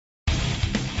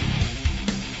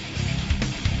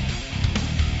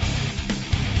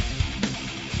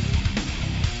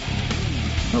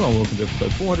Hello, welcome to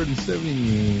episode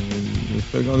 470 of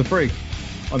Ferg on the Freak.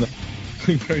 On the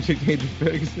Project Andrew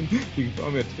Ferguson. You can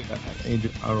find me on Twitter at Andrew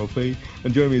RLP.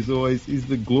 And joining me as always is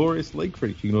the glorious League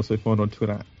Freak. You can also find on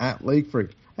Twitter at League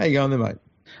Freak. How you going there, mate?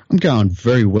 I'm going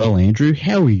very well, Andrew.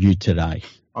 How are you today?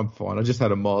 I'm fine. I just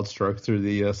had a mild stroke through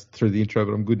the intro,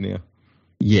 but I'm good now.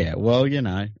 Yeah, well, you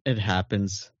know, it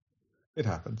happens. It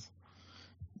happens.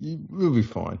 We'll be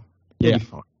fine. You'll be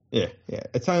fine. Yeah.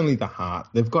 It's only the heart.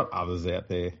 They've got others out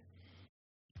there.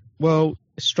 Well,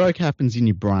 stroke happens in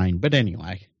your brain, but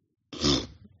anyway.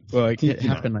 Well, it can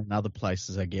happen in other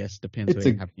places, I guess. Depends where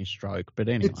you're having your stroke. But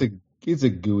anyway. It's a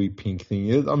gooey pink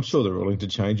thing. I'm sure they're all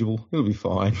interchangeable. It'll be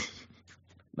fine.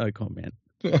 No comment.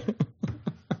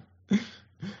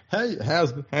 How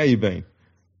you been?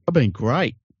 I've been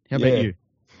great. How about you?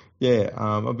 Yeah,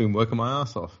 I've been working my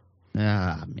ass off.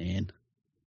 Ah, man.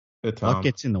 Life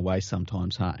gets in the way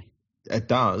sometimes, hey? It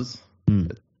does.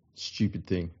 Stupid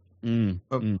thing.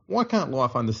 Why can't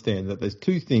life understand that there's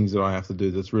two things that I have to do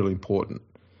that's really important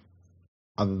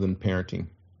other than parenting?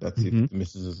 That's if the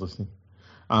missus is listening.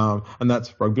 And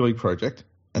that's Rugby League Project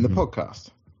and the podcast.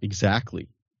 Exactly.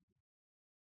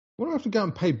 What do I have to go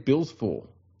and pay bills for?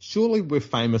 Surely we're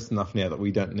famous enough now that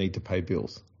we don't need to pay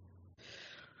bills.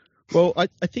 Well,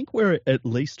 I think we're at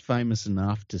least famous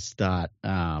enough to start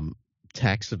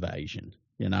tax evasion,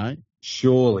 you know?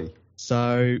 Surely.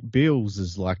 So bills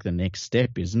is like the next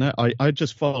step, isn't it? I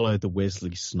just follow the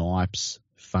Wesley Snipes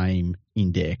fame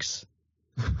index.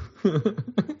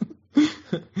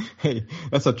 Hey,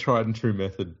 that's a tried and true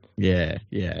method. Yeah.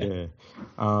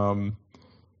 Been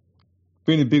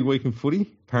a big week in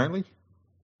footy, apparently.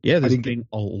 Yeah, there's been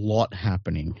a lot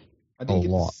happening. I didn't get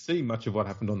to see much of what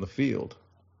happened on the field.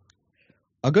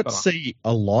 I got to see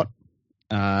a lot.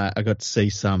 I got to see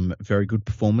some very good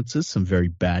performances, some very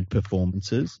bad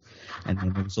performances, and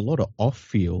then there was a lot of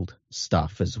off-field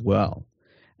stuff as well.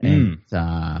 And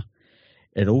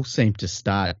it all seemed to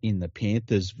start in the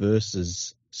Panthers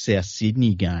versus South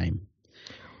Sydney game,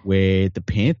 where the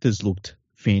Panthers looked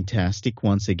fantastic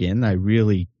once again. They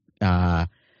really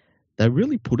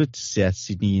put it to South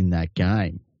Sydney in that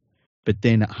game. But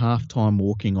then at halftime,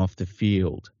 walking off the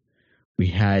field, we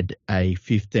had a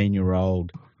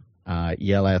 15-year-old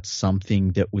yell out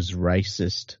something that was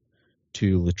racist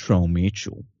to Latrell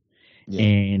Mitchell. Yeah.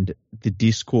 And the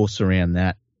discourse around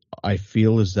that, I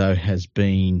feel as though has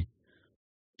been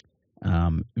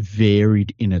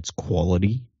varied in its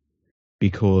quality,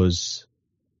 because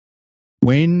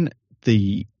when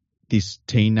this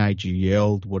teenager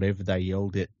yelled whatever they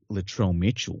yelled at Latrell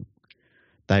Mitchell,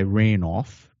 they ran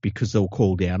off because they were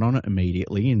called out on it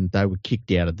immediately and they were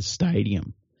kicked out of the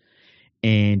stadium.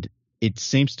 And it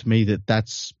seems to me that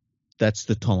that's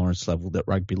the tolerance level that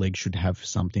rugby league should have for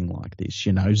something like this,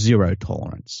 you know, zero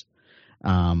tolerance.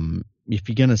 If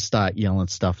you're going to start yelling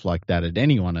stuff like that at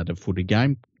anyone at a footy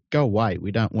game, go away.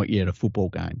 We don't want you at a football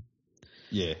game.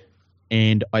 Yeah.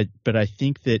 But I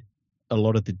think that a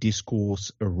lot of the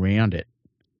discourse around it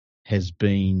has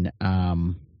been, I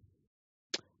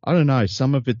don't know,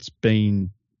 some of it's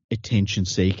been attention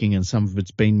seeking and some of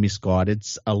it's been misguided.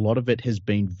 A lot of it has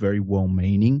been very well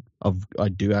meaning. I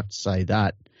do have to say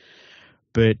that,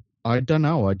 but I don't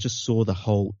know. I just saw the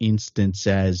whole instance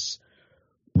as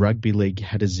rugby league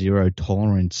had a zero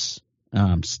tolerance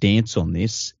stance on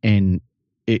this, and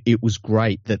it was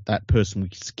great that person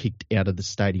was kicked out of the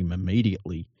stadium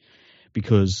immediately,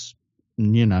 because,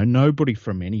 you know, nobody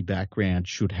from any background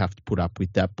should have to put up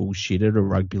with that bullshit at a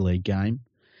rugby league game.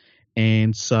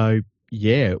 And so,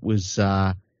 yeah, it was,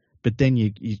 but then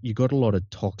you got a lot of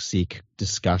toxic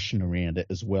discussion around it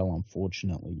as well,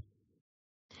 unfortunately.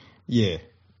 Yeah,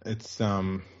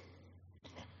 I'm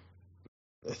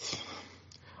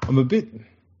a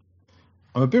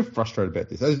bit frustrated about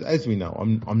this. As we know,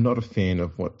 I'm not a fan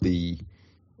of what the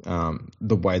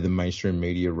way the mainstream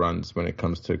media runs when it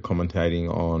comes to commentating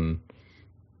on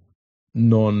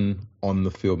on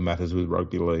the field matters with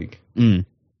rugby league. And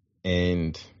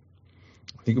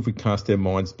I think if we cast our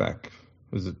minds back,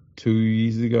 was it 2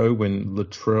 years ago when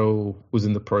Latrell was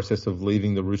in the process of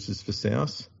leaving the Roosters for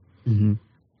South? Mm-hmm.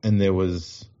 And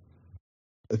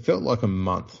it felt like a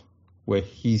month where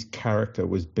his character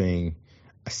was being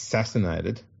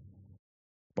assassinated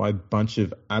by a bunch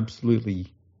of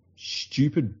absolutely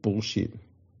stupid bullshit.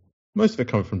 Most of it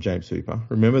coming from James Hooper.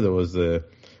 Remember, there was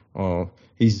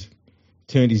he's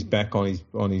turned his back on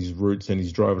his roots and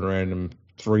he's driving around in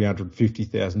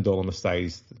 $350,000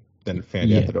 Mercedes. Then it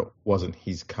found out that it wasn't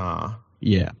his car.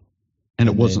 Yeah, and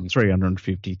it wasn't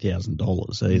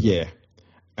 $350,000 either. Yeah,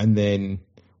 and then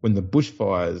when the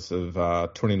bushfires of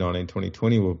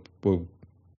 2019-2020 were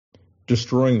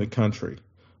destroying the country,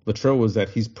 Latrell was at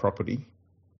his property,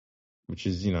 which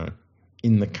is,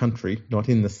 in the country, not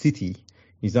in the city.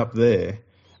 He's up there,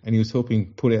 and he was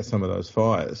helping put out some of those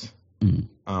fires.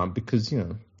 Because,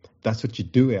 that's what you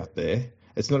do out there.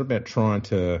 It's not about trying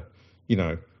to,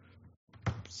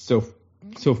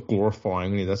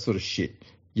 self-glorifying, any of that sort of shit.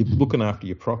 You're looking after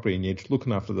your property, and you're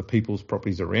looking after the people's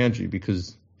properties around you,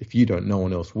 because if you don't, no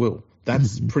one else will.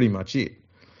 That's pretty much it.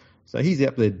 So he's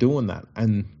out there doing that,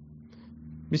 and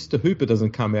Mr. Hooper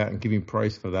doesn't come out and give him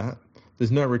praise for that.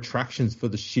 There's no retractions for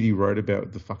the shit he wrote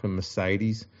about the fucking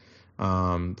Mercedes,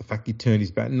 the fact he turned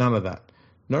his back, none of that.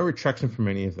 No retraction from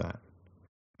any of that.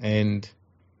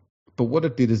 But what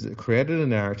it did is it created a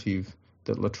narrative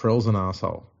that Latrell's an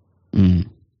asshole.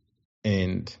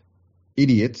 And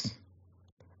idiots,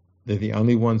 they're the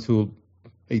only ones who will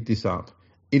eat this up.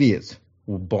 Idiots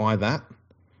will buy that,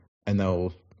 and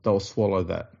they'll swallow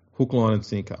that hook, line, and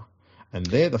sinker. And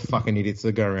they're the fucking idiots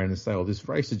that go around and say all this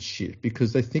racist shit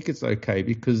because they think it's okay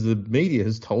because the media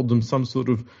has told them some sort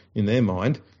of, in their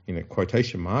mind,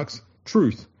 quotation marks,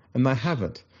 truth, and they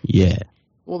haven't. Yeah.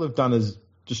 All they've done is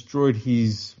destroyed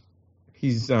his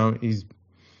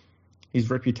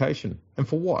reputation, and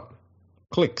for what?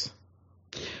 Clicks.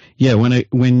 Yeah,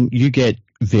 when you get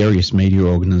various media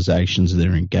organisations that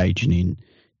are engaging in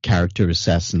character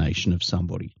assassination of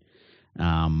somebody,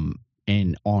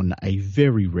 and on a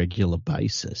very regular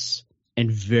basis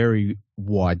and very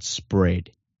widespread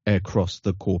across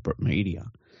the corporate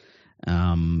media,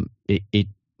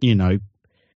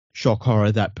 shock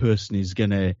horror, that person is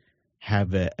going to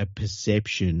have a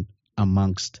perception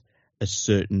amongst a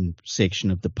certain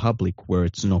section of the public where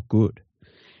it's not good.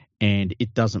 And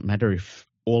it doesn't matter if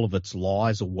all of it's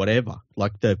lies or whatever.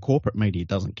 Like, the corporate media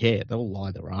doesn't care. They'll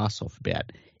lie their ass off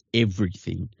about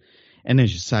everything. And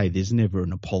as you say, there's never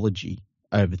an apology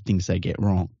over things they get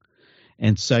wrong.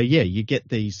 And so, yeah, you get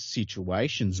these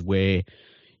situations where,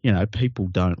 people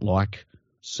don't like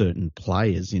certain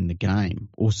players in the game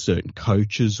or certain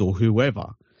coaches or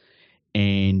whoever.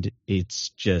 And it's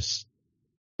just,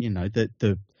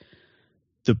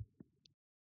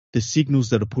 the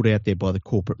signals that are put out there by the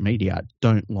corporate media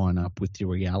don't line up with the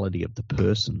reality of the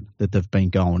person that they've been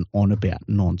going on about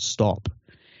non-stop.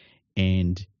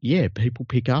 And, yeah, people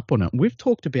pick up on it. We've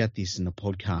talked about this in the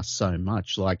podcast so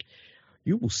much. Like,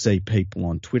 you will see people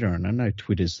on Twitter, and I know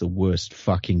Twitter's the worst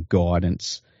fucking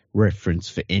guidance reference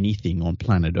for anything on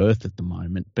planet Earth at the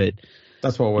moment, but...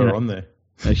 That's why we're on there.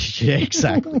 Yeah,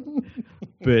 exactly.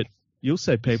 But you'll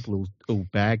see people who'll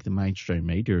bag the mainstream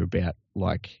media about,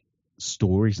 like,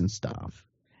 stories and stuff,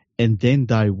 and then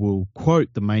they will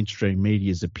quote the mainstream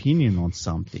media's opinion on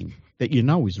something that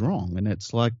is wrong. And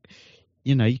it's like,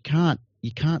 you can't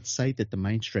say that the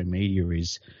mainstream media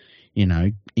is,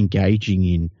 engaging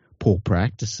in poor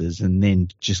practices and then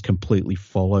just completely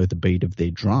follow the beat of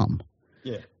their drum.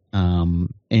 Yeah.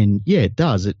 And yeah, it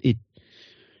does. It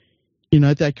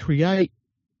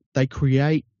they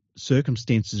create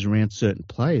circumstances around certain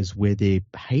players where they're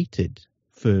hated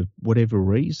for whatever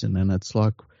reason. And it's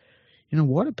like,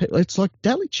 it's like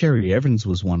Daly Cherry Evans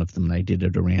was one of them. They did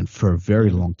it around for a very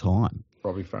long time.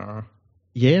 Robbie Farah.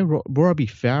 Yeah, Robbie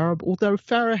Farah. Although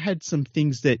Farah had some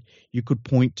things that you could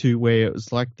point to where it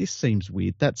was like, this seems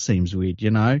weird, that seems weird,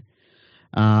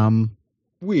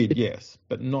 Weird, yes,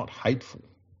 but not hateful.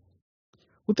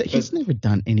 Well, he's never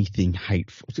done anything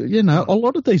hateful. A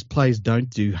lot of these players don't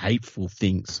do hateful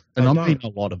things. And I mean a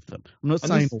lot of them. I'm not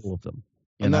saying all of them.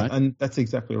 And that's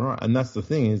exactly right. And that's the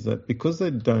thing, is that because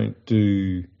they don't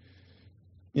do,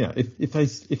 if they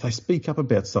speak up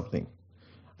about something,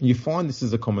 and you find this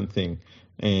is a common thing,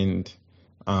 and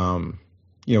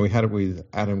we had it with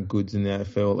Adam Goods in the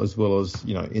AFL, as well as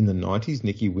in the 90s,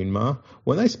 Nicky Winmar,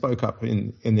 when they spoke up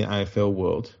in the AFL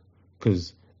world,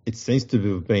 because it seems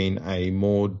to have been a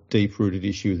more deep-rooted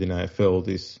issue within AFL,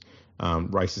 this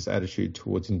racist attitude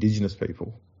towards Indigenous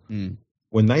people.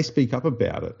 When they speak up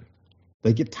about it,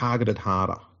 they get targeted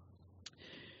harder.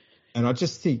 And I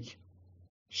just think,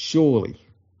 surely,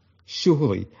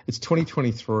 it's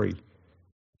 2023.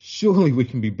 Surely we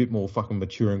can be a bit more fucking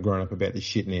mature and grown up about this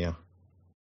shit now.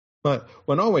 But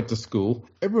when I went to school,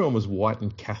 everyone was white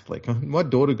and Catholic. My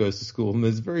daughter goes to school, and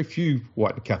there's very few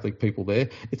white and Catholic people there.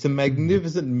 It's a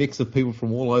magnificent mix of people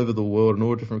from all over the world and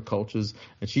all different cultures,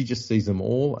 and she just sees them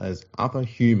all as other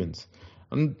humans.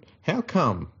 And how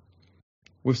come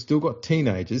we've still got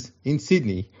teenagers in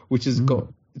Sydney, which has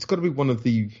it's got to be one of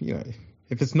the,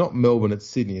 if it's not Melbourne, it's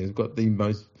Sydney. It's got the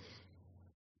most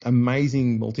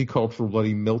amazing multicultural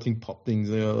bloody melting pot things.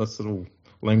 That sort of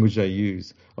language they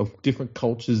use, of different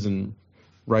cultures and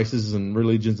races and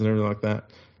religions and everything like that.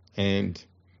 And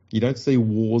You don't see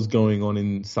wars going on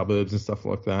in suburbs and stuff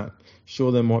like that.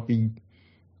 Sure, there might be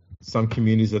some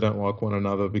communities that don't like one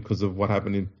another because of what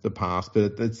happened in the past,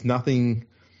 but it's nothing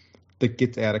that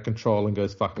gets out of control and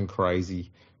goes fucking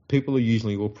crazy. People are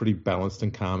usually all pretty balanced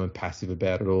and calm and passive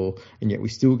about it all, and yet we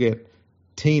still get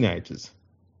teenagers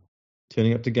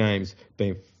turning up to games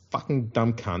being fucking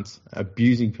dumb cunts,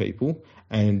 abusing people,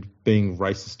 and being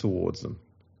racist towards them.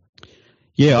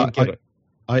 Yeah, I don't get it.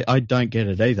 I don't get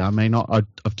it either. I mean,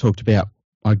 I've talked about,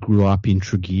 I grew up in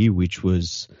Tregear, which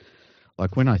was,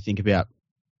 like, when I think about,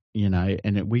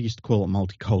 and we used to call it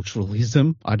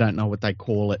multiculturalism. I don't know what they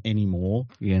call it anymore,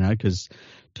 because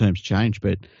terms change,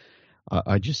 but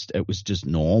it was just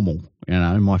normal.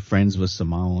 My friends were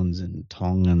Samoans and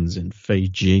Tongans and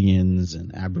Fijians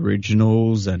and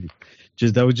Aboriginals, and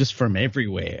they were just from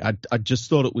everywhere. I just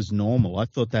thought it was normal. I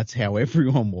thought that's how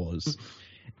everyone was.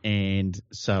 And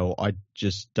so I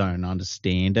just don't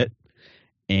understand it.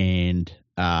 And,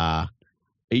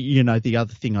 the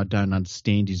other thing I don't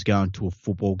understand is going to a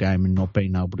football game and not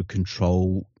being able to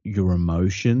control your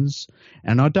emotions.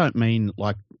 And I don't mean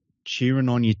like cheering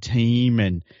on your team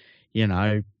and,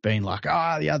 being like,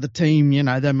 the other team,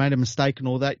 they made a mistake and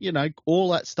all that,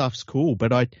 all that stuff's cool.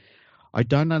 But I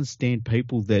don't understand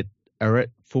people that are at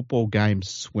football games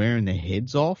swearing their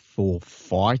heads off or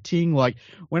fighting. Like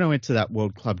when I went to that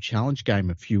World Club Challenge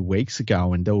game a few weeks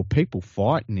ago and there were people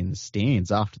fighting in the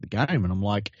stands after the game, and I'm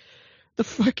like, the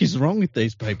fuck is wrong with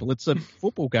these people? It's a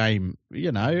football game,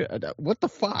 what the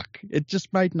fuck? It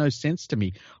just made no sense to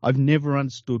me. I've never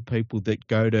understood people that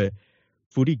go to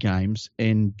footy games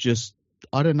and just,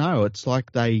 I don't know, it's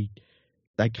like they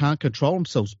can't control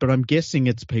themselves, but I'm guessing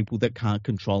it's people that can't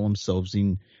control themselves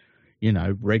in,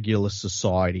 regular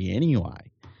society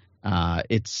anyway.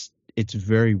 It's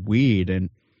very weird. And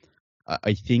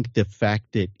I think the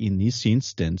fact that in this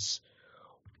instance,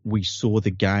 we saw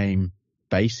the game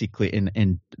basically,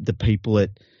 and the people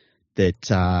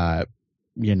that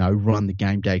run the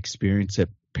game day experience at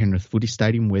Penrith Footy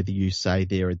Stadium, whether you say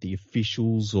they're the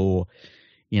officials or,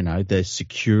 the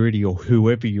security or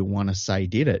whoever you want to say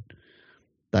did it,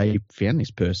 they found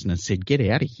this person and said, get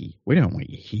out of here. We don't want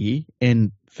you here.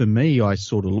 And for me, I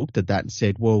sort of looked at that and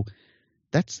said, well,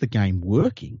 that's the game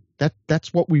working.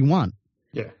 That's what we want.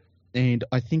 Yeah. And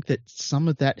I think that some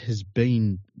of that has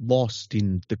been lost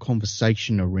in the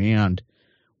conversation around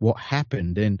what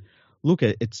happened. And look,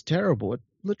 it's terrible.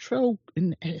 Latrell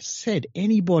said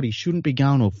anybody shouldn't be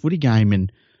going to a footy game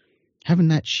and having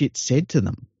that shit said to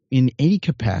them in any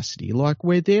capacity. Like,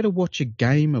 we're there to watch a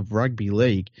game of rugby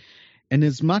league. And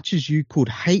as much as you could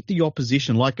hate the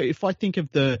opposition, like if I think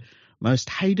of the most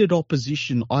hated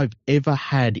opposition I've ever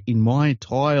had in my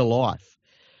entire life,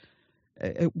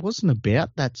 it wasn't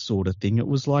about that sort of thing. It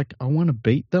was like, I want to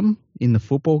beat them in the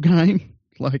football game.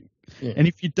 And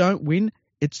if you don't win,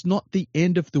 it's not the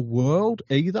end of the world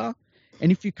either.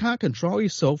 And if you can't control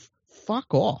yourself,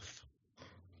 fuck off.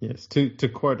 Yes, to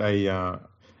quote a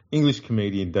English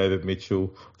comedian, David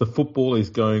Mitchell, the football is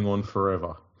going on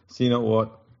forever. So you know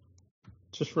what?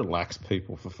 Just relax,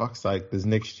 people. For fuck's sake, there's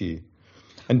next year.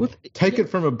 And take it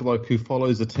from a bloke who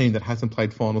follows a team that hasn't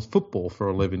played finals football for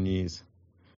 11 years.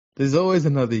 There's always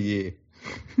another year.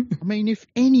 I mean, if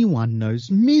anyone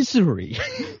knows misery.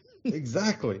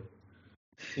 Exactly.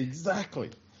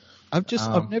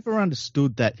 I've never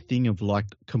understood that thing of like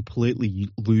completely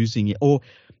losing it. Or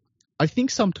I think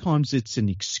sometimes it's an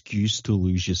excuse to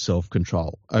lose your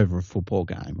self-control over a football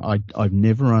game. I've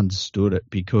never understood it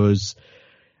because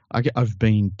I've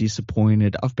been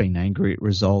disappointed. I've been angry at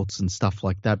results and stuff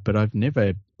like that, but I've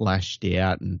never lashed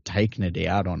out and taken it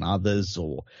out on others,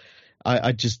 or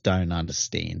I just don't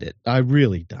understand it. I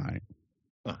really don't.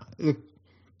 Look,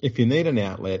 if you need an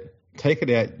outlet, take it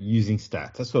out using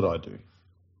stats. That's what I do.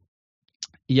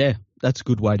 Yeah, that's a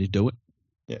good way to do it.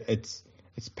 Yeah, it's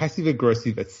passive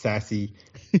aggressive, it's sassy,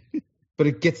 but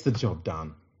it gets the job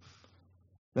done.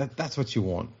 That's what you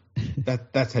want.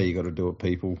 That's how you got to do it,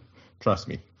 people. Trust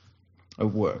me. It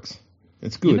works.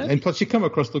 It's good. And plus you come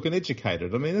across looking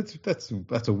educated. I mean,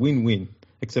 that's a win-win,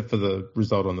 except for the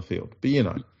result on the field. But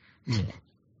Yeah.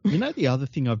 The other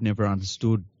thing I've never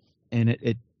understood, and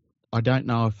I don't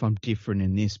know if I'm different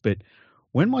in this, but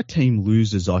when my team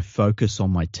loses, I focus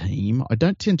on my team. I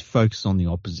don't tend to focus on the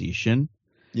opposition.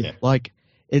 Yeah. Like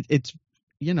it's,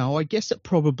 I guess it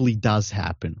probably does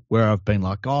happen where I've been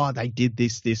like, oh, they did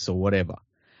this, or whatever.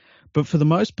 But for the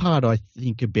most part, I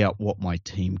think about what my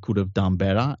team could have done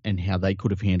better and how they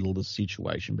could have handled the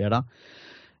situation better.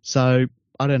 So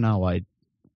I don't know. I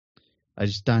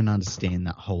just don't understand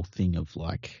that whole thing of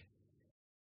like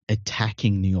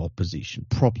attacking the opposition,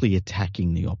 properly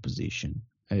attacking the opposition.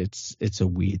 It's a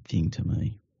weird thing to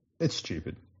me. It's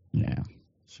stupid. Yeah.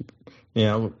 Stupid.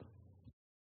 Now, look,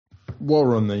 while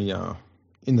we're on the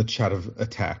in the chat of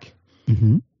attack, Mm-hmm.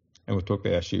 and we'll talk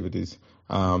about how stupid it is,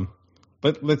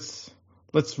 but let's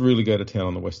really go to town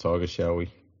on the West Tigers, shall we?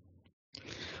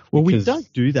 Well, we Because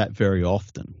don't do that very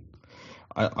often.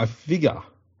 I figure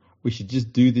we should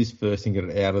just do this first and get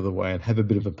it out of the way and have a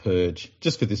bit of a purge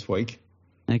just for this week.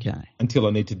 Okay. Until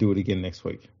I need to do it again next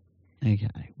week.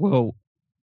 Okay. Well,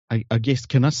 I guess,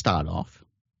 can I start off?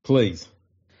 Please.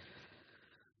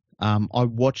 I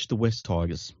watched the West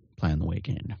Tigers play on the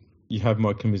weekend. You have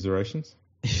my commiserations.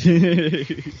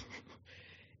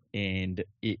 And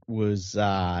it was,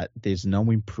 there's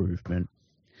no improvement.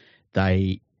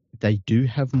 They do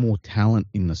have more talent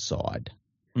in the side,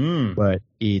 but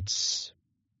it's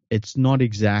not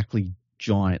exactly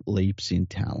giant leaps in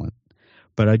talent.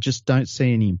 But I just don't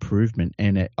see any improvement.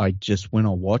 And when I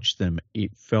watched them,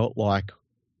 it felt like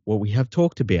what we have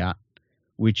talked about,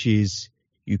 which is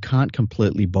you can't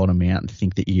completely bottom out and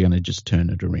think that you're going to just turn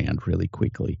it around really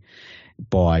quickly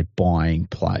by buying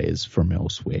players from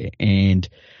elsewhere. And,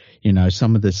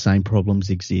 some of the same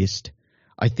problems exist.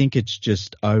 I think it's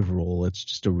just overall, it's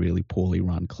just a really poorly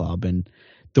run club. And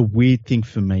the weird thing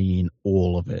for me in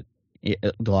all of it,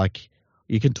 like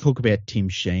you can talk about Tim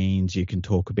Sheens, you can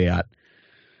talk about,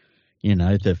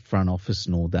 the front office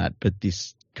and all that, but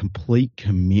this complete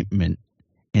commitment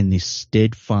and this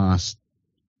steadfast,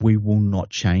 we will not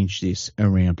change this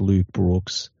around Luke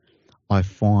Brooks, I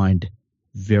find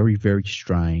very, very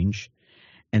strange.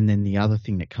 And then the other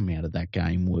thing that came out of that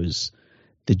game was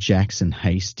the Jackson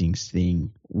Hastings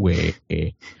thing where,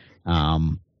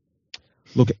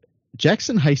 look,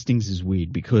 Jackson Hastings is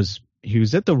weird because he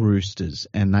was at the Roosters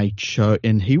and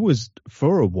and he was,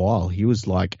 for a while, he was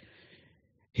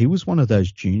one of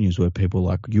those juniors where people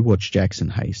are like, you watch Jackson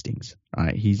Hastings,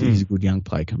 right? He's a good young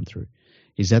player coming through.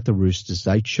 He's at the Roosters.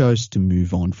 They chose to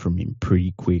move on from him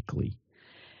pretty quickly.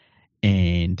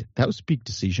 And that was a big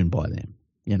decision by them,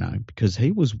 because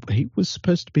he was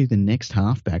supposed to be the next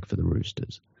halfback for the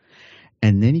Roosters.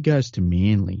 And then he goes to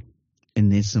Manly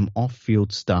and there's some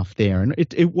off-field stuff there. And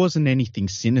it wasn't anything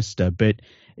sinister, but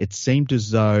it seemed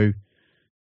as though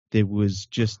there was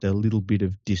just a little bit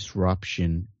of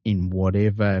disruption in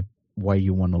whatever way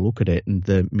you want to look at it. And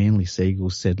the Manly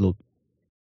Seagulls said, look,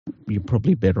 you're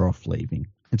probably better off leaving.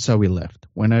 And so we left,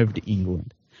 went over to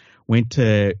England,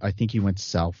 I think he went to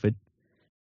Salford,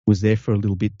 was there for a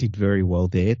little bit, did very well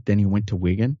there. Then he went to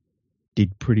Wigan,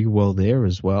 did pretty well there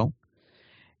as well.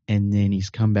 And then he's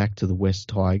come back to the West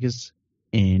Tigers.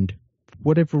 And for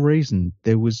whatever reason,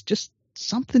 there was just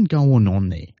something going on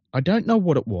there. I don't know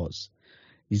what it was.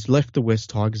 He's left the West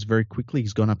Tigers very quickly.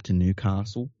 He's gone up to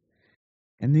Newcastle.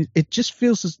 And it just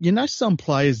feels as, some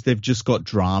players, they've just got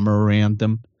drama around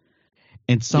them.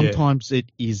 And sometimes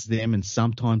it is them and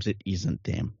sometimes it isn't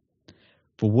them.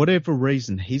 For whatever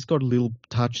reason, he's got a little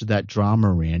touch of that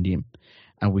drama around him.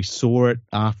 And we saw it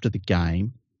after the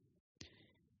game.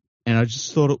 And I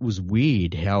just thought it was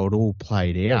weird how it all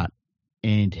played out.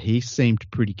 And he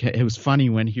seemed pretty... It was funny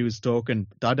when he was talking.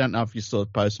 I don't know if you saw the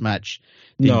post-match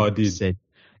thing. No, I did. Said,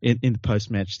 in the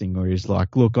post-match thing where he's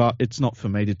like, look, it's not for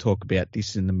me to talk about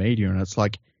this in the media. And it's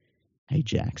like, hey,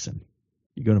 Jackson,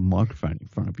 you got a microphone in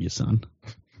front of you, son.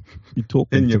 You're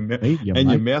talking to media, and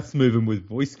mate. your mouth's moving with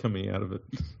voice coming out of it.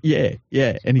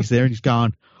 Yeah. And he's there and he's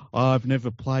going, I've never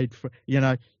played for...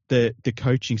 The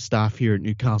coaching staff here at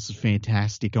Newcastle is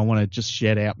fantastic. I want to just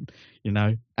shout out,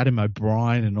 Adam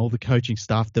O'Brien and all the coaching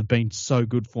staff. They've been so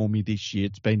good for me this year.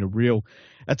 It's been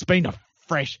a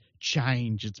fresh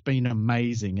change. It's been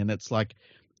amazing. And it's like,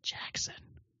 Jackson,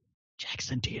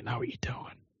 do you know what you're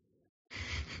doing?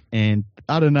 And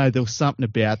I don't know, there was something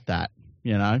about that,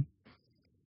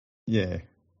 Yeah.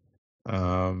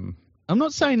 I'm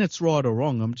not saying it's right or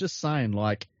wrong. I'm just saying,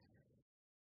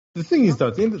 the thing is, though,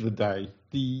 at the end of the day,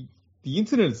 the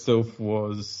incident itself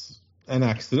was an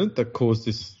accident that caused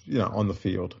this, on the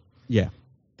field. Yeah.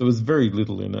 There was very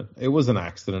little in it. It was an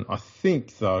accident. I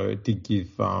think, though, it did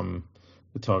give the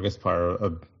Tigers player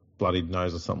a bloodied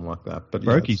nose or something like that. But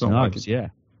broke his nose, yeah.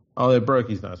 Oh, they broke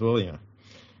his nose. Well,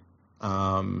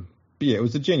 but yeah, it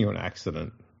was a genuine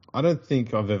accident. I don't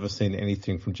think I've ever seen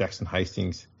anything from Jackson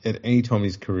Hastings at any time in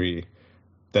his career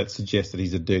that suggests that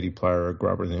he's a dirty player or a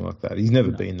grub or anything like that. He's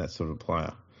never been that sort of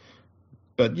player.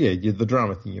 But yeah, the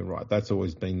drama thing, you're right. That's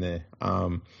always been there.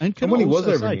 And when he was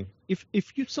over,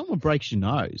 if someone breaks your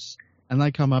nose and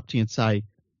they come up to you and say,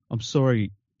 "I'm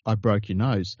sorry, I broke your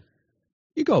nose,"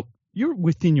 you're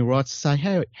within your rights to say,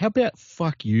 "Hey, how about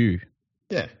fuck you?"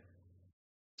 Yeah.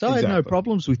 So I had no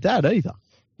problems with that either.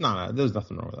 No, there was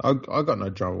nothing wrong with it. I got no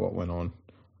drama what went on.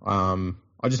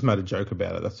 I just made a joke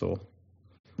about it. That's all.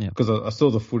 Yeah. Because I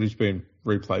saw the footage being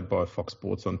replayed by Fox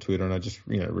Sports on Twitter, and I just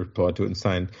replied to it and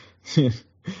saying,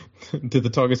 "Did the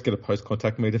Tigers get a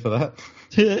post-contact meter for that?"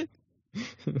 They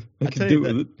I could tell do you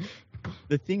with it.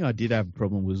 the thing I did have a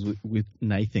problem was with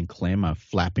Nathan Clemmer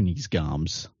flapping his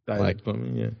gums. David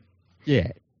Clement, yeah.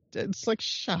 Yeah, it's like,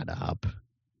 shut up.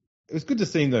 It was good to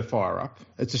see him though fire up.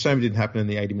 It's a shame it didn't happen in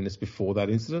the 80 minutes before that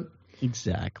incident.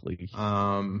 Exactly.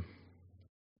 But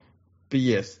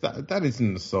yes, that is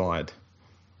an aside.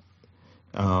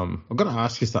 I've got to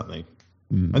ask you something.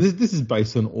 And this is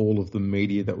based on all of the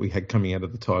media that we had coming out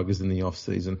of the Tigers in the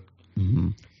off-season.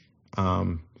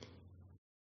 Mm-hmm.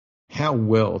 How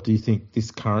well do you think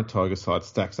this current Tiger side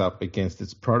stacks up against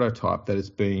its prototype that it's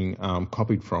being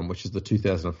copied from, which is the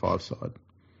 2005 side?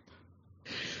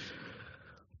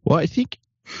 Well, I think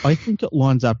it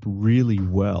lines up really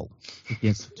well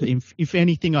against. If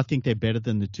anything, I think they're better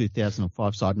than the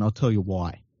 2005 side, and I'll tell you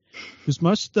why. Because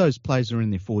most of those players are in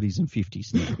their 40s and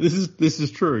 50s now. This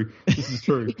is true. This is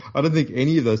true. I don't think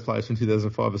any of those players from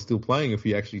 2005 are still playing if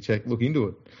you actually look into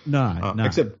it. No.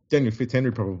 Except Daniel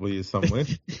Fitzhenry probably is somewhere.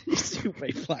 He's still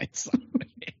be playing somewhere.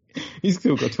 He's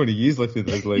still got 20 years left in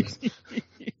those legs.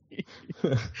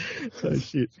 Oh,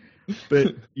 shit.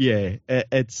 But, yeah,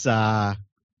 it's... I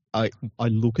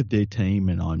look at their team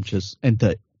and I'm just... And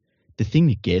the thing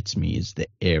that gets me is the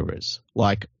errors.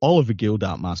 Like, Oliver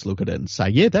Gildart must look at it and say,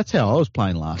 yeah, that's how I was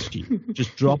playing last year.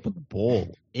 Just dropping the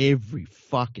ball every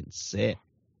fucking set.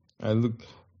 And look,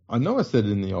 I know I said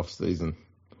it in the off-season.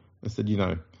 I said,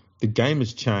 the game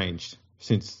has changed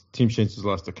since Tim Sheens was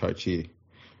last a coach here.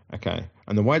 Okay.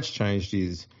 And the way it's changed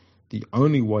is the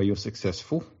only way you're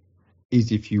successful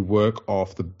is if you work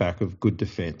off the back of good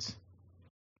defence.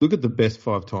 Look at the best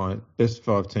five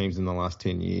teams in the last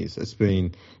 10 years. It's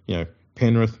been,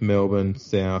 Penrith, Melbourne,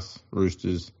 South,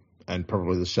 Roosters, and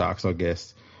probably the Sharks, I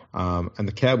guess. And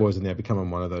the Cowboys are now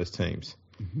becoming one of those teams.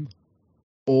 Mm-hmm.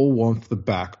 All off the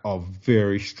back of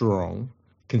very strong,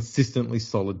 consistently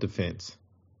solid defence.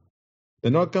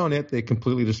 They're not going out there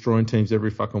completely destroying teams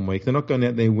every fucking week. They're not going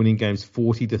out there winning games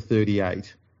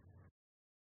 40-38.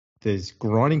 There's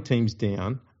grinding teams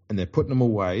down, and they're putting them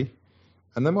away.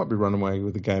 And they might be running away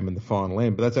with the game in the final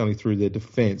end, but that's only through their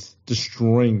defence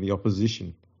destroying the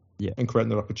opposition and creating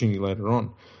that opportunity later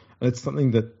on. And it's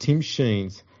something that Tim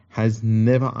Sheens has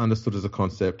never understood as a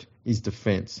concept is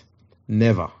defence.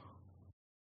 Never.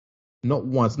 Not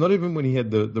once. Not even when he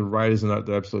had the Raiders at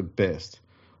their absolute best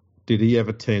did he have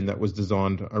a team that was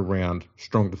designed around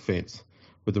strong defence.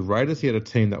 With the Raiders, he had a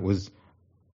team that was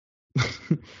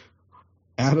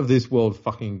out of this world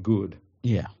fucking good.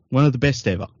 Yeah. One of the best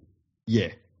ever. Yeah,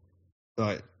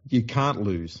 like you can't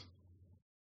lose.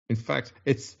 In fact,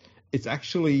 it's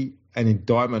actually an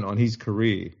indictment on his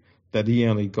career that he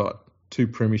only got 2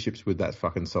 premierships with that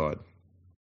fucking side.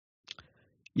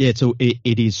 Yeah, so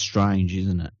it is strange,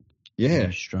 isn't it? Yeah, it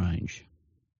is strange.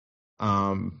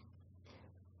 And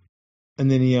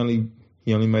then he only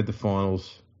made the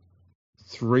finals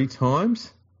 3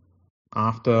 times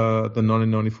after the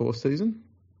 1994 season.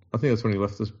 I think that's when he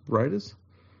left the Raiders.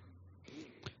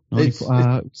 Was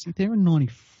he there in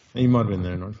 94? He might have been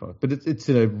there in 95. But it's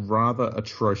a rather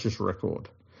atrocious record.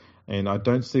 And I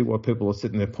don't see why people are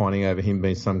sitting there pining over him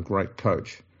being some great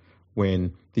coach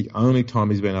when the only time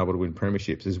he's been able to win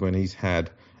premierships is when he's had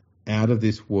out of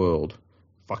this world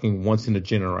fucking once in a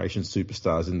generation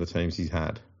superstars in the teams he's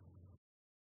had.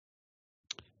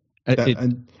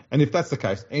 And if that's the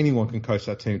case, anyone can coach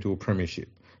that team to a premiership.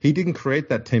 He didn't create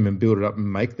that team and build it up and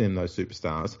make them those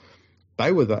superstars.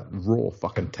 They were that raw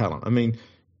fucking talent. I mean,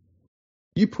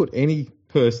 you put any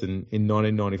person in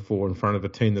 1994 in front of a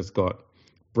team that's got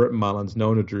Brett Mullins,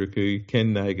 Noah Nadruku,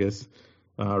 Ken Nagus,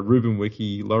 Ruben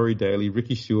Wiki, Laurie Daly,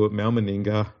 Ricky Stewart, Mal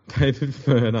Meninga, David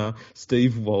Ferner,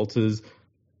 Steve Walters,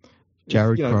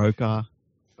 Jared Croker.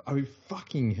 I mean,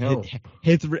 fucking hell.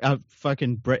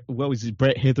 Fucking Brett. What was it?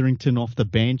 Brett Hetherington off the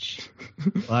bench.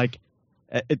 Like,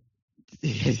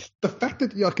 the fact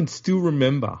that I can still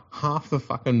remember half the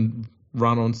fucking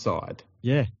run on side.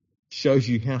 Yeah. Shows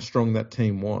you how strong that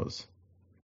team was.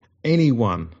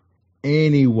 Anyone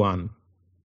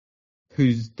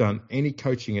who's done any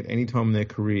coaching at any time in their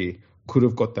career could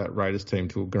have got that Raiders team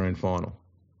to a grand final.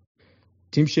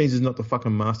 Tim Sheens is not the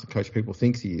fucking master coach people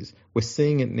think he is. We're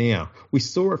seeing it now. We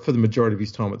saw it for the majority of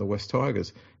his time at the West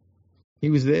Tigers. He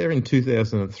was there in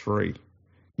 2003.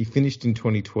 He finished in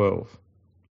 2012.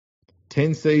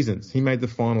 10 seasons. He made the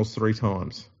finals 3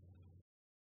 times.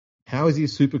 How is he a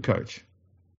super coach?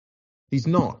 He's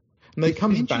not. And he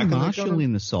comes back and Marshall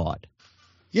in the side.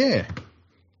 Yeah.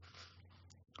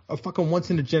 A fucking once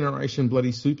in a generation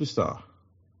bloody superstar.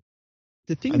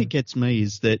 The thing that gets me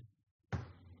is that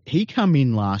he come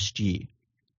in last year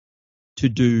to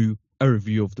do a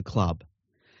review of the club,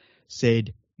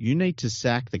 said, you need to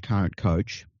sack the current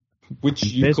coach. Which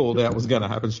you called out was going to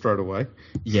happen straight away.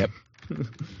 Yep.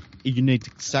 You need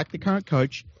to sack the current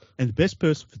coach, and the best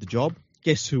person for the job,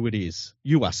 guess who it is?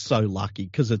 You are so lucky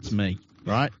because it's me,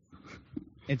 right?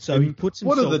 And so he puts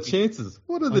himself... What are the chances?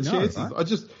 What are the chances?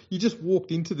 Right? You just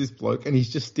walked into this bloke and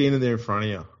he's just standing there in front of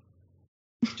you.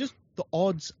 Just the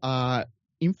odds are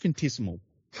infinitesimal,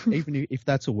 even if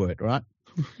that's a word, right?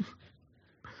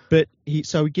 But he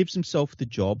gives himself the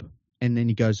job, and then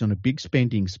he goes on a big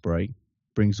spending spree,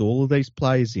 brings all of these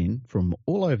players in from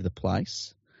all over the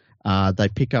place. They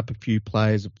pick up a few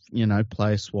players,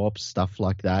 player swaps, stuff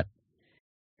like that,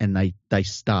 and they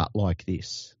start like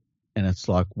this. And it's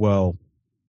like, well,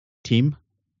 Tim,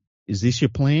 is this your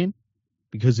plan?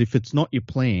 Because if it's not your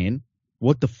plan,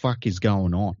 what the fuck is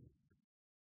going on?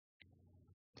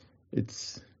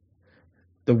 It's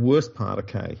the worst part,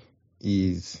 okay,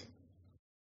 is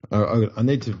I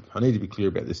need to be clear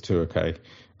about this too, okay?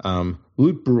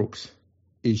 Luke Brooks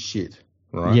is shit,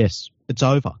 right? Yes, it's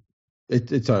over.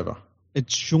 It's over.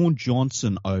 It's Sean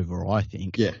Johnson over, I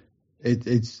think. Yeah,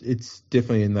 it's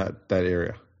definitely in that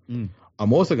area. Mm.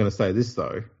 I'm also going to say this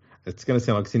though. It's going to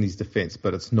sound like it's in his defence,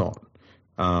 but it's not.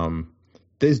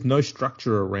 There's no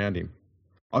structure around him.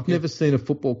 I've never seen a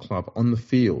football club on the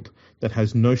field that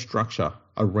has no structure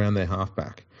around their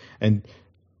halfback. And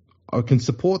I can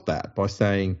support that by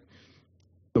saying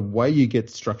the way you get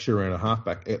structure around a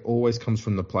halfback, it always comes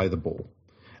from the play the ball.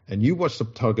 And you watch the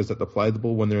Tigers that play the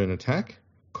ball when they're in attack.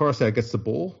 Coruscant gets the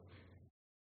ball,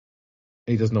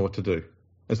 and he doesn't know what to do.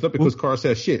 It's not because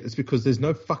Coruscant's shit. It's because there's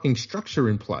no fucking structure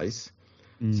in place.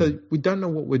 So we don't know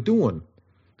what we're doing.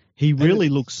 He really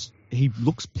looks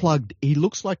plugged. He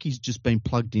looks like he's just been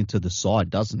plugged into the side,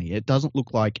 doesn't he? It doesn't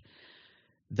look like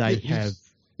have.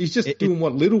 He's just doing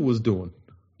what Little was doing.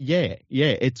 Yeah,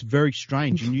 it's very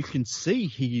strange. And you can see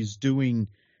he is doing,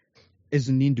 as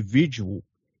an individual,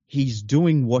 he's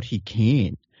doing what he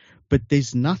can, but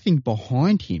there's nothing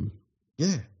behind him.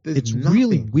 Yeah, it's nothing.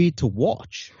 Really weird to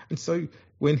watch. And so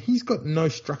when he's got no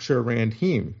structure around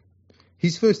him,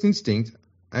 his first instinct,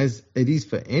 as it is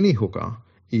for any hooker,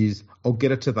 is I'll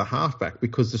get it to the halfback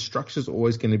because the structure's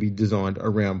always going to be designed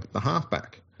around the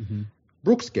halfback. Mm-hmm.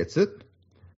 Brooks gets it,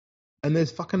 and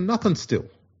there's fucking nothing still.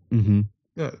 Mm-hmm.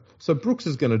 So Brooks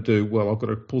is going to do, well, I've got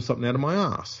to pull something out of my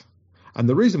ass. And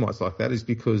the reason why it's like that is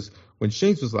because when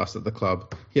Sheens was last at the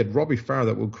club, he had Robbie Farah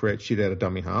that would create shit out of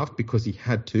dummy half because he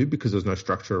had to, because there was no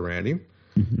structure around him.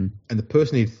 Mm-hmm. And the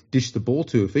person he dished the ball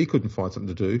to, if he couldn't find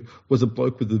something to do, was a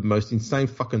bloke with the most insane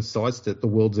fucking sidestep the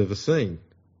world's ever seen.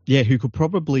 Yeah, who could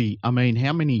probably, how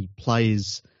many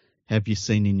players have you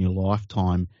seen in your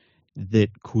lifetime that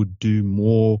could do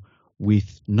more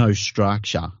with no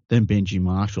structure than Benji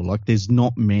Marshall? Like, there's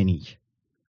not many.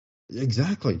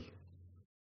 Exactly.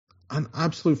 An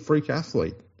absolute freak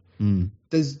athlete. Mm.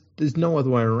 There's no other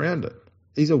way around it.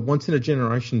 He's a once in a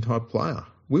generation type player.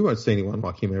 We won't see anyone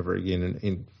like him ever again.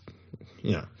 And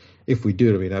if we do,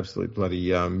 it'll be an absolute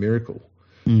bloody miracle.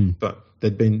 Mm. But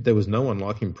there was no one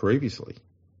like him previously.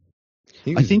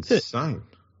 He was insane.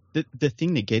 The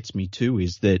thing that gets me too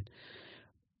is that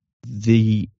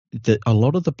a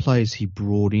lot of the players he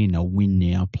brought in are win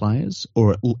now players,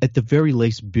 or at the very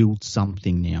least build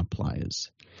something now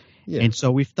players. Yeah. And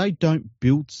so if they don't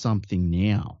build something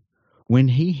now, when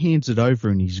he hands it over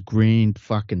in his grand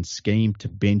fucking scheme to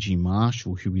Benji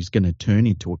Marshall, who is going to turn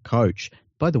into a coach,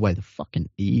 by the way, the fucking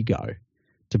ego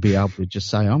to be able to just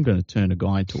say, I'm going to turn a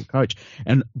guy into a coach.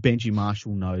 And Benji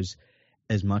Marshall knows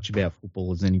as much about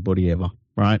football as anybody ever,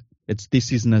 right?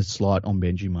 This isn't a slight on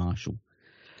Benji Marshall.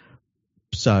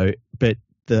 So, but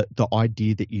the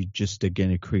idea that you just are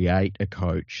going to create a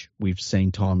coach, we've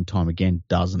seen time and time again,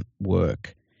 doesn't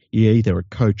work. You're either a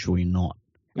coach or you're not.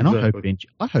 And exactly.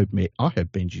 I hope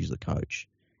Benji's a coach.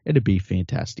 It'd be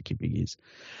fantastic if he is.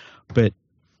 But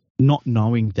not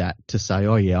knowing that, to say,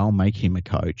 oh yeah, I'll make him a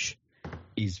coach,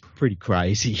 is pretty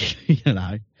crazy,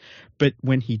 But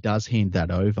when he does hand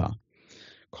that over,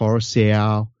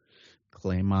 Coruscant,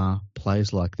 Clemmer,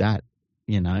 players like that,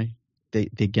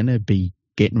 they're going to be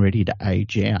getting ready to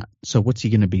age out. So what's he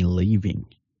going to be leaving?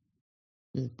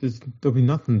 There'll be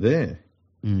nothing there.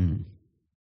 Mm.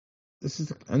 This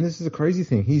is a crazy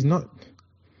thing. He's not.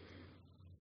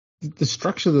 The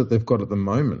structure that they've got at the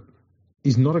moment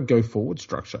is not a go forward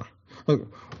structure. Like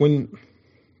when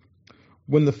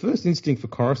the first instinct for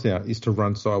Coruscant is to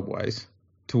run sideways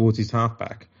towards his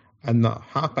halfback, and the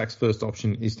halfback's first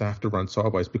option is to have to run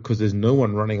sideways because there's no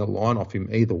one running a line off him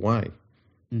either way.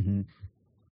 Mm-hmm.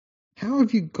 How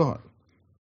have you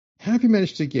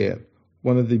managed to get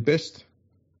one of the best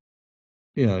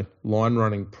line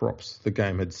running props the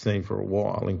game had seen for a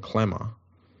while in Clemmer.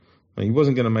 And he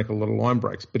wasn't going to make a lot of line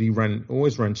breaks, but he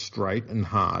always ran straight and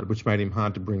hard, which made him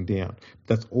hard to bring down.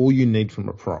 That's all you need from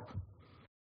a prop.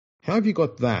 How have you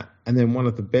got that and then one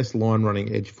of the best line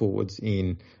running edge forwards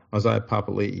in Isaiah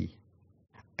Papali'i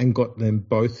and got them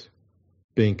both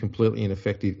being completely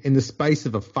ineffective in the space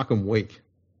of a fucking week?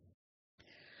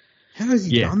 How has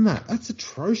he done that? That's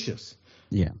atrocious.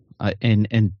 Yeah.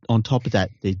 And on top of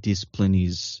that, their discipline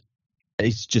is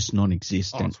just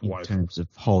non-existent in terms of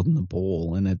holding the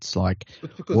ball. And it's like...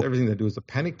 It's because everything they do is a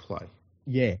panic play.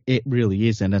 Yeah, it really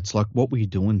is. And it's like, what were you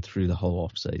doing through the whole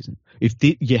off-season? If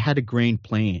you had a grand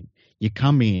plan, you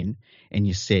come in and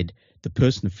you said, the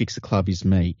person to fix the club is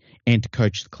me and to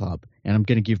coach the club, and I'm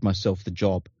going to give myself the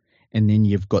job. And then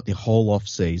you've got the whole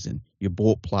off-season. You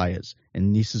bought players,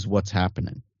 and this is what's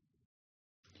happening.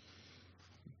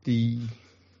 And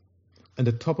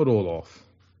to top it all off,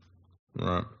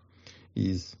 right,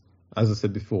 is, as I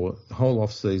said before, the whole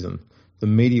off-season, the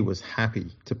media was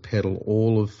happy to peddle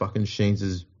all of fucking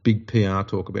Sheens' big PR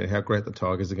talk about how great the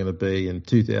Tigers are going to be in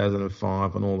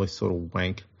 2005 and all this sort of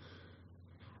wank.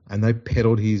 And they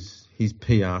peddled his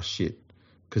PR shit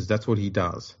because that's what he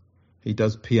does. He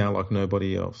does PR like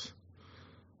nobody else.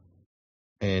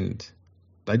 And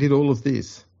they did all of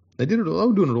this. They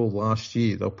were doing it all last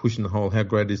year. They were pushing the whole how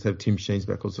great it is to have Tim Sheens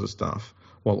back, all sort of stuff,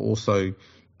 while also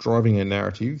driving a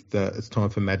narrative that it's time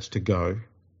for Madge to go.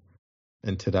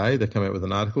 And today they come out with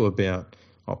an article about,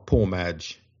 poor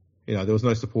Madge. There was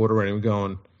no support around him.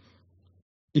 Going,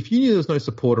 if you knew there was no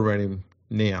support around him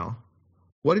now,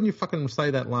 why didn't you fucking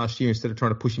say that last year instead of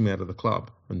trying to push him out of the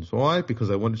club? And why? Because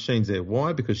they wanted Sheens there.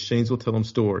 Why? Because Sheens will tell them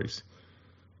stories.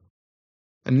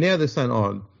 And now they're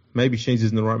saying, maybe Sheens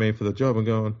isn't the right man for the job. I'm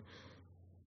going,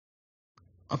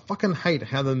 I fucking hate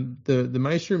how the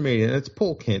mainstream media, and it's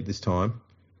Paul Kent this time,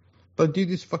 they do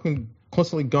this fucking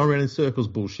constantly go around in circles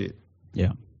bullshit.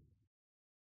 Yeah.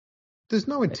 There's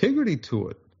no integrity to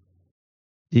it.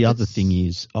 The other thing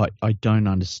is, I don't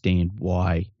understand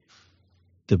why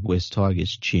the West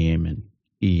Tigers chairman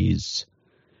is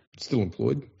still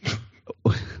employed.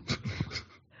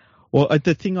 Well,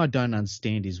 the thing I don't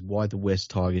understand is why the West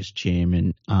Tigers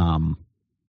chairman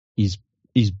is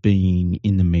being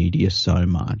in the media so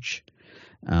much.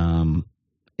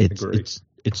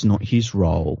 It's not his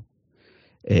role.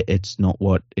 It's not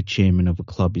what a chairman of a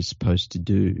club is supposed to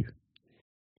do.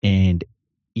 And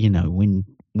when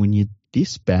you're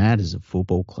this bad as a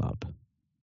football club,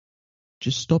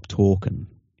 just stop talking.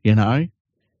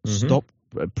 Stop.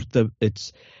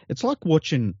 It's like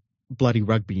watching bloody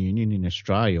rugby union in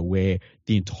Australia, where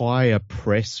the entire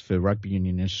press for rugby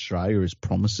union in Australia is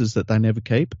promises that they never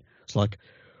keep. It's like,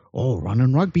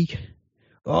 running rugby.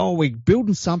 We're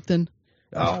building something.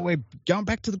 We're going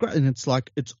back to the ground. And it's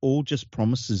like, it's all just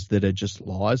promises that are just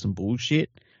lies and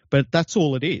bullshit. But that's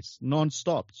all it is,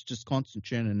 non-stop. It's just constant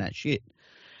churning that shit.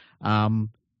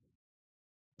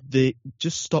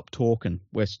 Just stop talking,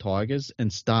 West Tigers,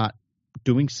 and start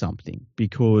doing something,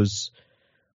 because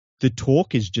the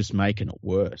talk is just making it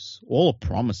worse. All the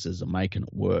promises are making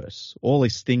it worse. All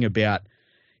this thing about,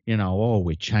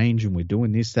 we're changing, we're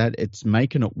doing this, that, it's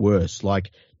making it worse.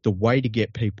 Like, the way to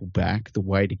get people back, the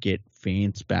way to get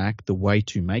fans back, the way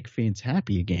to make fans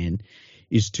happy again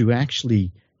is to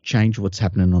actually change what's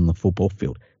happening on the football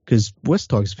field. Because West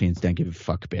Tigers fans don't give a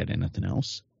fuck about anything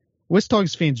else. West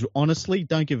Tigers fans honestly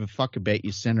don't give a fuck about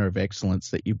your centre of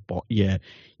excellence that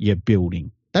you're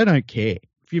building. They don't care.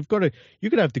 If you could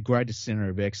have the greatest centre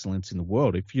of excellence in the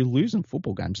world. If you're losing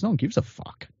football games, no one gives a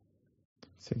fuck.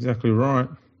 That's exactly right.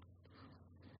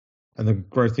 And the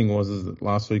great thing is that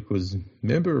last week was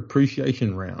member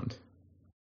appreciation round.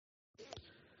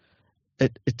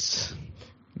 It's.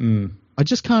 I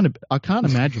can't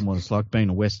imagine what it's like being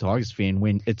a West Tigers fan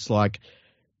when it's like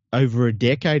over a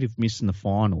decade of missing the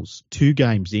finals, 2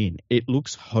 games in, it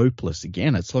looks hopeless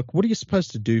again. It's like, what are you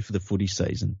supposed to do for the footy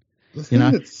season? The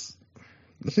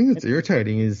thing that's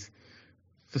irritating is,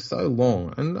 for so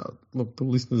long, and look, the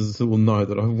listeners will know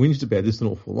that I've whinged about this an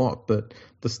awful lot, but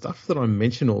the stuff that I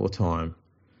mention all the time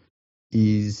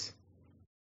is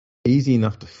easy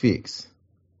enough to fix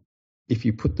if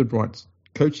you put the right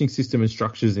coaching system and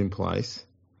structures in place.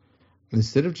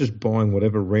 Instead of just buying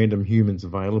whatever random humans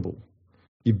available,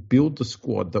 you build the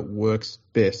squad that works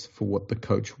best for what the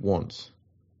coach wants.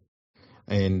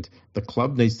 And the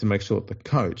club needs to make sure that the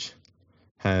coach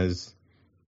has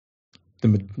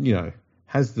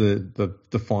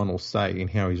the final say in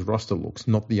how his roster looks,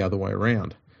 not the other way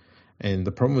around. And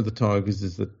the problem with the Tigers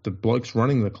is that the blokes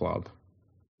running the club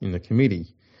in the committee,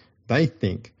 they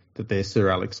think that they're Sir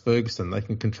Alex Ferguson. They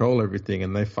can control everything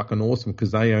and they're fucking awesome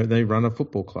because they run a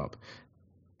football club.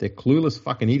 They're clueless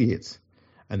fucking idiots.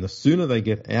 And the sooner they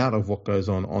get out of what goes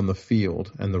on the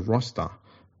field and the roster,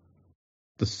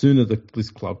 the sooner this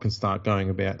club can start going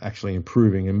about actually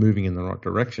improving and moving in the right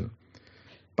direction.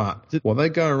 But while they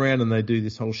go around and they do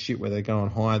this whole shit where they go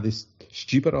and hire this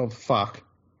stupid old fuck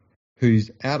who's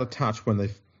out of touch when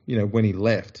he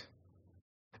left,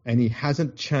 and he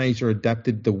hasn't changed or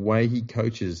adapted the way he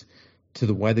coaches to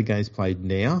the way the game's played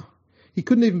now, he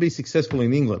couldn't even be successful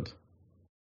in England.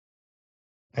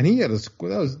 And he had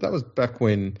that was back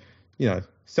when,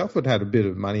 Salford had a bit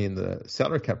of money in the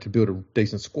salary cap to build a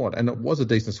decent squad, and it was a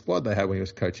decent squad they had when he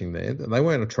was coaching there. They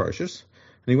weren't atrocious,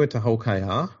 and he went to Hull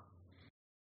KR.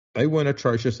 They weren't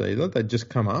atrocious either. They'd just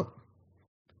come up.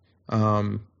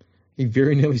 He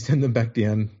very nearly sent them back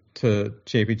down to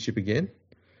Championship again.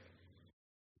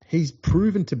 He's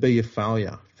proven to be a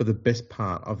failure for the best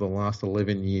part of the last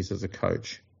 11 years as a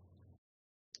coach.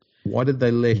 Why did they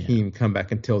let him come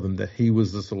back and tell them that he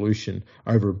was the solution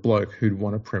over a bloke who'd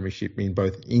won a premiership in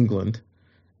both England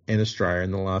and Australia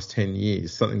in the last 10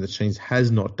 years, something that Sheens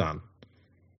has not done?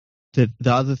 The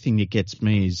other thing that gets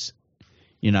me is,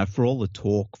 for all the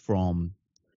talk from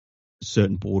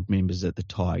certain board members at the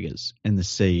Tigers and the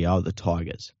CEO of the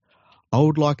Tigers, I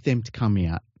would like them to come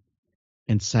out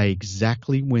and say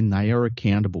exactly when they are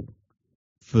accountable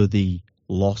for the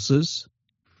losses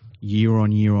year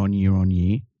on year on year on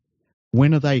year.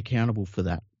 When are they accountable for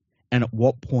that? And at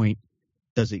what point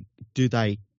do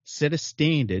they set a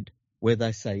standard where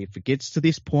they say, if it gets to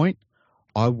this point,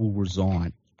 I will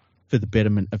resign for the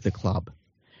betterment of the club?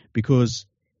 Because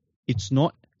it's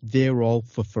not their role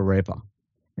for forever.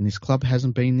 And this club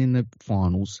hasn't been in the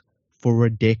finals for a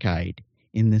decade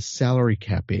in the salary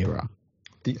cap era.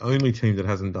 The only team that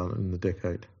hasn't done it in the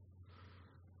decade.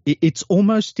 It's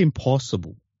almost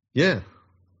impossible. Yeah.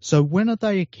 So when are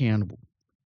they accountable?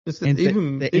 And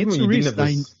the answer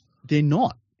is they're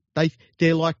not.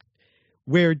 They're like,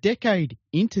 we're a decade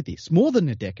into this, more than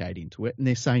a decade into it, and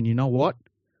they're saying, you know what?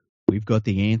 We've got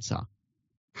the answer.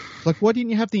 Like, why didn't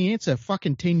you have the answer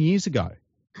fucking 10 years ago?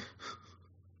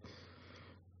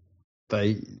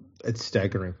 It's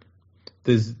staggering.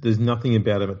 There's nothing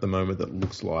about them at the moment that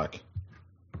looks like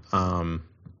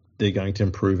they're going to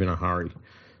improve in a hurry.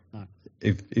 No.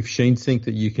 If Sheens think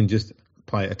that you can just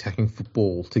play attacking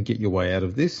football to get your way out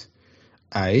of this,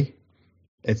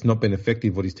 it's not been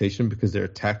effective what he's teaching because their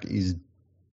attack is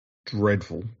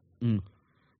dreadful. Mm.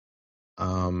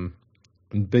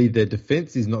 And B, their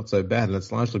defence is not so bad, and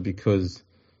it's largely because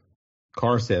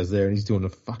Coruscant's there and he's doing a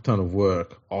fuck ton of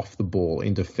work off the ball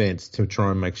in defence to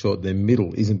try and make sure their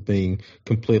middle isn't being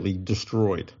completely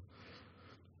destroyed.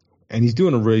 And he's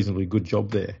doing a reasonably good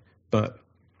job there. But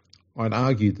I'd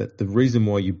argue that the reason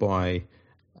why you buy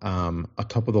a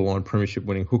top-of-the-line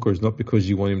premiership-winning hooker is not because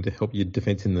you want him to help your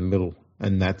defence in the middle,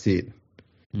 and that's it.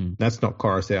 Mm. That's not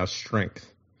Coruscant's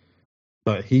strength.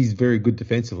 But he's very good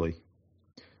defensively,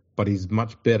 but he's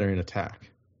much better in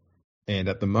attack. And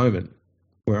at the moment,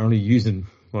 we're only using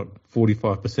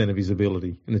 45% of his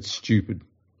ability, and it's stupid.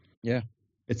 Yeah.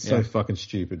 It's so fucking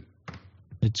stupid.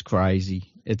 It's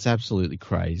crazy. It's absolutely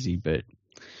crazy. But,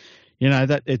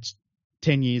 that it's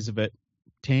 10 years of it.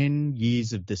 10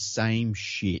 years of the same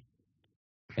shit.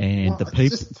 And the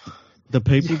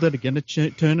people that are going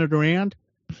to turn it around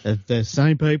are the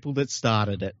same people that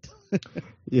started it.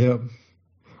 Yeah.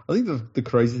 I think the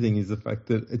crazy thing is the fact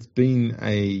that it's been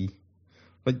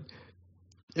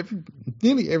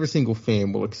nearly every single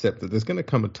fan will accept that there's going to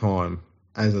come a time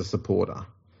as a supporter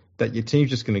that your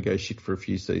team's just going to go shit for a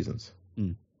few seasons.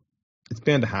 Mm. It's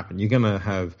bound to happen. You're going to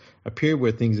have a period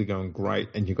where things are going great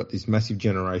and you've got this massive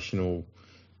generational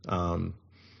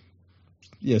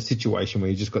situation where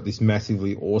you just got this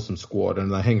massively awesome squad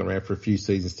and they hang around for a few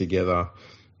seasons together.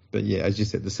 But yeah, as you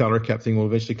said, the salary cap thing will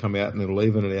eventually come out and it'll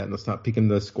even it out and they'll start picking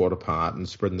the squad apart and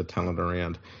spreading the talent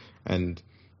around. And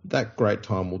that great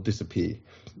time will disappear.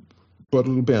 But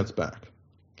it'll bounce back.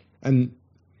 And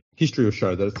history will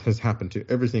show that it has happened to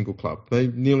every single club.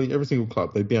 Nearly every single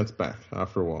club, they bounce back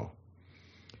after a while.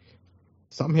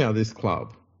 Somehow this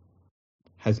club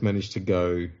has managed to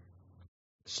go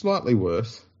slightly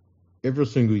worse every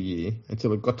single year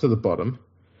until it got to the bottom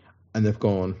and they've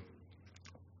gone,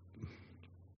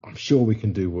 I'm sure we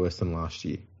can do worse than last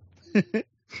year.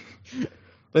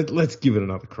 Let's give it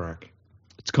another crack.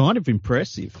 It's kind of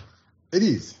impressive. It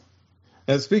is.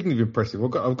 Now, speaking of impressive,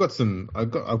 I've got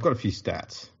a few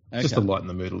stats just to lighten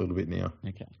the mood a little bit now.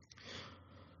 Okay.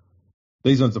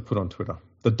 These ones are put on Twitter.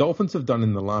 The Dolphins have done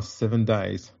in the last 7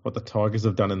 days what the Tigers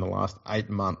have done in the last 8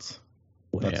 months.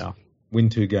 Wow. That's win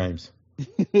 2 games.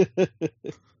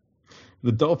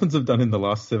 The Dolphins have done in the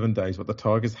last 7 days what the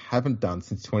Tigers haven't done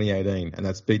since 2018, and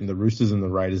that's beaten the Roosters and the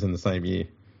Raiders in the same year.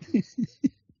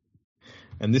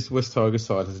 And this West Tigers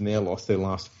side has now lost their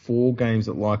last 4 games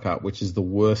at Leichhardt, which is the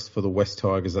worst for the West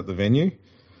Tigers at the venue.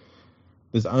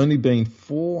 There's only been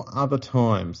 4 other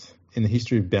times in the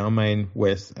history of Balmain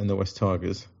West and the West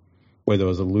Tigers where there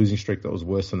was a losing streak that was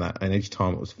worse than that, and each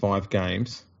time it was 5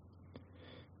 games.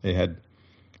 They had,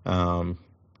 going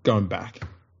back,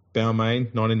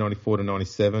 Balmain 1994 to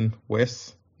 97,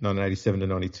 West 1987 to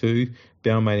 92,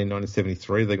 Balmain in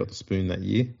 1973, they got the spoon that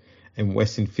year, and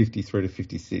West in 53 to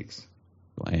 56.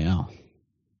 Wow.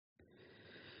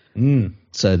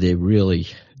 So they're really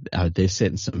they're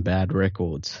setting some bad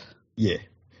records. Yeah.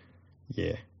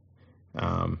 They're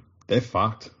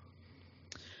fucked.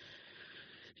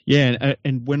 Yeah,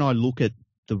 and when I look at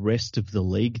the rest of the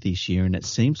league this year, and it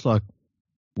seems like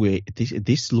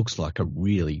this looks like a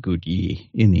really good year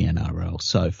in the NRL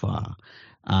so far.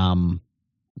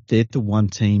 They're the one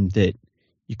team that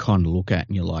you kind of look at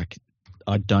and you're like,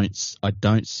 I don't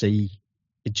see.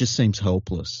 It just seems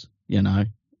helpless, you know,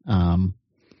 and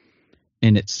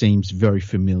it seems very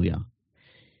familiar.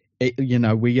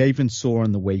 We even saw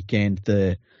on the weekend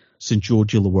the St.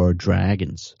 George Illawarra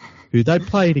Dragons, who they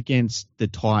played against the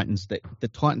Titans. The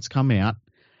Titans come out,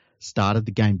 started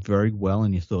the game very well,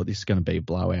 and you thought this is going to be a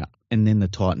blowout. And then the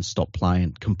Titans stopped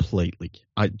playing completely.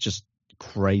 I just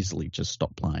crazily just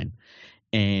stopped playing.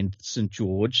 And St.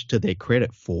 George, to their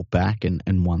credit, fought back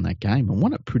and won that game and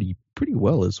won it pretty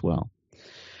well as well.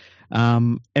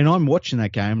 And I'm watching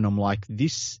that game and I'm like,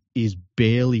 this is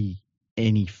barely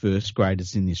any first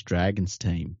graders in this Dragons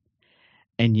team.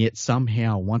 And yet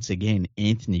somehow, once again,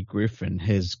 Anthony Griffin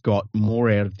has got more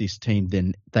out of this team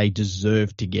than they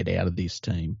deserve to get out of this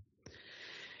team.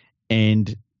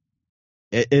 And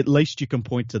at least you can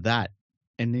point to that.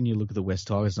 And then you look at the West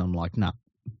Tigers and I'm like, nah,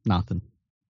 nothing.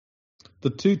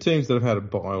 The 2 teams that have had a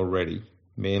bye already,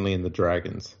 Manly and the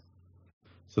Dragons,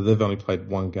 so they've only played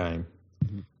 1 game.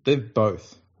 Mm-hmm. They've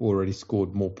both already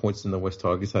scored more points than the West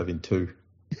Tigers have in 2.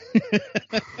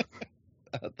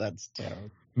 That's terrible.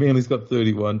 Manly's got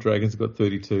 31, Dragons have got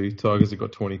 32, Tigers have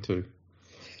got 22.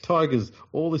 Tigers,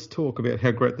 all this talk about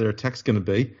how great their attack's going to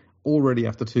be, already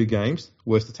after 2 games,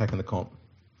 worst attack in the comp.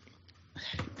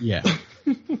 Yeah.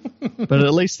 But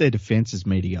at least their defence is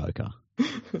mediocre.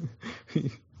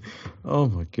 Oh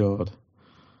my God.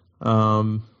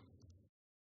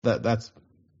 That's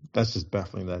just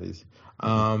baffling, that is.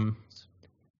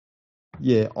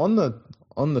 Yeah, on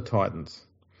the Titans,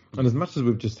 and as much as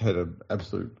we've just had an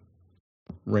absolute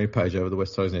rampage over the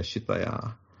West Tigers and how shit they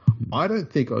are, I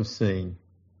don't think I've seen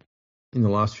in the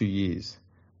last few years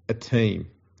a team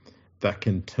that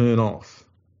can turn off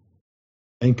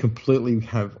and completely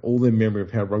have all their memory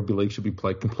of how rugby league should be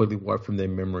played completely wiped from their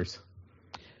memories.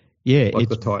 Yeah, like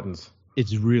the Titans.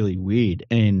 It's really weird,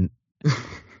 and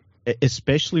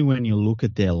especially when you look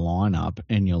at their lineup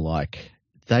and you're like,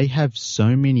 they have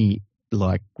so many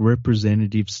like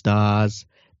representative stars.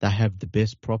 They have the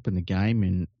best prop in the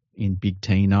game in Big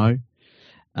Tino.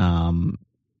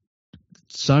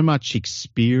 So much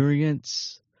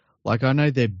experience. Like, I know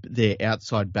their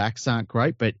outside backs aren't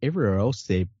great, but everywhere else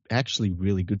they're actually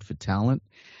really good for talent,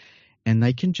 and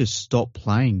they can just stop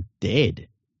playing dead.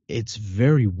 It's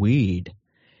very weird,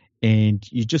 and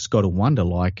you just got to wonder,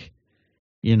 like,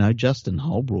 Justin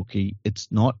Holbrook, it's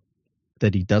not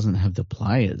that he doesn't have the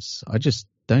players. I just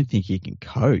don't think he can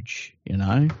coach,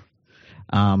 and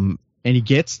he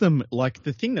gets them. Like,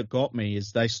 the thing that got me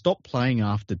is they stopped playing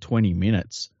after 20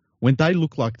 minutes when they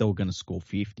looked like they were going to score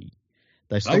 50.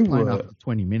 They stopped playing after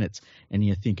 20 minutes, and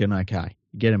you're thinking, okay,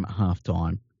 you get them at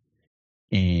halftime,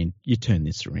 and you turn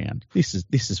this around. This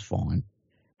is fine.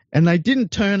 And they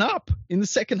didn't turn up in the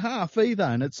second half either.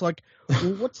 And it's like,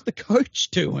 well, what's the coach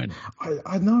doing?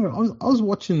 I know. I was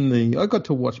watching I got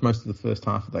to watch most of the first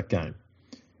half of that game.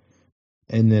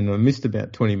 And then I missed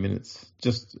about 20 minutes,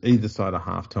 just either side of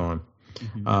halftime.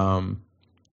 Mm-hmm.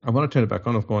 I want to turn it back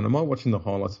on. I've gone, am I watching the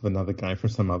highlights of another game from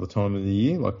some other time of the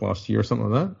year, like last year or something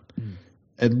like that? Mm.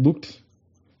 It looked,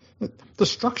 the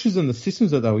structures and the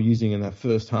systems that they were using in that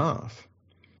first half,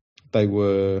 they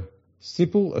were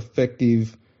simple,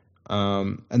 effective,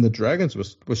 and the Dragons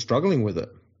were struggling with it.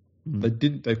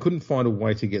 Mm. They couldn't find a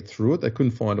way to get through it. They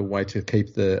couldn't find a way to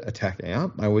keep the attack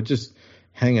out. They were just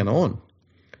hanging on.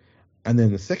 And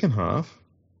then the second half,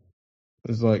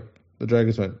 it was like the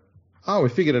Dragons went, oh, we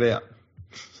figured it out.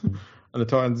 And the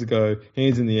Titans go,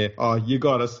 hands in the air. Oh, you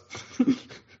got us.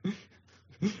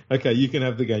 Okay, you can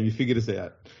have the game. You figured us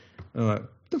out. And I'm like,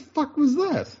 the fuck was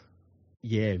that?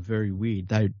 Yeah, very weird.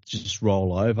 They just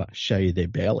roll over, show you their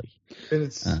belly. And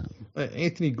it's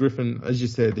Anthony Griffin, as you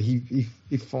said, he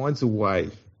finds a way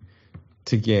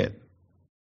to get,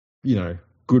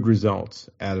 good results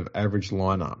out of average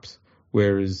lineups,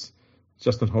 whereas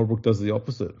Justin Holbrook does the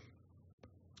opposite.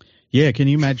 Yeah, can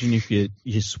you imagine if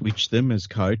you switch them as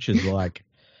coaches? Like,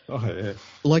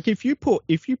 like if you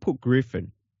put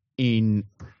Griffin in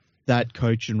that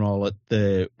coaching role at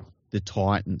the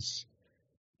Titans,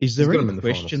 is there any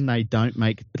question they don't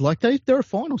make? Like they're a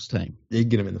finals team. You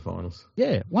get them in the finals.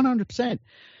 Yeah, 100%.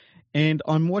 And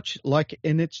I'm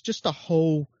and it's just a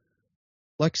whole.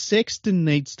 Like Sexton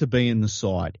needs to be in the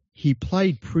side. He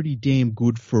played pretty damn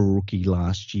good for a rookie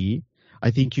last year. I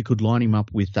think you could line him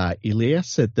up with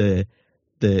Ilias at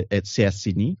at South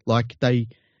Sydney. Like they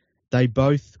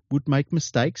both would make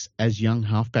mistakes as young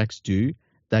halfbacks do.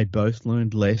 They both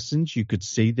learned lessons. You could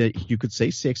see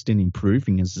Sexton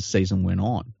improving as the season went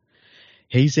on.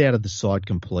 He's out of the side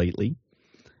completely.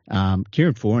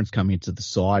 Kieran Foran's come into the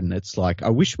side, and it's like I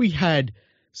wish we had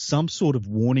some sort of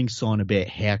warning sign about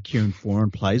how Kieran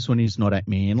Foran plays when he's not at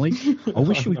Manly. I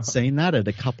wish we'd seen that at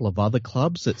a couple of other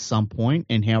clubs at some point,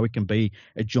 and how it can be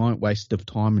a giant waste of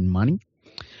time and money.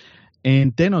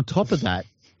 And then on top of that,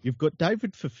 you've got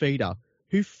David Fifita,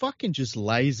 who fucking just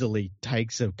lazily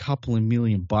takes a couple of $1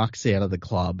 million out of the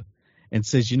club and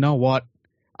says, you know what?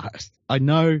 I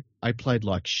know I played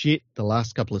like shit the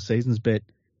last couple of seasons, but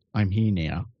I'm here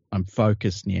now. I'm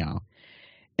focused now.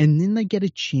 And then they get a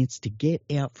chance to get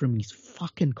out from his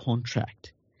fucking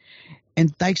contract.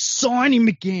 And they sign him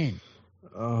again.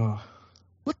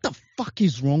 What the fuck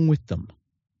is wrong with them?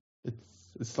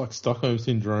 It's like Stockholm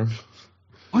Syndrome.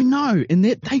 I know. And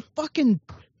they fucking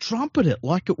trumpet it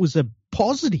like it was a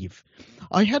positive.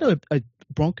 I had a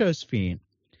Broncos fan,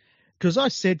 because I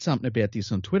said something about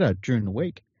this on Twitter during the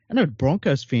week, and I had a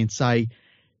Broncos fan say,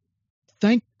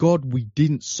 thank God we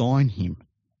didn't sign him.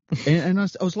 And I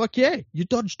was like, yeah, you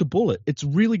dodged a bullet. It's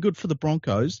really good for the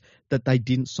Broncos that they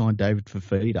didn't sign David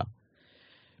Fifita,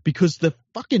 because the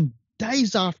fucking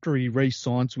days after he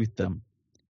re-signs with them,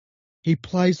 he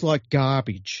plays like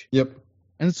garbage. Yep.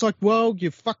 And it's like, well, you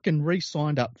fucking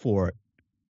re-signed up for it.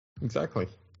 Exactly.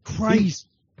 Crazy.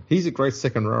 He's a great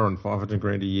second rower on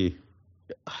 $500,000 a year.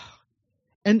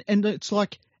 And it's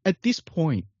like, at this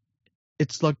point,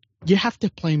 it's like you have to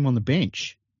play him on the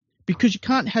bench, because you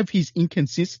can't have his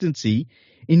inconsistency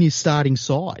in your starting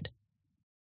side.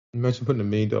 Imagine putting $1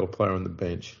 million player on the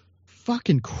bench.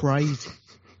 Fucking crazy.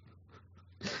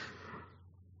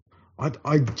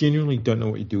 I genuinely don't know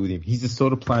what you do with him. He's the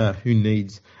sort of player who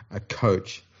needs a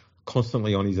coach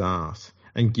constantly on his ass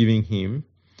and giving him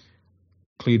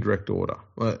clear direct order.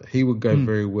 Well, he would go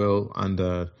very well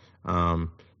under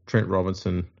Trent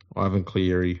Robinson, Ivan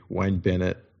Cleary, Wayne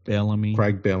Bennett,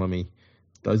 Craig Bellamy.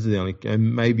 Those are the only,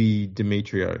 and maybe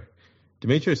Demetrio.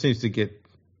 Demetrio seems to get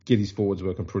his forwards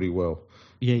working pretty well.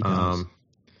 Yeah, he does.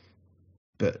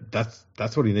 But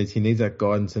that's what he needs. He needs that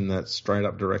guidance and that straight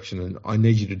up direction. And I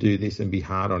need you to do this, and be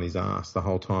hard on his ass the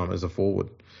whole time as a forward.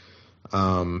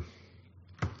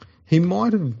 He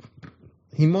might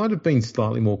have been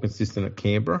slightly more consistent at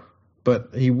Canberra, but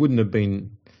he still wouldn't have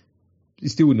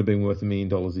been worth $1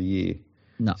 million a year.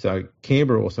 No. So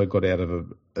Canberra also got out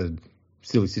of a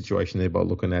silly situation there by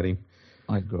looking at him.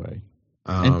 I agree.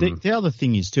 And the other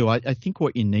thing is too, I think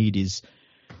what you need is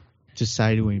to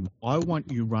say to him, I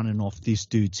want you running off this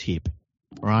dude's hip,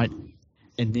 right?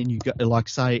 And then you go, like,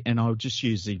 say, and I'll just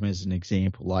use him as an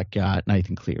example, like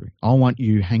Nathan Cleary. I want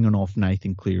you hanging off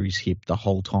Nathan Cleary's hip the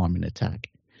whole time in attack,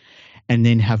 and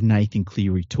then have Nathan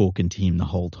Cleary talking to him the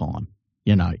whole time.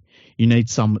 You know, you need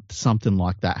something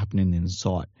like that happening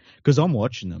inside, because I'm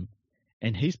watching them,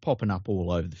 and he's popping up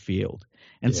all over the field.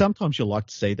 And sometimes you like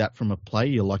to see that from a player.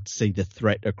 You like to see the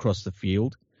threat across the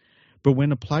field. But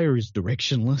when a player is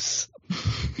directionless,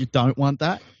 you don't want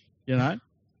that, you know?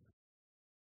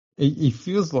 He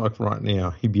feels like right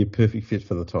now he'd be a perfect fit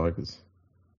for the Tigers.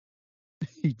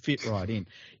 He'd fit right in.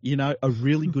 You know, a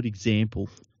really good example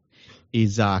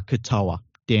is Katoa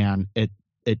down at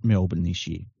Melbourne this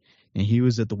year. And he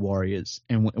was at the Warriors.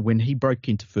 And when he broke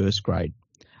into first grade,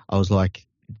 I was like,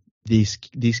 this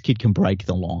kid can break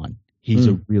the line. He's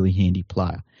a really handy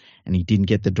player. And he didn't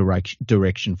get the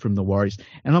direction from the Warriors.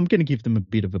 And I'm going to give them a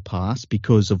bit of a pass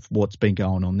because of what's been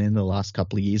going on there in the last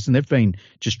couple of years. And they've been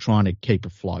just trying to keep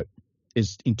afloat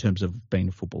in terms of being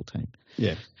a football team.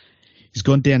 Yeah. He's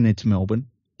gone down there to Melbourne,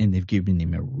 and they've given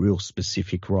him a real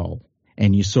specific role.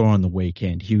 And you saw on the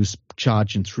weekend, he was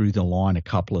charging through the line a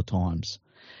couple of times.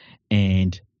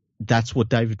 And that's what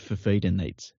David Fifita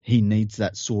needs. He needs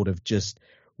that sort of just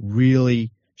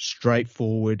really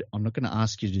straightforward. I'm not going to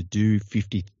ask you to do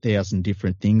 50,000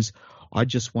 different things. I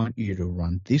just want you to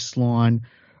run this line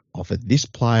off of this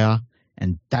player,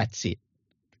 and that's it.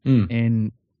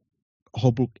 And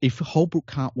Holbrook, if Holbrook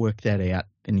can't work that out,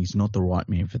 then he's not the right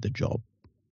man for the job.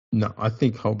 No, I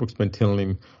think Holbrook's been telling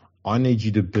him, I need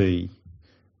you to be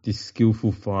this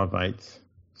skillful 5'8"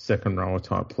 second rower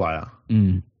type player.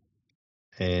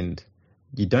 And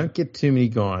you don't get too many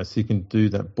guys who can do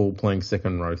that ball playing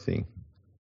second row thing.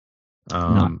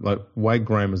 No. Like Wade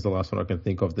Graham is the last one I can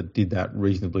think of that did that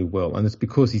reasonably well. And it's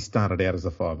because he started out as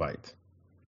a 5'8".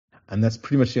 And that's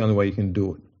pretty much the only way you can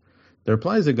do it. There are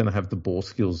players that are going to have the ball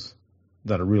skills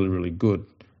that are really, really good.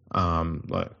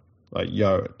 Like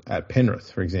Yo at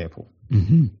Penrith, for example.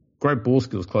 Great ball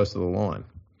skills close to the line.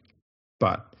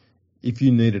 But if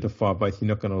you needed a 5'8", you're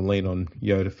not going to lean on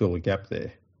Yo to fill a gap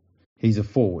there. He's a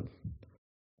forward.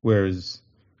 Whereas,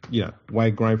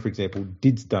 Wade Graham, for example,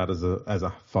 did start as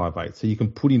a 5'8", so you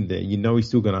can put him there. You know he's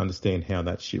still going to understand how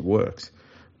that shit works.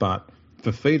 But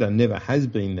Fafita never has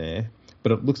been there,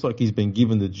 but it looks like he's been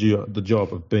given the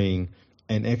job of being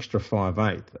an extra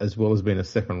 5'8", as well as being a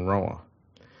second rower.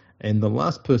 And the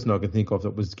last person I can think of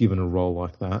that was given a role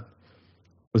like that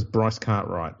was Bryce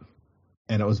Cartwright.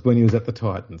 And it was when he was at the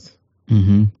Titans.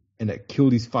 And it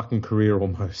killed his fucking career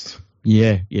almost.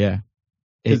 Yeah.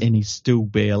 And he's still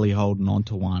barely holding on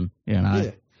to one,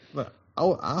 Yeah. Look,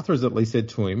 Arthur has at least said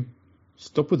to him,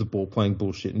 stop with the ball playing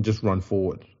bullshit and just run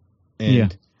forward.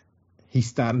 And he's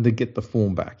starting to get the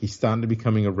form back. He's starting to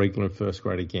becoming a regular in first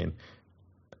grade again.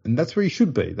 And that's where he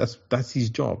should be. That's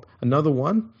his job. Another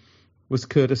one was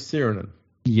Curtis Sirenen.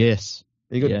 Yes.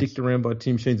 He got dicked around by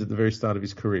Tim Sheens at the very start of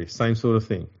his career. Same sort of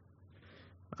thing.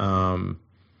 And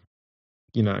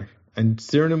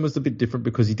Sirenen was a bit different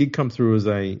because he did come through as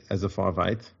a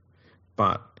 5'8",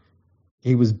 but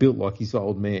he was built like his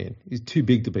old man. He's too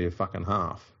big to be a fucking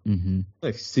half.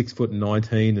 Like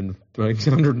 6'19" and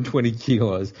 120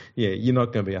 kilos. Yeah, you're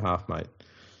not going to be a half, mate.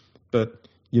 But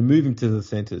you move him to the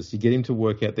centres. You get him to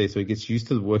work out there so he gets used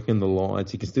to working the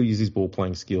lines. He can still use his ball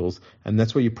playing skills, and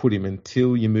that's where you put him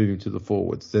until you move him to the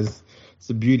forwards. It's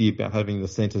the beauty about having the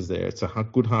centres there. It's a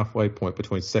good halfway point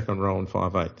between second row and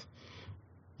 5'8".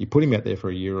 You put him out there for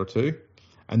a year or two,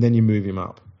 and then you move him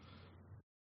up.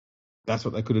 That's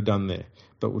what they could have done there.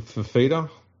 But with Fafita,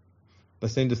 they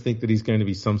seem to think that he's going to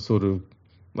be some sort of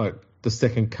like the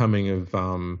second coming of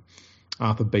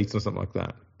Arthur Beetson or something like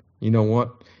that. You know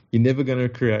what? You're never going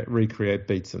to recreate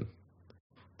Beetson.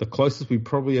 The closest we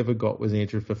probably ever got was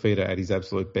Andrew Fafita at his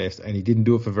absolute best, and he didn't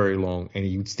do it for very long, and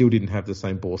he still didn't have the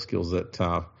same ball skills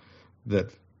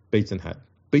that Beetson had.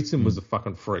 Beetson was a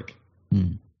fucking freak.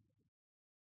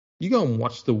 You go and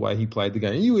watch the way he played the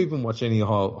game. You even watch any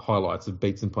highlights of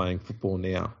Beetson playing football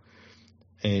now,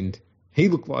 and he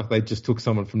looked like they just took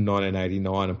someone from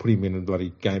 1989 and put him in a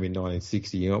bloody game in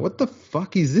 1960. You know, what the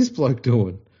fuck is this bloke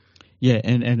doing? Yeah,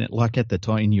 and like at the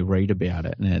time, you read about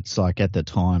it, and it's like at the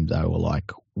time they were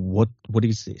like, what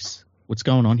is this? What's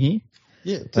going on here?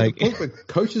 Yeah, to the point where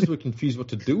coaches were confused what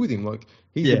to do with him. Like,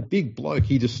 he's a big bloke.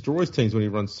 He destroys teams when he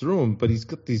runs through them, but he's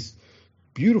got these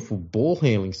beautiful ball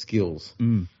handling skills.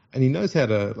 And he knows how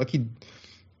to,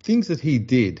 things that he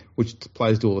did, which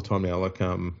players do all the time now, like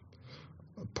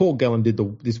Paul Gallen did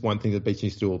this one thing that Beach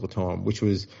used to do all the time, which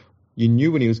was you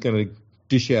knew when he was going to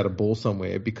dish out a ball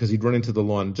somewhere because he'd run into the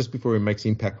line just before he makes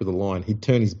impact with the line. He'd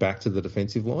turn his back to the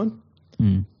defensive line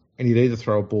and he'd either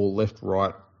throw a ball left,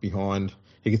 right, behind.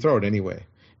 He could throw it anywhere.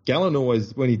 Gallen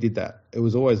always, when he did that, it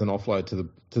was always an offload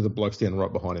to the bloke standing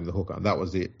right behind him, the hooker. That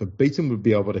was it. But Beetson would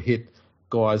be able to hit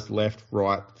guys left,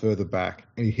 right, further back,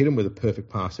 and he'd hit him with a perfect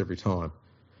pass every time.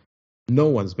 No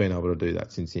one's been able to do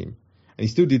that since him. And he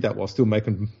still did that while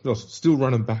still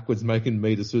running backwards, making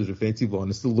meters through the defensive line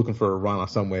and still looking for a runner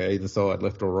somewhere, either side,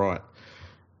 left or right.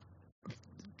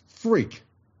 Freak.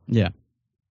 Yeah.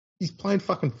 He's playing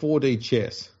fucking 4D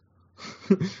chess.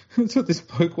 That's what this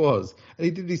bloke was. And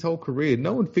he did his whole career.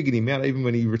 No one figured him out even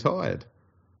when he retired.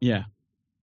 Yeah.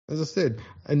 As I said,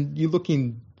 and we're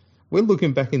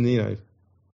looking back in the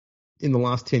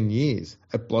last 10 years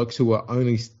at blokes who were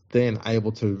only then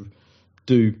able to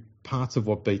do parts of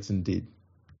what Beetson did.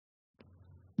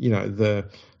 The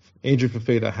Andrew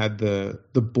Fafita had the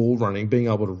ball running, being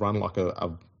able to run like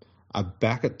a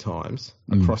back at times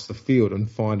across the field and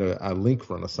find a link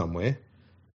runner somewhere.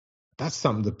 That's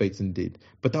something that Beetson did.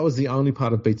 But that was the only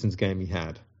part of Beetson's game he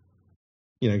had.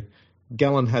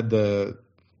 Gallen had the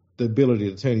ability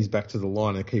to turn his back to the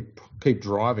line and keep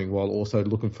driving while also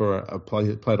looking for a play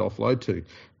to offload to.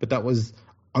 But that was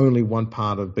only one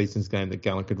part of Beetson's game that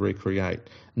Gallen could recreate.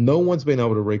 No one's been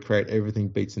able to recreate everything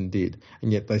Beetson did,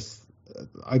 and yet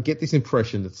I get this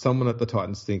impression that someone at the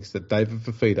Titans thinks that David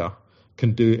Fafita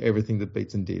can do everything that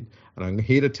Beatson did. And I'm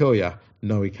here to tell you,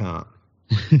 no, he can't.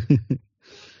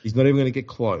 He's not even going to get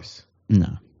close.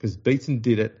 No. Because Beatson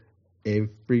did it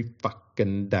every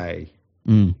fucking day.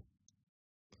 Mm.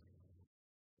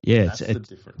 Yeah, that's the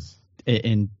difference.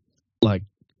 And like,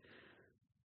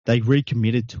 they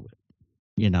recommitted to it.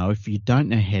 You know, if you don't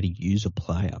know how to use a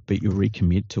player, but you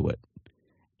recommit to it,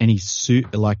 and he's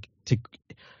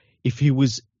if he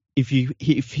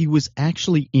was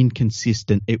actually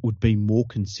inconsistent, it would be more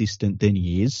consistent than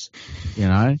he is. You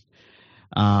know,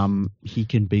 he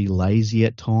can be lazy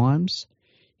at times.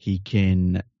 He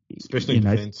can, especially in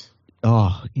defense.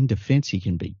 Oh, in defense, he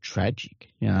can be tragic.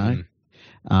 You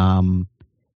know,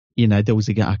 you know, there was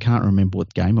a game, I can't remember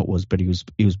what game it was, but he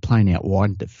was playing out wide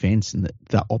in defense, and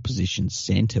the opposition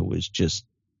center was just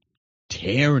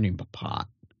tearing him apart.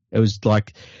 It was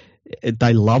like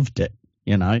they loved it,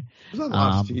 you know. Was that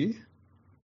last year?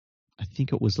 I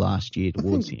think it was last year,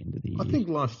 towards the end of the year. I think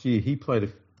last year he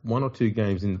played one or two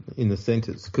games in the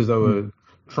centres because they were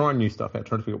trying new stuff out,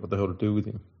 trying to figure out what the hell to do with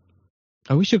him.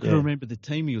 I wish I could remember the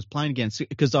team he was playing against,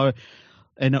 because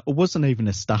and it wasn't even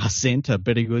a star centre,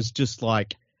 but he was just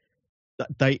like,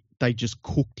 they just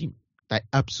cooked him. They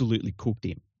absolutely cooked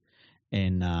him.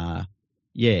 And,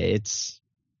 it's,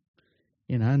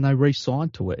 you know, and they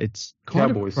re-signed to it. It's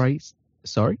kind Cowboys. of crazy.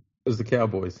 Sorry? It was the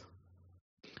Cowboys.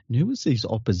 And who was his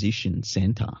opposition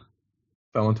centre?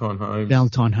 Valentine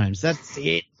Holmes. That's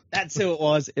it. That's who it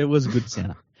was. It was a good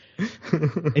centre.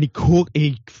 And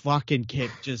he fucking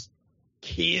kept just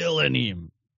killing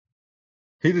him.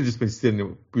 He'd have just been sitting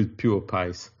there with pure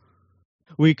pace.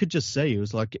 Well, you could just see, it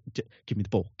was like, give me the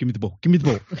ball, give me the ball, give me the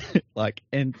ball. Like,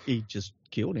 and he just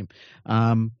killed him.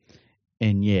 And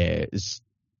yeah,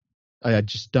 I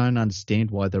just don't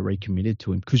understand why they recommitted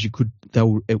to him, because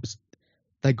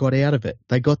they got out of it.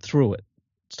 They got through it.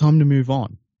 It's time to move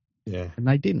on. Yeah. And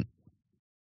they didn't.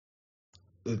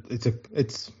 It's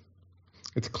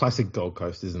a classic Gold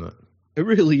Coast, isn't it? It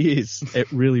really is.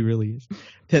 It really, really is.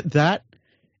 That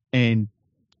and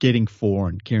getting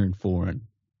Kieran Foran.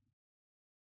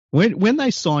 When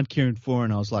they signed Kieran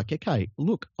Foran, I was like, okay,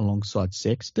 look, alongside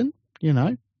Sexton, you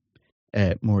know,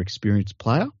 a more experienced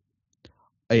player,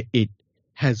 it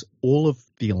has all of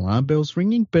the alarm bells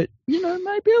ringing, but, you know,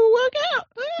 maybe it'll work out.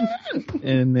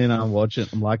 And then I watch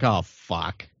it, I'm like, oh,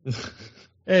 fuck.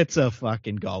 It's a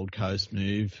fucking Gold Coast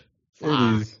move.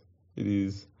 Fuck. It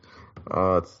is.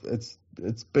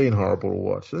 It's been horrible to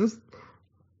watch.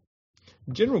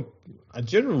 A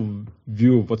general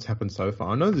view of what's happened so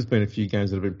far. I know there's been a few games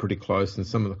that have been pretty close, and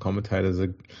some of the commentators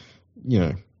are, you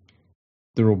know,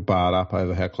 they're all barred up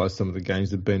over how close some of the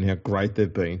games have been, how great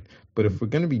they've been. But if we're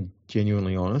going to be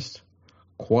genuinely honest,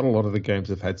 quite a lot of the games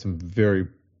have had some very,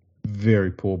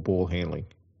 very poor ball handling.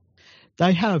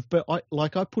 They have, but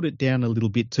I put it down a little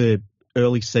bit to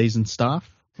early season stuff,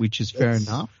 which is fair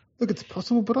enough. Look, it's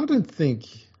possible, but I don't think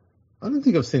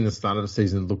I've seen the start of the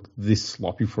season look this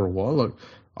sloppy for a while. Like,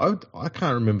 I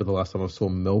can't remember the last time I saw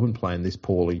Melbourne playing this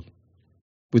poorly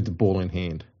with the ball in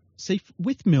hand. See,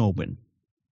 with Melbourne,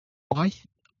 I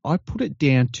put it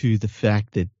down to the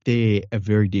fact that they're a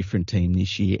very different team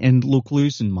this year. And look,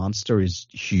 losing Munster is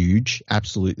huge,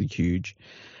 absolutely huge.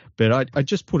 But I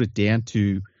just put it down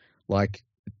to, like,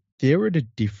 they're at a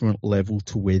different level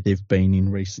to where they've been in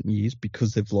recent years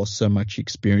because they've lost so much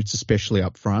experience, especially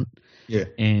up front. Yeah.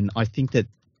 And I think that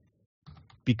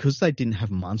because they didn't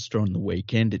have Munster on the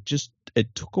weekend, it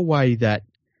took away that,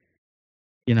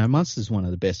 you know, Munster's one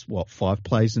of the best, 5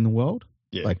 players in the world?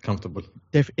 Yeah, like, comfortably.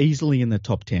 They're easily in the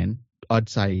top 10. I'd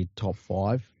say top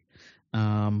 5.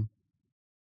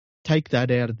 Take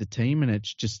that out of the team, and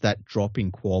it's just that drop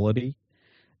in quality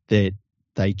that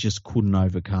they just couldn't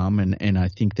overcome, and I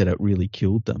think that it really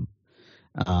killed them.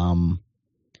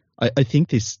 I think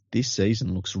this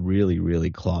season looks really,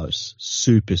 really close,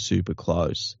 super, super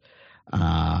close.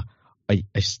 I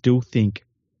still think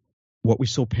what we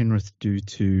saw Penrith do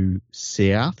to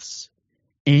Souths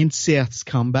and Souths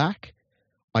comeback,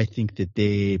 I think that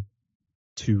they're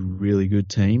two really good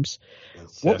teams.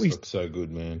 South look so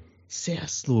good, man.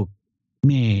 South,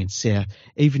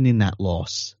 even in that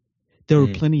loss, there were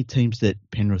plenty of teams that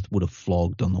Penrith would have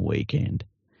flogged on the weekend,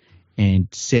 and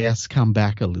South's come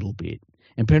back a little bit.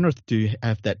 And Penrith do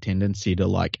have that tendency to,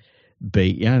 like,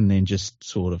 beat you and then just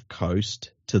sort of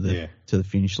coast to the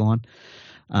finish line.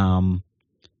 And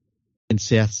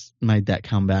South's made that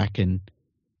comeback, and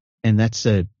that's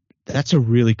a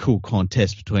really cool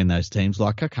contest between those teams.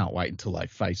 Like, I can't wait until they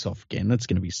face off again. That's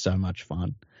going to be so much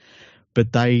fun.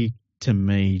 But they, to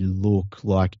me, look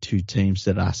like two teams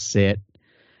that are set.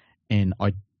 And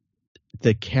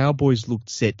the Cowboys looked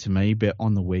set to me, but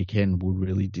on the weekend were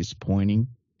really disappointing,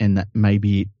 and that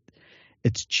maybe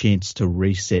it's a chance to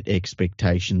reset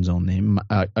expectations on them.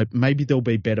 Maybe they'll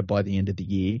be better by the end of the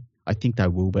year. I think they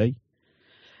will be.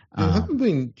 They haven't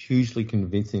been hugely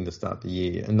convincing to start the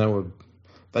year, and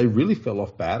they really fell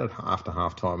off bad after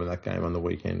half time in that game on the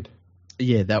weekend.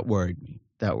 Yeah, that worried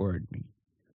me.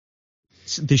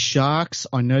 The Sharks,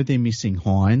 I know they're missing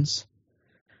Hines,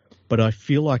 but I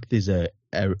feel like there's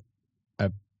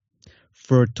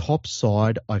for a top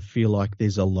side, I feel like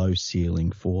there's a low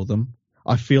ceiling for them.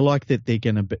 I feel like that they're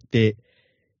going to be,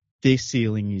 their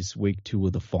ceiling is week 2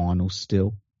 of the finals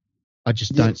still. I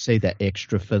just don't see that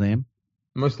extra for them.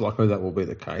 Most likely that will be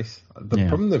the case. The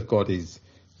problem they've got is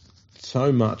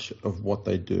so much of what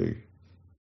they do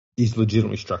is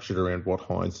legitimately structured around what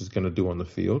Hines is going to do on the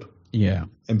field. Yeah.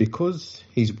 And because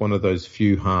he's one of those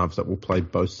few halves that will play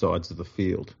both sides of the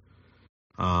field,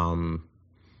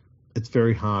 it's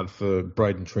very hard for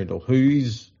Braden Trindle, who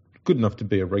is good enough to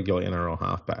be a regular NRL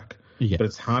halfback. Yeah. But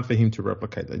it's hard for him to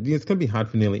replicate that. It's going to be hard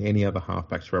for nearly any other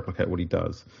halfback to replicate what he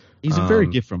does. He's a very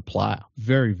different player.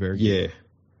 Very, very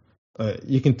different.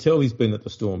 You can tell he's been at the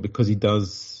Storm because he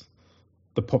does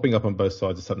the popping up on both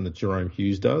sides is something that Jerome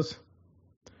Hughes does.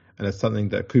 And it's something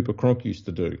that Cooper Cronk used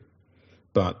to do.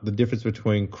 But the difference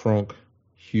between Cronk,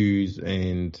 Hughes,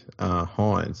 and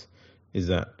Hines is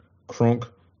that Cronk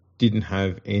didn't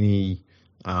have any,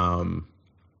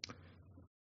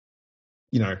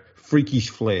 freakish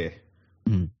flair.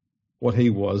 Mm. What he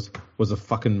was a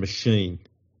fucking machine.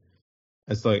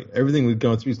 It's like everything was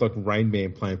going through. He's like Rain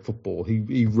Man playing football.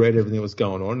 He read everything that was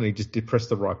going on, and he just pressed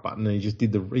the right button, and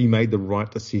he made the right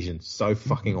decision so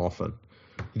fucking often.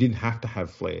 He didn't have to have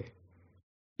flair.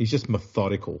 He's just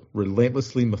methodical,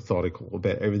 relentlessly methodical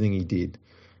about everything he did.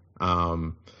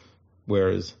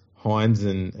 Whereas Hines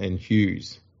and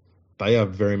Hughes, they are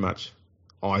very much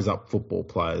eyes up football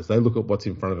players. They look at what's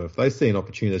in front of them. If they see an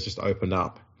opportunity that's just opened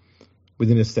up,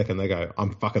 within a second they go,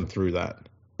 "I'm fucking through that."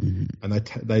 Mm-hmm. And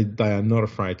they are not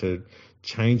afraid to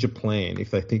change a plan if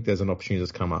they think there's an opportunity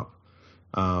that's come up.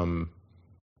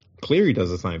 Cleary does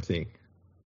the same thing.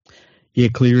 Yeah,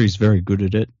 Cleary's very good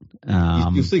at it.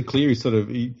 You'll see Cleary sort of,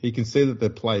 he can see that the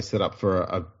play is set up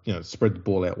for spread the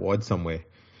ball out wide somewhere.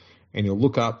 And he'll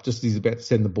look up just as he's about to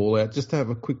send the ball out, just to have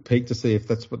a quick peek to see if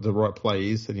that's what the right play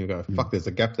is. And you'll go, fuck, there's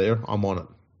a gap there. I'm on it.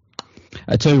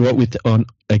 I tell you what,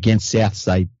 against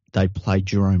Souths, they played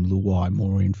Jerome Luai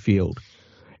more in field.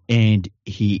 And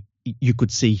you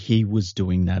could see he was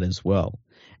doing that as well.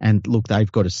 And look,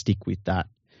 they've got to stick with that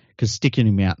because sticking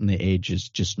him out on the edge is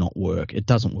just not work. It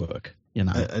doesn't work,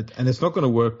 And it's not going to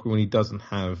work when he doesn't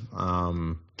have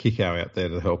Kickow out there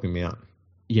to help him out.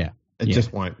 Yeah. It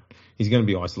just won't. He's going to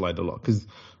be isolated a lot because,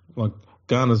 like,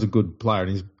 Garner's a good player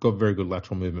and he's got very good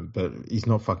lateral movement, but he's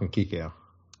not fucking Kickow.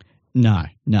 No.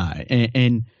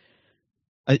 And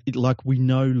we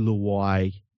know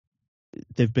Luai,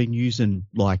 they've been using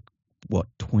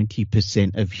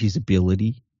 20% of his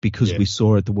ability because we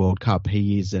saw at the World Cup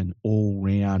he is an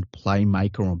all-round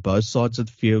playmaker on both sides of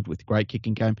the field with a great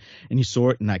kicking game, and you saw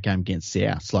it in that game against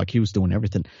South. Like, he was doing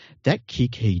everything. That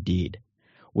kick he did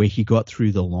where he got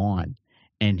through the line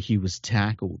and he was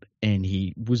tackled and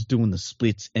he was doing the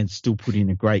splits and still put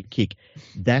in a great kick,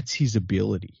 that's his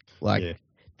ability.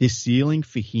 The ceiling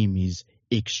for him is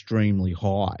extremely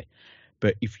high.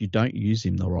 But if you don't use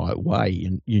him the right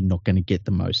way, you're not going to get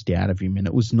the most out of him. And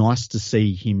it was nice to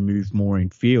see him move more in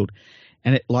field.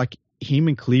 And him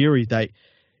and Cleary,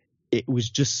 it was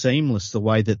just seamless the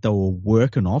way that they were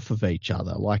working off of each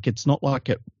other. It's not like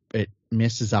it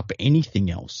messes up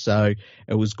anything else. So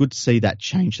it was good to see that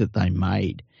change that they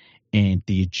made and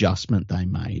the adjustment they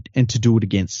made. And to do it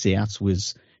against Souths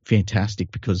was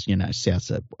fantastic because,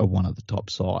 Souths are one of the top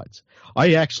sides.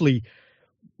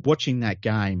 Watching that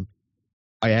game,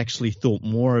 I actually thought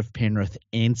more of Penrith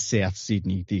and South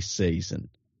Sydney this season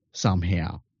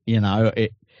somehow.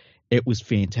 It was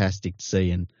fantastic to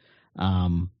see. And,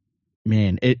 I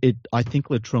think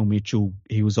Latrell Mitchell,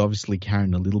 he was obviously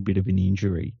carrying a little bit of an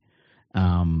injury.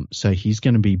 So he's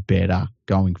going to be better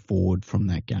going forward from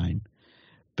that game.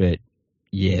 But,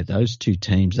 yeah, those two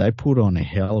teams, they put on a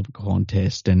hell of a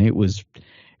contest, and it was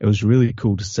really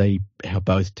cool to see how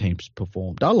both teams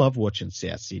performed. I love watching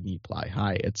South Sydney play.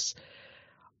 Hey,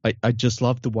 I just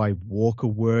love the way Walker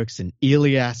works, and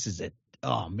Elias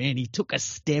he took a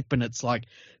step, and it's like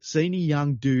seeing a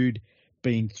young dude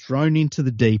being thrown into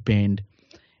the deep end,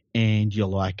 and you're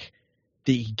like,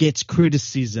 he gets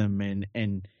criticism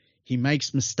and he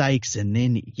makes mistakes, and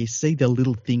then you see the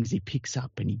little things he picks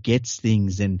up and he gets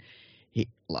things, and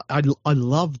I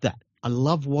love that. I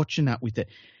love watching that with a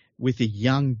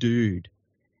young dude,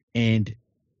 and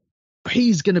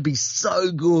he's going to be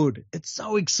so good. It's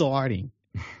so exciting.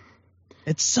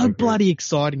 It's so bloody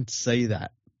exciting to see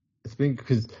that. It's been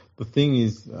because the thing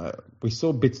is, we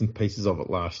saw bits and pieces of it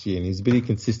last year, and he's been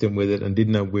consistent with it and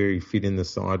didn't know where he fit in the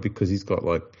side because he's got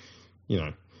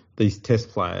these test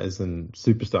players and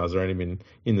superstars around him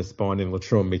in the spine in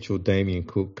Latrell Mitchell, Damien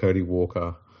Cook, Cody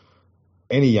Walker.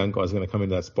 Any young guy's going to come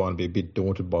into that spine and be a bit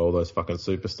daunted by all those fucking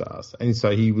superstars. And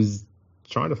so he was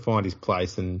trying to find his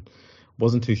place and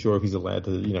wasn't too sure if he's allowed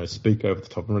to, speak over the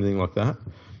top or anything like that.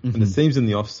 Mm-hmm. And it seems in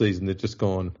the off-season they've just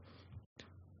gone,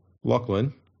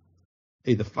 Lachlan,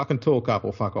 either fucking talk up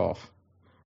or fuck off.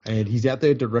 And he's out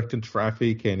there directing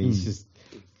traffic and he's just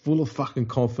full of fucking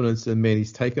confidence. And, man,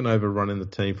 he's taken over running the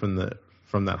team from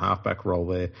that halfback role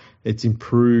there. It's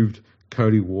improved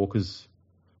Cody Walker's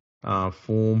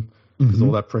form. Because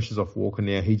all that pressure's off Walker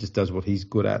now. He just does what he's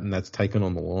good at, and that's taken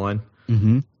on the line.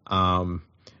 Mm-hmm.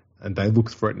 And they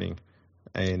look threatening.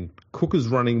 And Cook is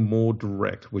running more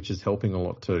direct, which is helping a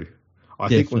lot too. I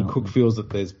think when Cook feels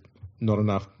that there's not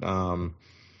enough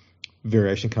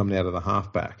variation coming out of the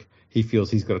halfback, he feels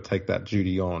he's got to take that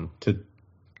duty on to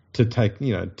take,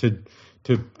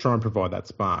 to try and provide that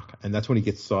spark. And that's when he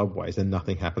gets sideways and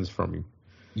nothing happens from him.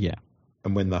 Yeah.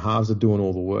 And when the halves are doing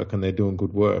all the work and they're doing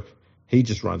good work, he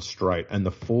just runs straight, and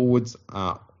the forwards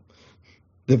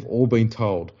they've all been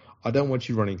told, I don't want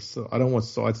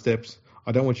side steps.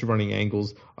 I don't want you running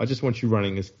angles. I just want you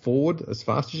running as forward, as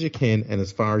fast as you can, and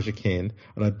as far as you can.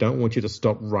 And I don't want you to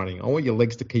stop running. I want your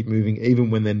legs to keep moving even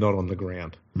when they're not on the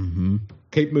ground. Mm-hmm.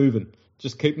 Keep moving.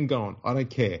 Just keep them going. I don't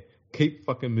care. Keep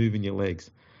fucking moving your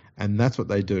legs. And that's what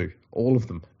they do. All of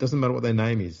them. Doesn't matter what their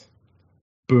name is.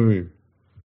 Boom.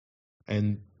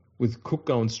 And with Cook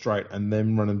going straight and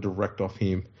them running direct off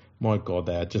him, my God,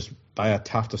 they are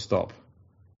tough to stop.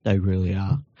 They really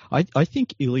are. I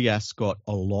think Ilias got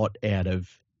a lot out of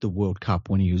the World Cup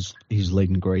when he's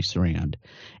leading Greece around.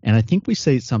 And I think we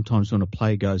see it sometimes when a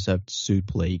player goes over to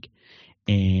Super League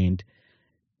and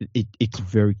it's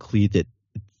very clear that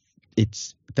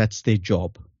that's their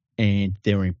job and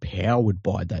they're empowered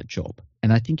by that job.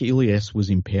 And I think Ilias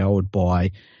was empowered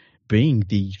by being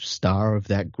the star of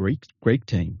that Greek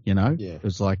team, Yeah. It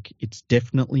was like, it's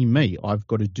definitely me. I've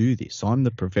got to do this. I'm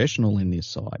the professional in this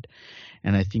side.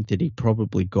 And I think that he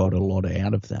probably got a lot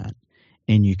out of that.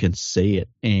 And you can see it.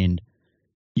 And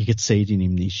you could see it in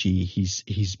him this year.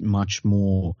 He's much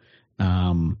more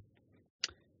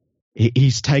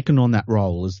he's taken on that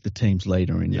role as the team's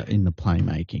leader in the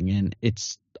playmaking. And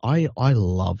I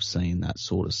love seeing that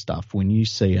sort of stuff. When you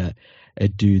see a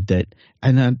dude that,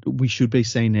 and we should be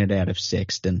seeing it out of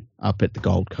Sexton up at the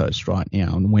Gold Coast right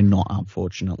now, and we're not,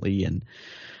 unfortunately. And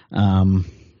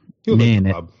he'll leave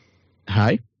the club.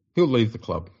 Hey, he'll leave the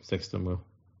club. Sexton will.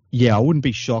 Yeah, I wouldn't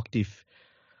be shocked if,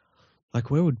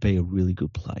 where would be a really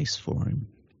good place for him?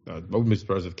 I wouldn't be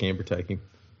surprised if Canberra take him.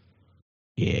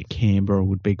 Yeah, Canberra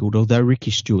would be good. Although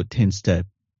Ricky Stewart tends to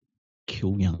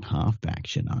kill young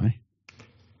halfbacks,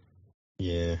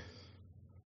 Yeah,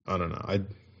 I don't know.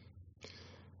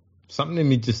 Something in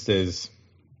me just says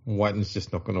Whiten's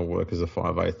just not going to work as a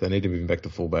 5'8". They need to move him back to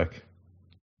fullback.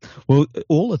 Well,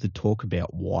 all of the talk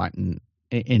about Whiten,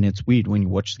 and it's weird when you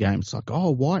watch the game, it's like,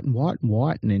 oh, Whiten,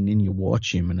 and then you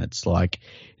watch him and it's like,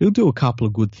 he'll do a couple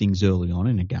of good things early on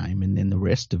in a game and then the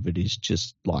rest of it is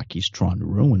just like he's trying to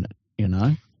ruin it,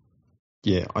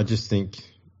 Yeah, I just think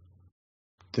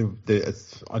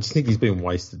he's been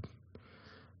wasted.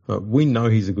 We know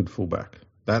he's a good fullback.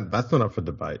 That's not up for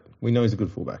debate. We know he's a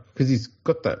good fullback because he's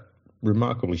got that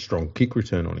remarkably strong kick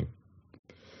return on him.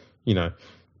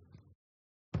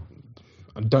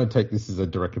 I don't take this as a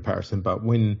direct comparison, but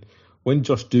when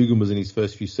Josh Dugan was in his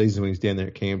first few seasons when he was down there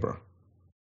at Canberra,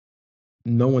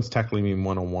 no one's tackling him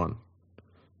one-on-one.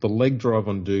 The leg drive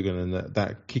on Dugan and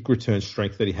that kick return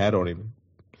strength that he had on him,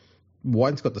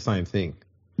 White's got the same thing.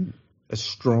 A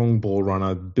strong ball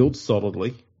runner, built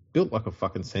solidly, built like a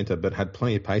fucking centre, but had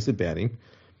plenty of pace about him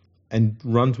and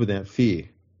runs without fear.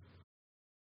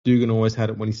 Dugan always had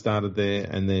it when he started there,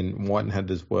 and then Whiten had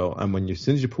it as well. And as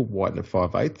soon as you put Whiten at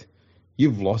 5'8",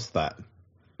 you've lost that.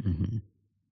 Mm-hmm.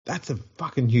 That's a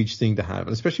fucking huge thing to have,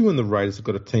 and especially when the Raiders have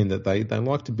got a team that they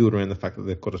like to build around the fact that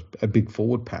they've got a big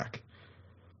forward pack.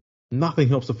 Nothing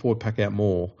helps the forward pack out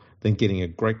more than getting a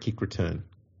great kick return.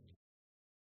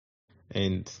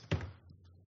 And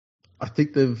I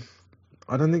think that's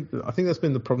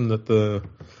been the problem that the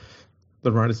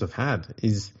Raiders have had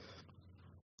is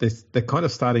they're kind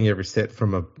of starting every set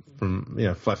from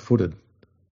flat-footed,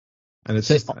 and it's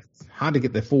just hard to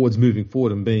get their forwards moving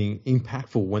forward and being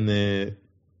impactful when they're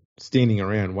standing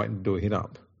around waiting to do a hit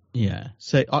up. Yeah.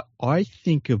 So I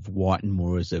think of Whiten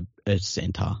more as a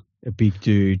centre, a big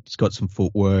dude. He's got some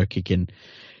footwork. He can,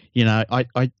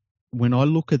 when I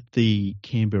look at the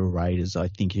Canberra Raiders, I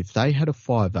think if they had a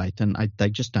 5'8", and they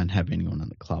just don't have anyone in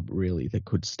the club really that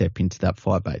could step into that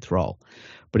 5'8" role.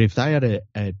 But if they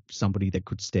had somebody that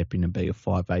could step in and be a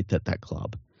 5'8" at that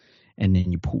club, and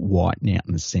then you put Whiten out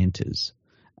in the centres,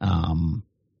 and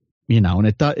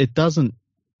it doesn't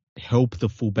help the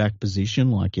fullback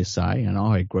position, like you say, and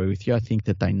I agree with you. I think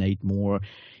that they need more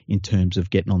in terms of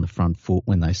getting on the front foot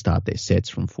when they start their sets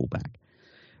from fullback.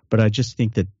 But I just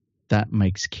think that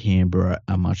makes Canberra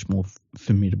a much more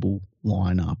formidable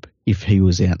lineup if he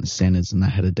was out in the centres and they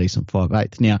had a decent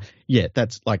 5'8". Now, yeah,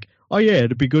 that's like, oh yeah,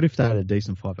 it'd be good if they had a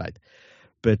decent 5'8".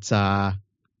 But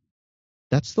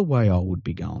that's the way I would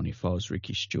be going if I was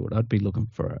Ricky Stewart. I'd be looking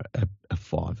for a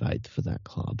 5'8" for that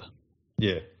club.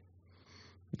 Yeah.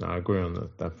 No, I agree on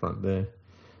that front there.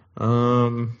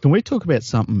 Can we talk about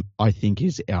something I think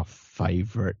is our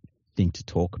favourite thing to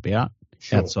talk about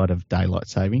outside of daylight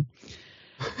saving?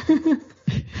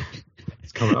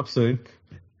 It's coming up soon.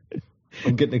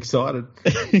 I'm getting excited.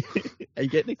 Are you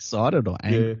getting excited or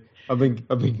angry? Yeah. I've been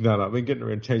getting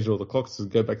around changing all the clocks to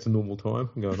go back to normal time.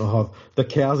 I'm going, the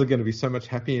cows are going to be so much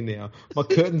happier now. My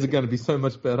curtains are going to be so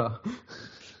much better.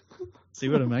 See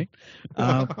what I mean?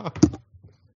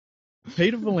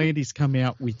 Peter Volandi's come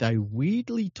out with a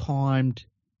weirdly timed,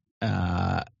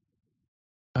 I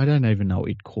don't even know what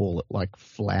you'd call it, like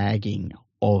flagging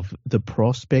of the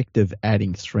prospect of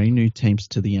adding 3 new teams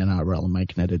to the NRL and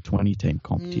making it a 20-team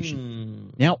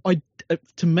competition. Now,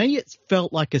 to me, it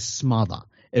felt like a smother.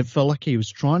 It felt like he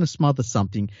was trying to smother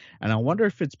something, and I wonder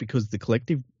if it's because the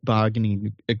collective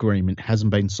bargaining agreement hasn't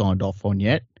been signed off on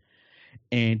yet,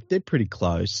 and they're pretty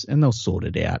close, and they'll sort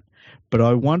it out. But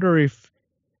I wonder if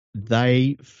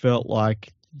they felt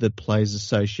like the Players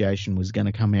Association was going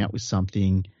to come out with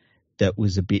something that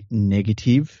was a bit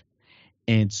negative.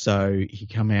 And so he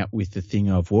come out with the thing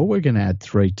of, well, we're going to add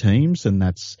 3 teams, and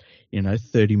that's,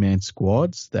 30-man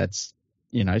squads. That's,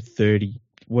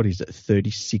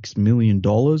 $36 million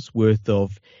worth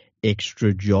of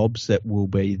extra jobs that will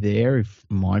be there if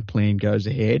my plan goes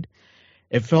ahead.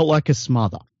 It felt like a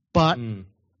smother. But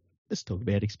let's talk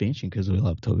about expansion, because we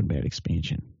love talking about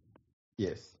expansion.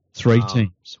 Yes. 3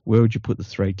 teams. Where would you put the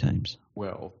 3 teams?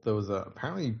 Well, there was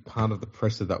apparently part of the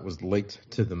presser that was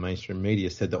leaked to the mainstream media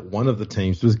said that one of the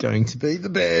teams was going to be the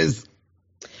Bears.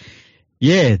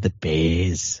 Yeah, the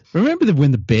Bears. Remember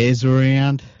when the Bears were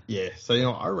around? Yeah,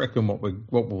 so I reckon what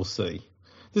we'll see.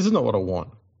 This is not what I want,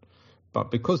 but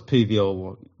because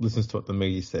PVL listens to what the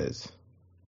media says,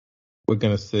 we're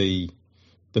going to see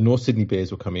the North Sydney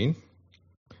Bears will come in,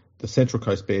 the Central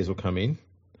Coast Bears will come in,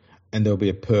 and there'll be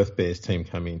a Perth Bears team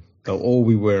come in. They'll all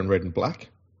be wearing red and black.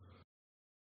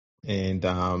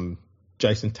 And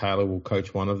Jason Taylor will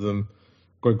coach one of them.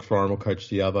 Greg Florin will coach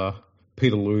the other.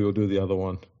 Peter Louie will do the other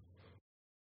one.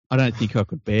 I don't think I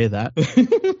could bear that.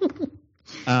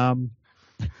 I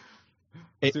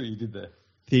see what you did there.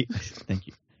 Thank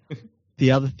you.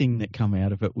 The other thing that come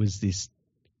out of it was this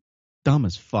dumb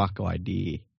as fuck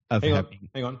idea of having...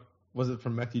 Hang on. Was it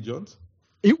from Matthew Johns?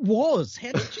 It was.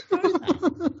 How did you know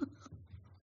that?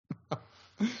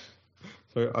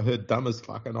 So I heard dumb as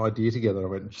fuck an idea together. I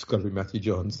went, it's got to be Matthew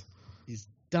Johns. This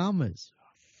dumb as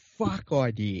fuck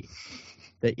idea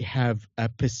that you have a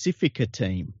Pacifica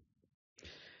team.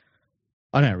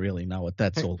 I don't really know what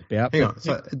that's all about. Hang on.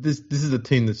 So this is a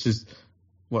team that's just,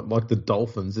 like the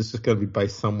Dolphins. It's just going to be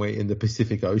based somewhere in the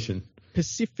Pacific Ocean.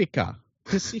 Pacifica.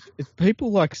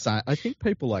 People like saying. I think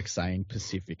people like saying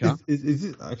Pacifica.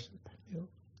 Is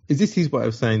this his way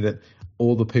of saying that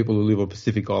all the people who live on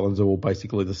Pacific Islands are all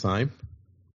basically the same?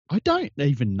 I don't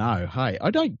even know. Hey,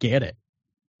 I don't get it.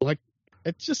 Like,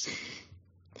 it's just...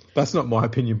 That's not my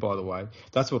opinion, by the way.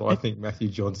 That's what I think Matthew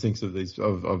Johns thinks of these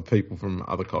of people from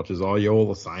other cultures. Oh, you're all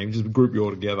the same. Just group you all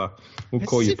together. We'll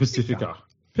call you Pacifica.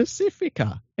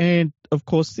 Pacifica. And, of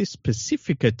course, this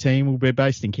Pacifica team will be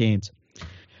based in Cairns.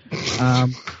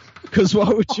 Because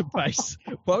why would you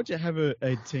have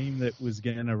a team that was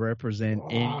going to represent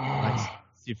any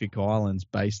Pacific Islands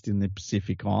based in the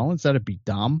Pacific Islands? That'd be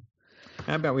dumb.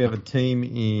 How about we have a team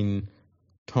in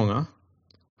Tonga,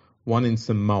 one in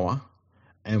Samoa,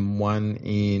 and one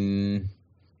in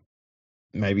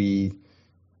maybe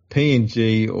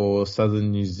PNG or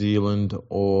Southern New Zealand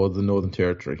or the Northern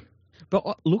Territory?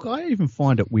 But look, I even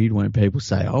find it weird when people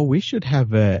say, oh, we should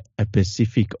have a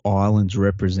Pacific Islands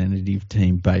representative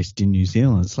team based in New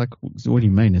Zealand. It's like, what do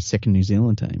you mean, a second New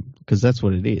Zealand team? Because that's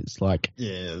what it is. Like,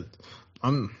 yeah,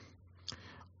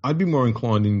 I'd be more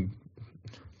inclined in...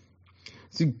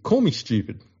 See, call me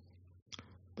stupid,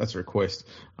 That's a request.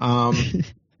 But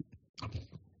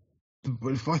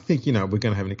if I think, we're going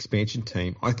to have an expansion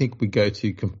team, I think we go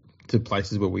to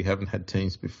places where we haven't had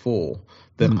teams before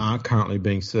that aren't currently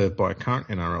being served by a current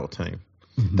NRL team.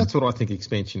 Mm-hmm. That's what I think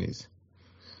expansion is.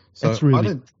 So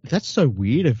that's so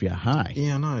weird of you, hey?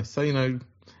 Yeah, I know. So,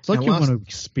 it's like you want to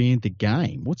expand the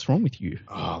game. What's wrong with you?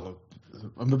 Oh,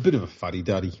 look, I'm a bit of a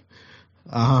fuddy-duddy.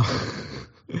 I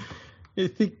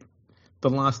think the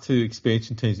last two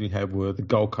expansion teams we had were the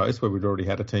Gold Coast, where we'd already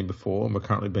had a team before, and we're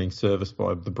currently being serviced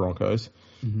by the Broncos.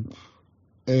 Mm-hmm.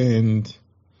 And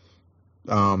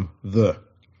I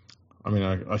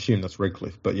assume that's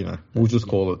Redcliffe, but, we'll just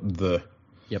call it the.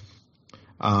 Yep.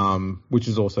 Which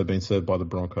has also been served by the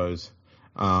Broncos.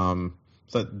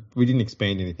 So we didn't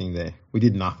expand anything there. We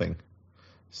did nothing.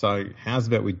 So how's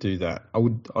about we do that?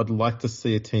 I'd like to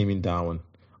see a team in Darwin.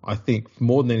 I think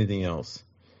more than anything else,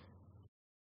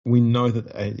 we know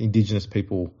that Indigenous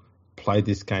people play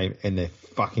this game and they're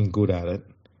fucking good at it.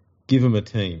 Give them a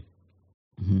team.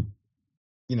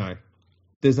 Mm-hmm.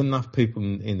 There's enough people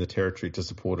in the territory to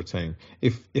support a team.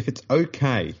 If it's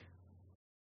okay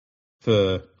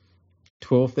for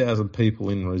 12,000 people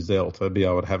in Rozelle to be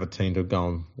able to have a team to go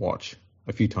and watch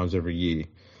a few times every year,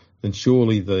 then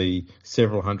surely the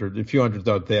a few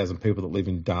hundred thousand people that live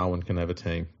in Darwin can have a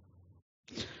team.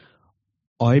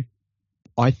 I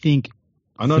think.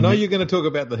 I know you're going to talk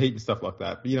about the heat and stuff like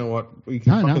that, but you know what? We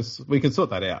can sort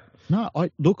that out. No,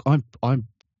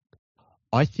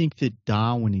 I think that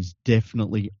Darwin is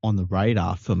definitely on the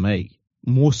radar for me,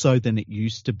 more so than it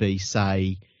used to be,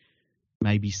 say,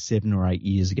 maybe 7 or 8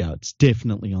 years ago. It's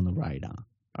definitely on the radar.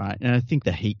 All right. And I think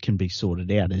the heat can be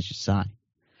sorted out, as you say.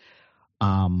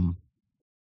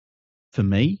 For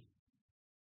me,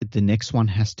 the next one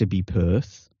has to be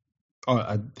Perth.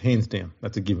 Oh, hands down.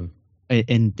 That's a given.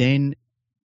 And then,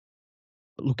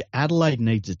 look, Adelaide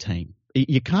needs a team.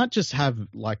 You can't just have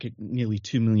like nearly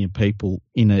 2 million people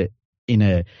in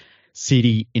a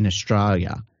city in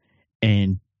Australia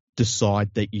and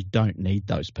decide that you don't need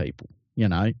those people,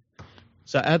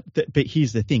 So, but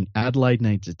here's the thing. Adelaide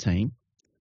needs a team.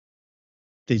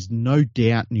 There's no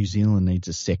doubt New Zealand needs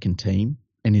a second team,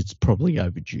 and it's probably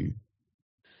overdue.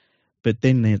 But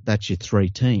then that's your 3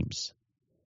 teams.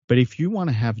 But if you want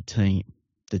to have a team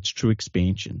that's true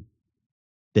expansion,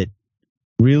 that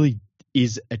really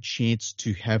is a chance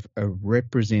to have a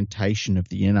representation of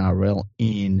the NRL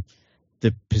in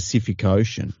the Pacific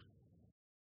Ocean,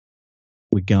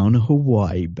 we're going to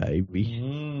Hawaii,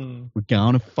 baby. We're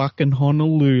going to fucking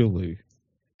Honolulu.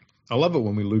 I love it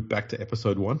when we loop back to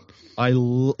episode 1.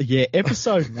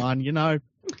 Episode 1,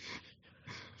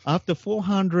 after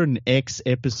 400X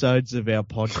episodes of our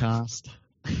podcast,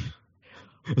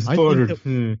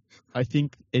 I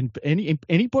think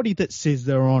anybody that says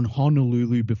they're on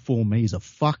Honolulu before me is a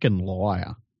fucking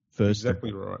liar.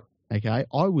 Exactly right. Okay,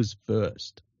 I was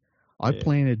first. I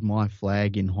planted my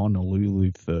flag in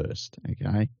Honolulu first.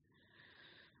 Okay,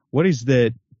 what is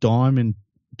the Diamond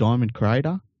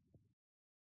Crater?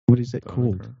 What is it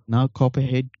called? Crater. No,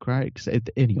 Copperhead Crater.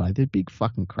 Anyway, the big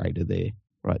fucking crater there,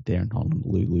 right there in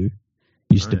Honolulu,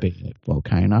 used to be a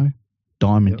volcano.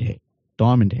 Diamond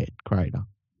Head Crater.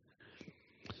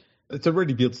 It's a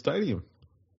ready built stadium.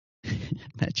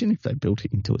 Imagine if they built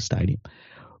it into a stadium.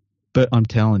 But I'm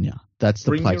telling you, that's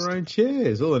the place. Bring your own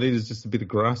chairs. All I need is just a bit of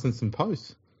grass and some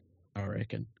posts. I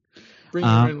reckon. Bring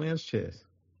your own lounge chairs.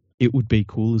 It would be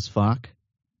cool as fuck.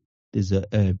 There's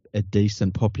a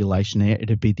decent population there.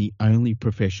 It'd be the only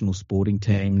professional sporting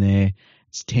team there.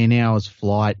 It's 10 hours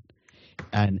flight.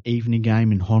 An evening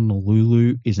game in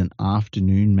Honolulu is an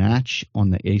afternoon match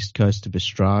on the east coast of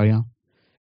Australia.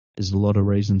 There's a lot of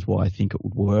reasons why I think it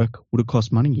would work. Would it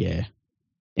cost money? Yeah.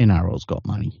 NRL's got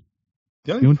money.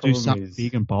 You want to do something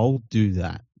big and bold? Do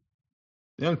that.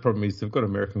 The only problem is they've got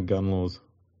American gun laws.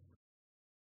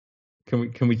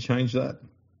 Can we change that?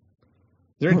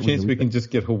 Is there any chance we can just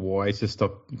get Hawaii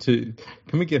can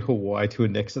we get Hawaii to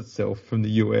annex itself from the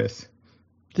US?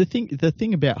 The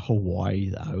thing about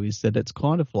Hawaii though is that it's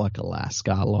kind of like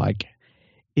Alaska. Like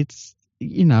it's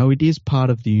it is part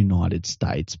of the United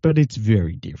States, but it's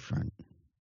very different.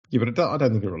 Yeah, but I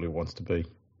don't think it really wants to be.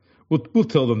 We'll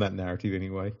tell them that narrative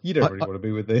anyway. You don't really want to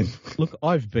be with them. Look,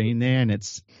 I've been there and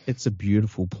it's a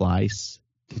beautiful place.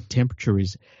 The temperature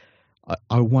is.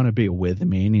 I want to be a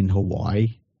weatherman in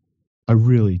Hawaii. I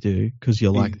really do, because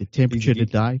the temperature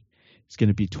today is going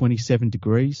to be 27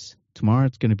 degrees. Tomorrow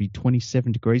it's going to be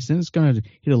 27 degrees. Then it's going to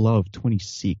hit a low of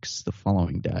 26 the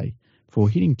following day before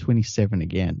hitting 27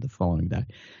 again the following day.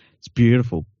 It's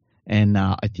beautiful. And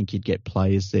I think you'd get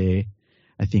players there.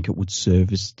 I think it would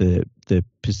service the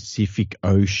Pacific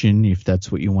Ocean if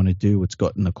that's what you want to do. It's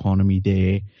got an economy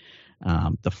there.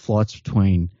 The flights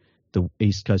between the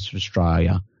east coast of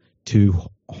Australia to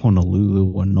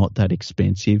Honolulu are not that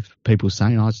expensive. People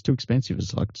saying, "Oh, it's too expensive."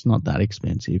 It's like it's not that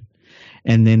expensive.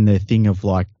 And then the thing of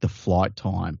like the flight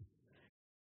time.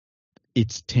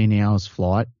 It's 10 hours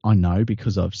flight. I know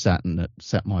because I've sat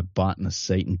my butt in a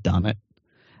seat and done it.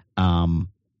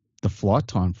 The flight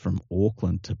time from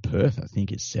Auckland to Perth, I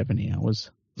think, is 7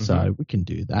 hours. Mm-hmm. So we can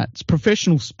do that. It's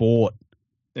professional sport.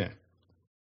 Yeah.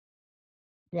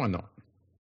 Why not?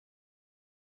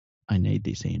 I need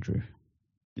this, Andrew.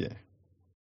 Yeah.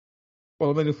 Well,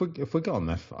 I mean, if we're going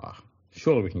that far,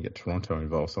 surely we can get Toronto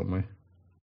involved somewhere.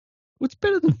 Well, it's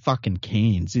better than fucking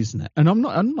Cairns, isn't it? And I'm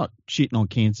not shitting on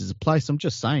Cairns as a place. I'm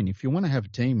just saying, if you want to have a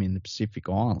team in the Pacific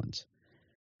Islands,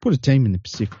 put a team in the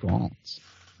Pacific Islands.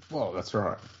 Well, that's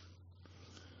right.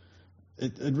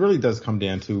 It really does come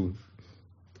down to,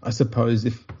 I suppose,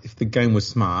 if the game was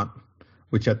smart,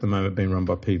 which at the moment being run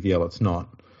by PVL, it's not.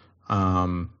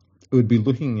 It would be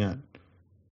looking at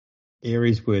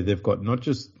areas where they've got not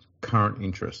just current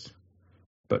interest,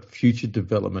 but future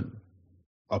development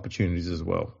opportunities as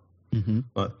well. Mm-hmm.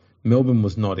 But Melbourne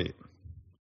was not it.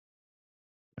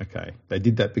 Okay, they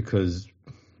did that because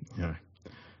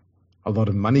a lot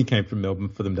of money came from Melbourne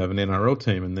for them to have an NRL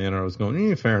team, and the NRL was going,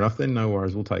 yeah, fair enough, then no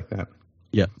worries, we'll take that.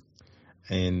 Yeah.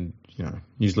 And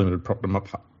New Zealand had propped them up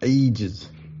for ages.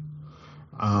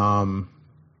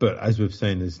 But as we've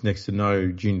seen, there's next to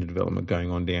no junior development going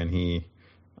on down here.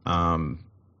 The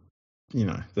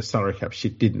salary cap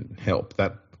shit didn't help.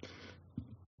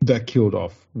 That killed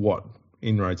off what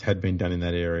inroads had been done in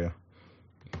that area.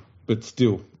 But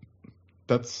still,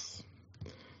 that's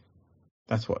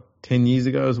what, 10 years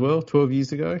ago as well, 12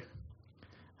 years ago.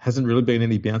 Hasn't really been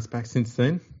any bounce back since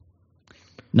then.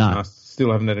 No.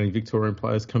 Still haven't had any Victorian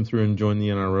players come through and join the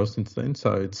NRL since then.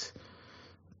 So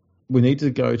we need to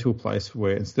go to a place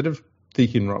where instead of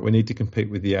thinking, right, we need to compete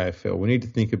with the AFL, we need to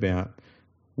think about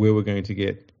where we're going to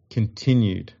get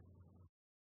continued,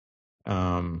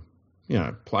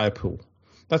 player pool.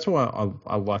 That's why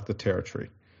I like the territory.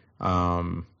 I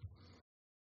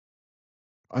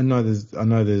know there's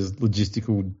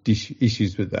logistical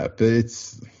issues with that, but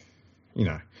it's,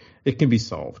 it can be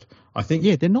solved. I think.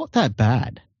 Yeah, they're not that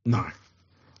bad. No.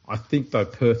 I think, though,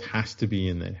 Perth has to be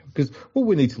in there because what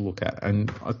we need to look at,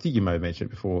 and I think you may have mentioned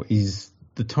it before, is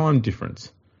the time difference.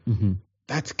 Mm-hmm.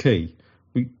 That's key.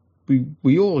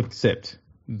 We all accept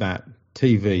that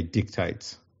TV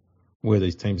dictates where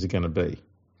these teams are going to be.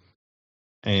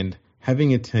 And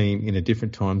having a team in a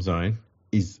different time zone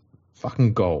is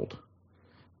fucking gold.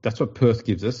 That's what Perth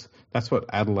gives us. That's what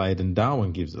Adelaide and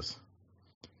Darwin gives us.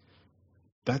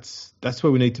 That's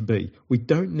where we need to be. We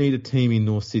don't need a team in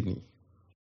North Sydney.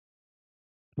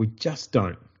 We just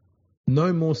don't.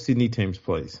 No more Sydney teams,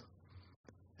 please.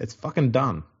 It's fucking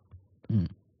done. Mm.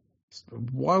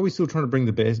 Why are we still trying to bring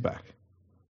the Bears back?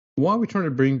 Why are we trying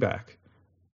to bring back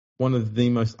one of the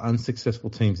most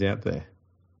unsuccessful teams out there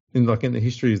in the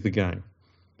history of the game?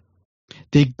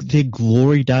 Their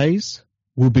glory days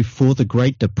were before the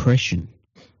Great Depression.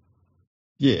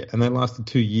 Yeah, and they lasted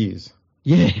 2 years.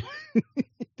 Yeah.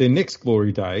 Their next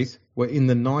glory days were in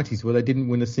the 90s where they didn't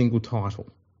win a single title.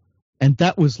 And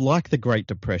that was like the Great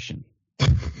Depression.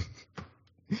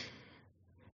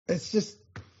 It's just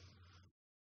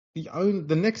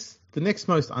the next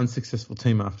most unsuccessful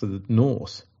team after the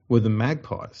Norse were the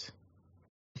Magpies.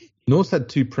 Norse had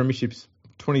 2 premierships,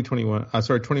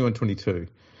 21-22.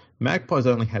 Magpies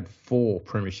only had 4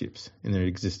 premierships in their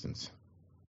existence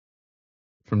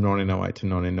from 1908 to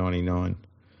 1999.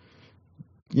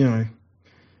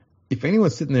 If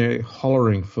anyone's sitting there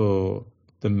hollering for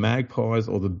the Magpies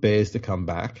or the Bears to come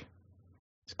back,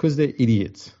 it's because they're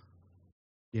idiots.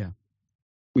 Yeah.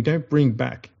 We don't bring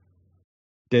back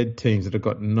dead teams that have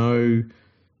got no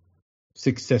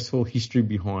successful history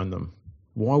behind them.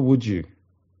 Why would you?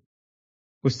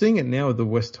 We're seeing it now with the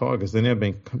West Tigers. They're now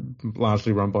being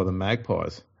largely run by the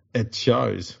Magpies. It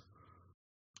shows.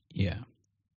 Yeah.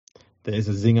 There's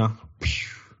a zinger.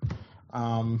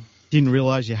 Didn't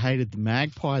realise you hated the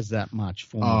Magpies that much,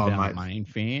 former main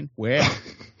fan. Wow.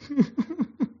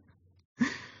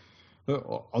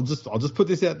 I'll just put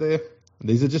this out there.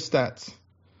 These are just stats.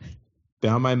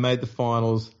 Balmain made the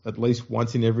finals at least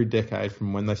once in every decade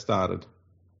from when they started.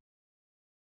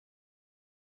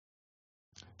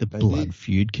 The blood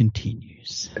feud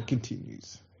continues. It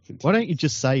continues. Why don't you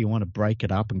just say you want to break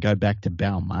it up and go back to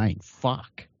Balmain?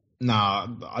 Fuck. Nah,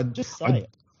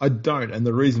 I don't, and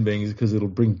the reason being is because it'll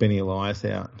bring Benny Elias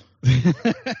out.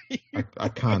 I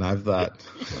can't have that.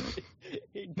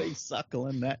 He'd be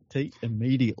suckling that teat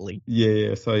immediately.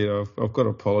 Yeah. So I've got to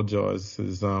apologise.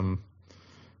 That's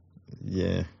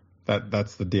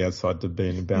the downside to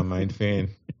being a Balmain fan.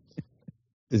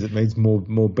 Is it means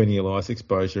more Benny Elias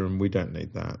exposure, and we don't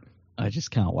need that. I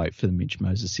just can't wait for the Mitch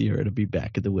Moses era to be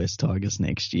back at the West Tigers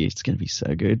next year. It's going to be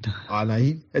so good. I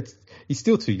know he's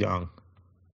still too young.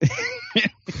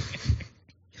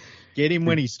 Get him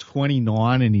when he's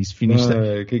 29 and he's finished.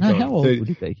 How old would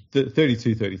he be?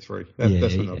 32, 33.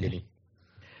 That's when I'll get him.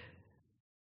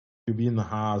 He'll be in the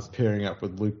Haas pairing up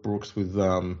with Luke Brooks with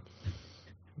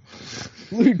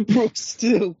Luke Brooks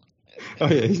still. Oh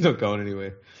yeah, he's not going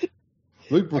anywhere.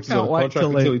 Luke Brooks is on contract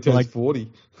until he turns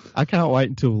 40. I can't wait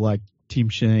until Tim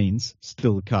Sheen's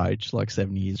still the coach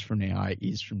 7 years from now, 8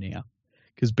 years from now.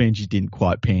 Because Benji didn't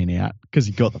quite pan out because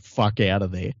he got the fuck out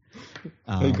of there.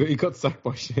 He got sacked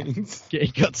by Sheens. Yeah,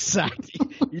 he got sacked.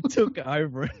 He took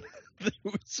over and there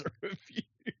was a review.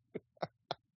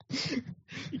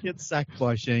 He gets sacked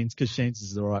by Sheens because Sheens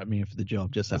is the right man for the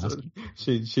job. Just ask him.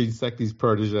 She sacked his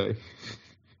protege.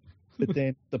 But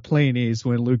then the plan is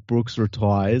when Luke Brooks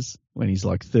retires, when he's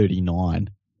 39,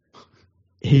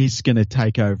 he's going to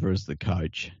take over as the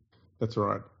coach. That's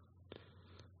right.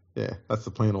 Yeah, that's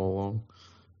the plan all along.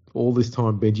 All this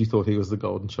time, Benji thought he was the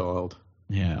golden child.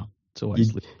 Yeah, it's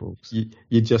always Luke Brooks.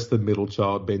 You're just the middle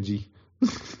child, Benji.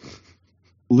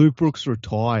 Luke Brooks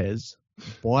retires,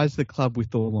 buys the club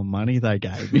with all the money they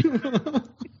gave him.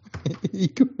 He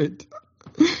could.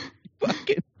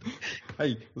 Fucking.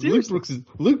 Hey,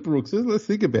 Luke Brooks, let's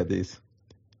think about this.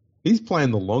 He's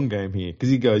playing the long game here because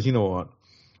he goes, you know what?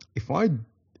 If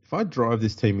I drive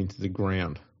this team into the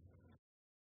ground,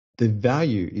 the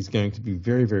value is going to be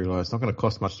very, very low. It's not going to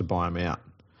cost much to buy him out.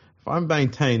 If I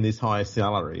maintain this high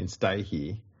salary and stay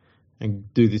here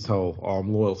and do this whole,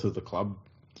 I'm loyal to the club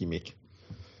gimmick,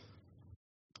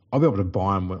 I'll be able to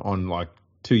buy him on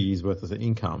 2 years worth of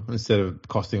income instead of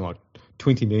costing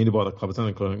 $20 million to buy the club. It's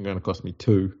only going to cost me $2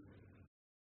 million.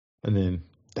 And then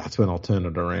that's when I'll turn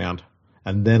it around.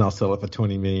 And then I'll sell it for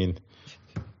 $20 million.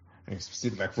 And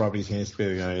sit back, rubbing his hands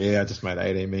together, going, yeah, I just made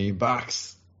 $18 million.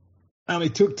 Only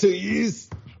took 2 years.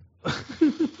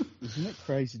 Isn't it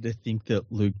crazy to think that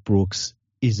Luke Brooks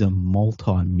is a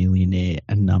multi-millionaire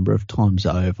a number of times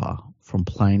over from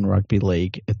playing rugby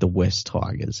league at the West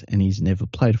Tigers, and he's never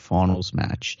played a finals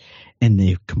match, and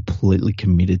they're completely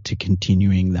committed to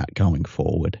continuing that going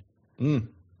forward.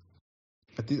 I'm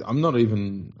not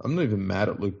even mad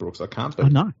at Luke Brooks. I can't be.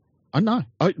 I know.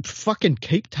 I fucking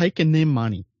keep taking their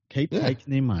money. Taking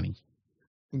their money.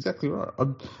 Exactly right.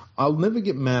 I'll never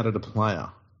get mad at a player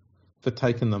for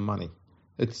taking the money.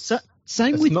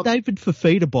 Same with David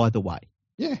Fafita, by the way.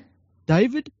 Yeah.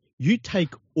 David, you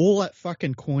take all that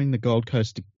fucking coin the Gold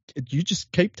Coast, you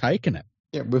just keep taking it.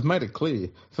 Yeah, we've made it clear.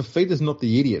 Fafita's not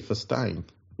the idiot for staying.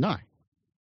 No.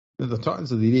 The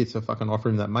Titans are the idiots for fucking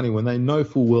offering that money when they know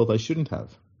full well they shouldn't have.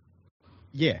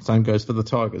 Yeah. Same goes for the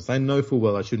Tigers. They know full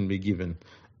well they shouldn't be given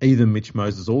either Mitch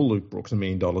Moses or Luke Brooks $1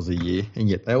 million a year, and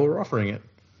yet they were offering it.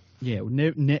 Yeah,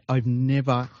 I've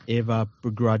never, ever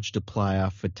begrudged a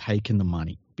player for taking the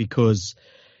money because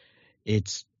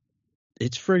it's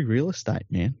free real estate,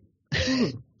 man.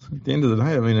 At the end of the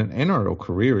day, I mean, an NRL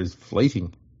career is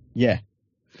fleeting. Yeah.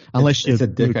 Unless it's a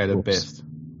decade at best.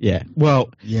 Yeah. Well,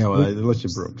 unless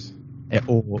you're Brooks.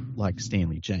 Or like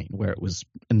Stanley Jean, where it was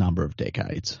a number of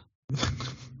decades.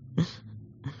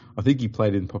 I think he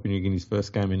played in Papua New Guinea's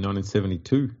first game in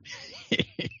 1972.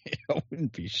 I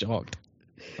wouldn't be shocked.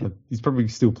 He's probably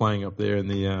still playing up there in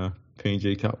the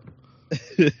PNG Cup.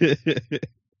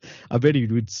 I bet he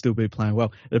would still be playing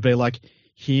well. It'd be like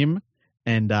him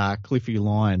and Cliffy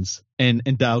Lyons and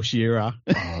Dale Shearer.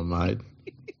 Oh, mate.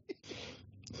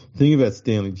 The thing about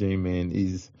Stanley G, man,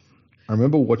 is I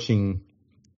remember watching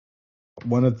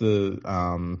one of the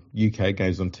UK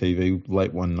games on TV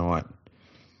late one night,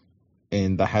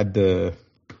 and they had it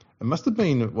must have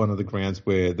been at one of the grounds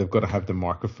where they've got to have the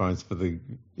microphones for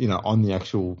on the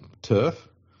actual turf.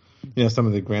 Some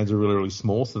of the grounds are really, really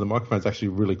small, so the microphone's actually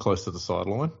really close to the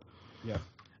sideline. Yeah.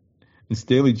 And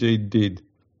Stanley G did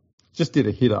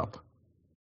a hit up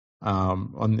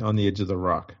on the edge of the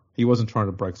ruck. He wasn't trying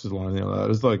to break the line. It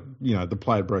was like, the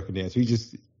player had broken down. So he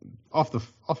just, off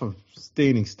a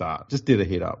standing start, just did a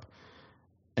hit up.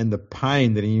 And the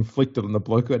pain that he inflicted on the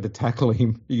bloke who had to tackle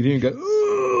him, you could hear him go,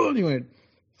 ooh, and he went,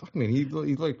 fuck man, he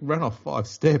ran off 5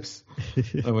 steps.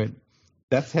 I went,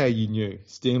 that's how you knew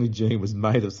Stanley Jean was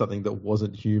made of something that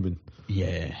wasn't human.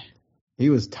 Yeah. He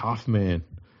was tough, man.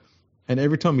 And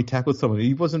every time he tackled someone,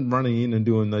 he wasn't running in and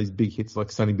doing those big hits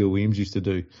like Sonny Bill Williams used to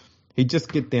do. He'd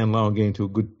just get down low and get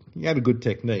into he had a good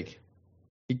technique.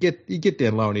 He'd get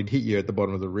down low and he'd hit you at the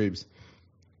bottom of the ribs.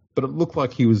 but it looked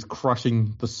like he was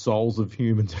crushing the souls of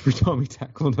humans every time he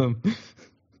tackled them.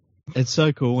 It's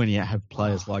so cool when you have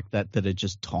players like that are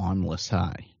just timeless,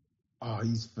 hey? Oh,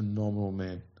 he's phenomenal,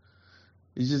 man.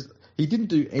 He didn't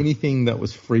do anything that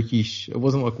was freakish. It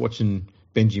wasn't like watching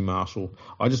Benji Marshall.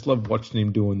 I just love watching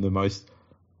him doing the most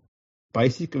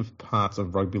basic of parts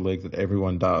of rugby league that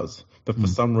everyone does. But for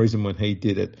some reason, when he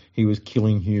did it, he was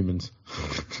killing humans.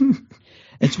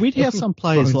 It's weird how some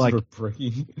players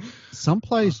some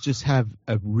players Oh. just have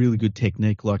a really good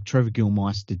technique, like Trevor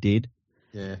Gilmeister did.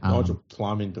 Yeah, Nigel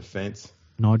Plum in defence.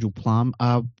 Nigel Plum.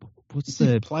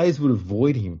 Players would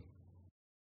avoid him.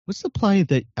 What's the player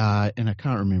that? And I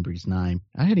can't remember his name.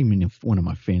 I had him in one of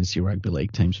my fantasy rugby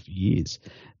league teams for years.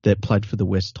 That played for the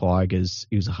West Tigers.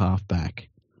 He was a halfback.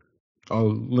 Oh,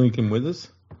 Lincoln Withers.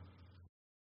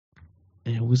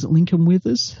 Was it Lincoln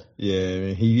Withers? Yeah,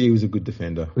 he was a good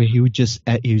defender. Where he was just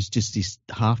this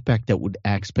halfback that would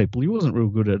axe people. He wasn't real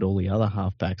good at all the other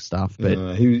halfback stuff,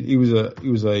 but he was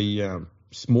a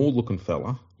small looking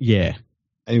fella. Yeah,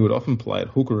 and he would often play at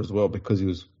hooker as well because he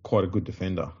was quite a good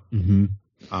defender. Mm-hmm.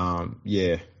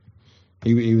 Yeah,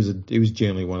 he was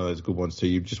generally one of those good ones. So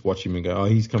you just watch him and go, oh,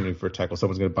 he's coming in for a tackle.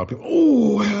 Someone's going to bump him.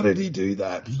 Oh, how did he do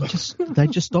that? They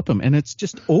just stop him, and it's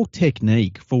just all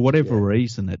technique for whatever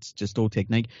reason. It's just all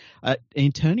technique.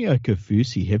 Antonio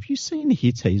Kafusi, have you seen the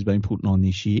hits he's been putting on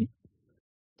this year?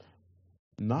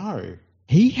 No,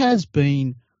 he has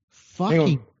been fucking.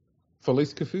 Hang on.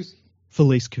 Felice Kafusi.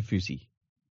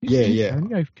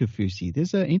 Antonio Kafusi.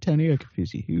 There's an Antonio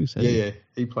Kafusi. Who was that? Yeah.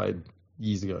 He played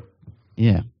years ago.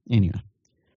 Yeah. Anyway.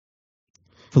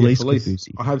 Felice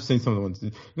Kafusi. I have seen some of the ones.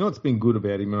 You know what's been good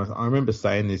about him? I remember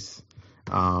saying this,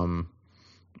 might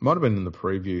have been in the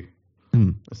preview,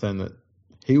 saying that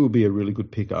he will be a really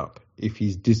good pickup if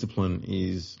his discipline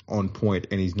is on point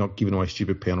and he's not giving away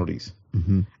stupid penalties.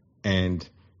 Mm-hmm. And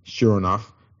sure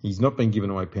enough, he's not been giving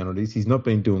away penalties. He's not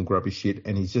been doing grubby shit,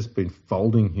 and he's just been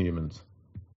folding humans.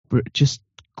 Just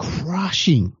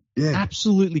crushing. Yeah.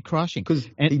 Absolutely crushing. Because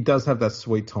he does have that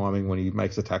sweet timing when he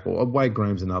makes a tackle. Wade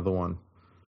Graham's another one.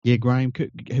 Yeah, Graham,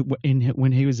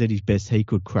 when he was at his best, he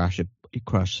could crush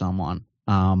someone.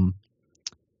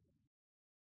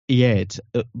 It's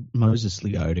Moses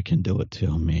Leota can do it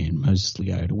too, man. Moses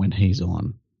Leota, when he's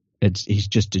on, he's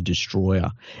just a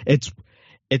destroyer. It's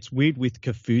weird with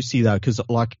Kafusi, though, because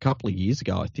like a couple of years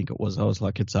ago, I think it was, I was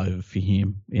like, it's over for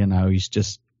him. You know, he's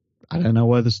just, I don't know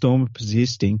why the Storm are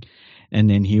persisting. And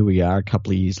then here we are a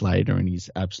couple of years later, and he's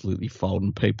absolutely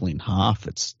folding people in half.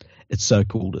 It's so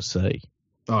cool to see.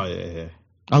 Oh, yeah.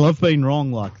 I love being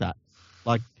wrong like that.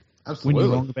 Like, absolutely. When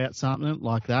you're wrong about something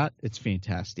like that, it's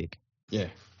fantastic. Yeah,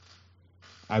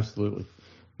 absolutely.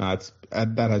 No,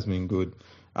 that has been good.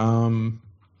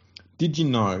 Did you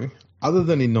know, other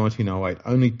than in 1908,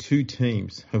 only 2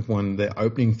 teams have won their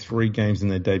opening 3 games in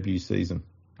their debut season?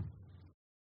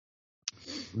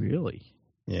 Really?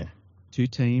 Yeah. 2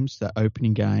 teams, the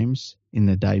opening games in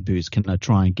their debuts. Can I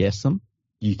try and guess them?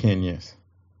 You can, yes.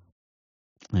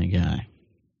 Okay.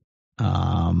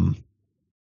 I'll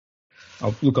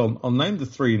name the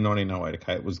 3 in 1908.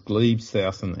 Okay, it was Glebe,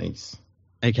 South, and East.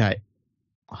 Okay,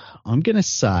 I'm going to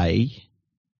say,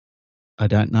 I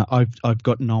don't know. I've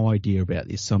got no idea about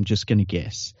this, so I'm just going to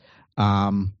guess.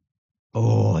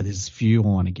 There's a few I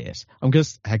want to guess.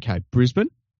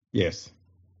 Brisbane. Yes.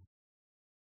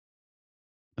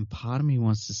 And part of me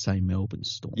wants to say Melbourne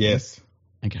Storm. Yes.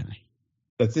 Okay.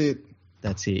 That's it.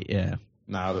 Yeah.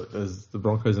 No, there's the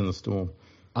Broncos and the Storm.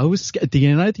 I was,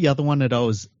 the other one that I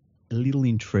was a little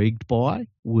intrigued by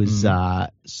was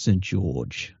St.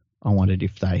 George. I wondered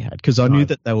if they had, because I knew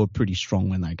that they were pretty strong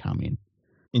when they come in.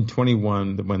 In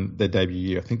 21, when their debut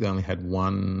year, I think they only had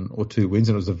 1 or 2 wins,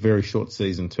 and it was a very short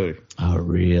season too. Oh,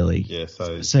 really? Yeah.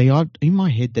 So see, in my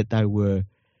head that they were,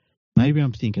 maybe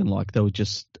I'm thinking like they were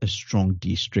just a strong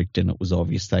district, and it was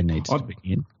obvious they needed to be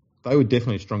in. They were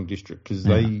definitely a strong district because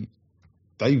they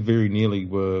very nearly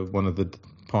were one of the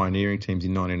pioneering teams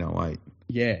in 1908.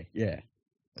 Yeah.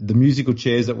 The musical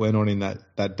chairs that went on in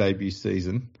that debut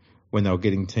season when they were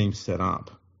getting teams set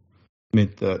up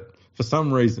meant that for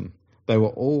some reason they were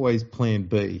always Plan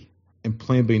B, and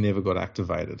Plan B never got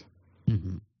activated.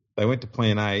 Mm-hmm. They went to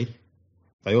Plan A.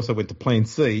 They also went to Plan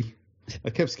C.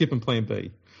 They kept skipping Plan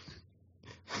B.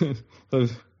 We're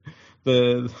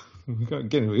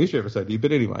getting into an issue episode here,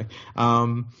 but anyway.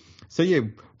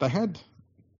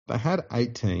 They had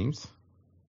 8 teams.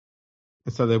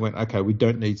 And so they went, okay, we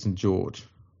don't need St. George.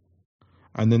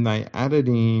 And then they added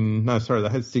in, they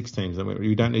had 6 teams. They went,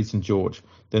 we don't need St. George.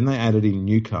 Then they added in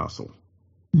Newcastle.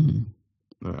 Mm-hmm.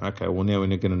 Okay, well, now we're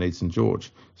not going to need St.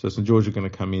 George. So St. George are going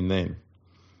to come in then.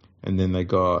 And then they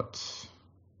got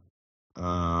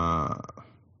Another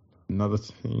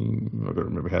team. I've got to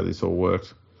remember how this all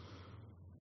worked.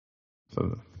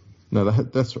 So no,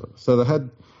 that's right. So they had.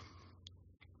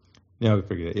 Now we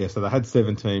figured it. Yeah, so they had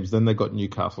 7 teams. Then they got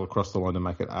Newcastle across the line to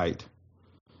make it 8,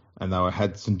 and they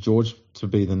had St George to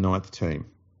be the 9th team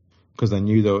because they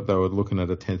knew they were looking at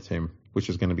a 10th team, which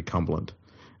was going to be Cumberland.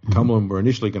 Mm-hmm. Cumberland were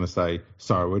initially going to say,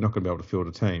 "Sorry, we're not going to be able to field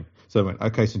a team." So they went,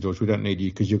 "Okay, St George, we don't need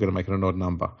you because you're going to make it an odd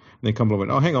number." And then Cumberland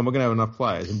went, "Oh, hang on, we're going to have enough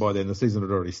players." And by then the season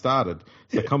had already started.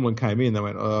 So Cumberland came in. They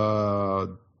went,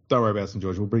 "Don't worry about St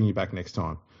George. We'll bring you back next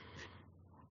time."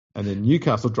 And then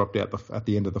Newcastle dropped out at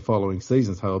the end of the following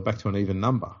season, so they were back to an even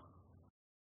number.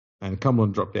 And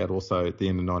Cumberland dropped out also at the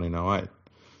end of 1908.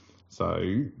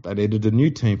 So they needed a new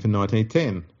team for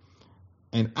 1910.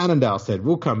 And Annandale said,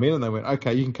 "We'll come in." And they went,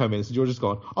 "Okay, you can come in." And St George has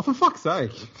gone, "Oh, for fuck's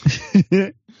sake."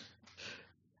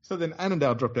 So then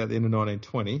Annandale dropped out at the end of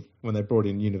 1920 when they brought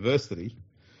in University.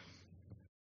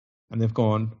 And they've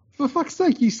gone, "For fuck's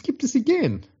sake, you skipped us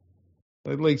again."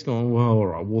 The league's gone, "Well, all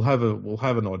right, we'll have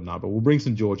an odd number. We'll bring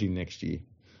St George in next year."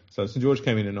 So St George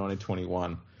came in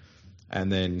 1921,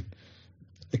 and then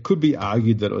it could be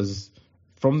argued that it was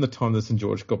from the time that St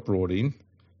George got brought in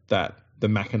that the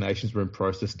machinations were in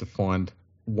process to find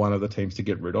one of the teams to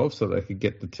get rid of, so they could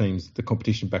get the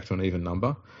competition back to an even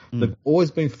number. They've always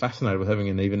been fascinated with having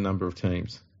an even number of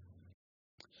teams.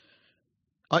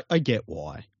 I get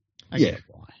why. I get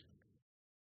why.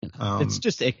 It's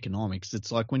just economics.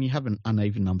 It's like when you have an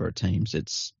uneven number of teams,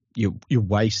 it's you're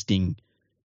wasting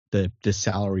the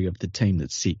salary of the team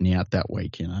that's sitting out that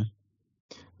week, you know.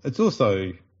 It's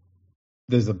also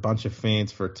there's a bunch of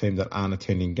fans for a team that aren't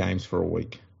attending games for a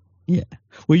week. Yeah.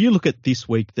 Well, you look at this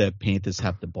week, the Panthers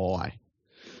have the bye.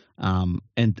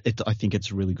 And I think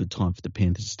it's a really good time for the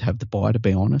Panthers to have the bye, to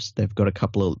be honest. They've got a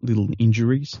couple of little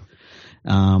injuries.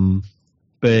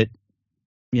 But,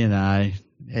 you know,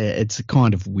 it's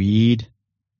kind of weird.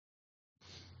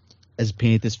 As a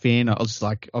Panthers fan, I was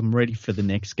like, I'm ready for the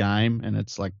next game. And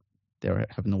it's like they're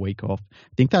having the week off.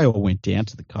 I think they all went down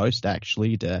to the coast,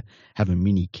 actually, to have a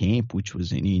mini camp, which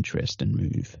was an interesting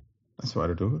move. That's the way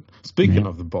to do it. Speaking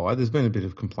of the bye, there's been a bit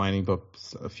of complaining by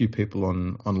a few people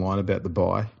online about the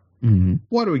bye. Mm-hmm.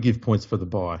 Why do we give points for the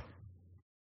bye?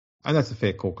 And that's a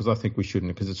fair call because I think we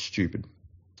shouldn't because it's stupid.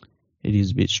 It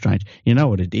is a bit strange. You know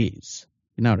what it is?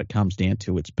 You know what it comes down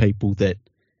to? It's people that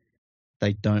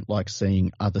they don't like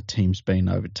seeing other teams being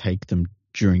overtake them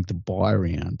during the bye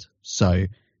round. So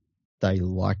they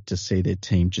like to see their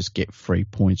team just get 3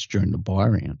 points during the bye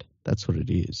round. That's what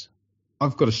it is.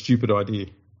 I've got a stupid idea.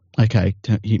 Okay,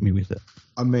 hit me with it.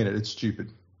 I mean it. It's stupid.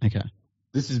 Okay.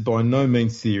 This is by no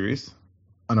means serious,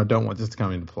 and I don't want this to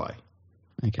come into play.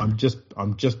 Okay. I'm just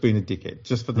being a dickhead,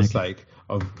 just for the sake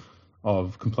of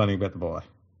complaining about the bye.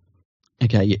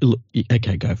 Okay.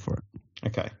 Okay, go for it.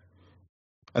 Okay.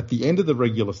 At the end of the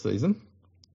regular season,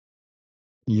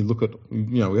 you look at,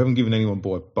 we haven't given anyone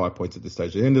bye points at this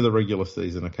stage. At the end of the regular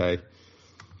season, okay,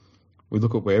 we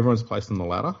look at where everyone's placed on the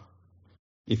ladder.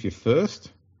 If you're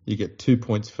first, you get 2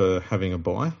 points for having a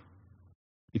bye.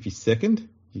 If you're second,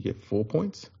 you get 4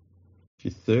 points. If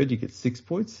you're third, you get 6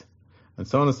 points. And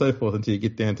so on and so forth until you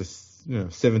get down to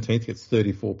 17th, gets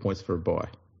 34 points for a bye.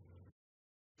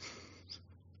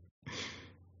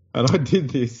 And I did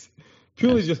this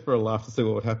purely just for a laugh to see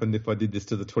what would happen if I did this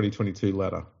to the 2022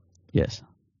 ladder. Yes.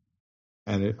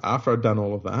 And after I'd done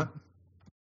all of that,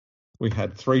 we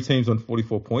had 3 teams on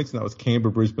 44 points, and that was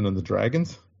Canberra, Brisbane, and the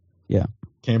Dragons. Yeah.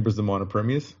 Canberra's the minor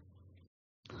premiers.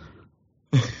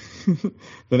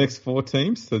 The next 4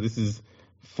 teams, so this is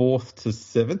 4th to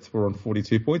 7th, were on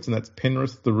 42 points, and that's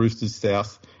Penrith, the Roosters,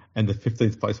 South, and the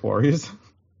 15th place Warriors.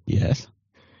 Yes.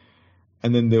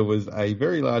 And then there was a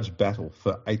very large battle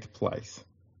for 8th place.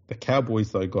 The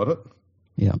Cowboys, though, got it.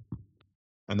 Yeah.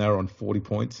 And they were on 40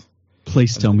 points.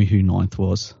 Please tell me who 9th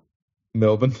was.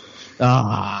 Melbourne.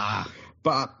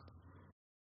 But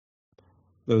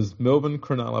there was Melbourne,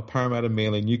 Cronulla, Parramatta,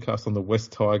 Manly, Newcastle, and the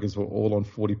West Tigers were all on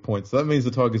 40 points. So that means the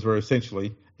Tigers were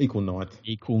essentially equal ninth.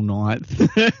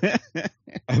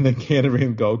 And then Canterbury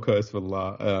and Gold Coast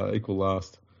were equal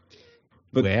last.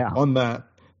 But on that,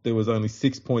 there was only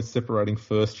 6 points separating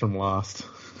first from last.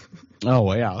 Oh,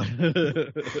 wow.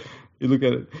 You look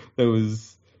at it, there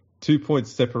was 2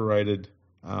 points separated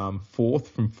 4th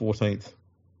from 14th.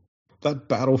 That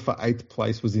battle for 8th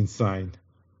place was insane.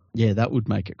 Yeah, that would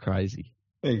make it crazy.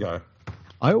 There you go.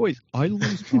 I always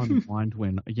try to find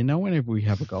whenever we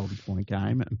have a golden point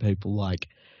game and people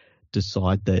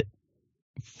decide that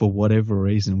for whatever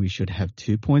reason we should have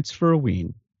 2 points for a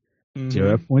win,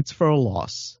 0 points for a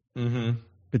loss. Mm-hmm.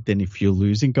 But then if you're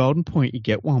losing golden point, you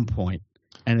get 1 point.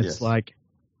 And it's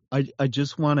I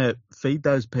just want to feed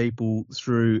those people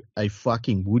through a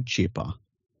fucking wood chipper.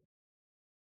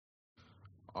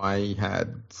 I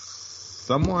had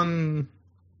someone.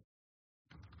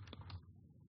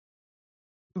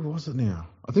 Who was it now?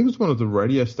 I think it was one of the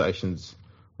radio stations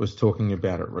was talking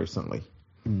about it recently.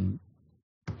 Mm.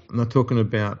 I'm not talking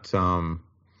about some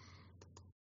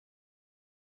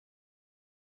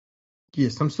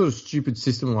sort of stupid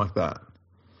system like that.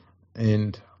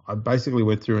 And I basically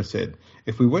went through and said,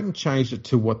 if we went and changed it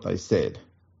to what they said,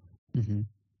 Mm-hmm.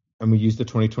 and we used the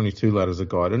 2022 ladder as a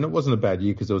guide, and it wasn't a bad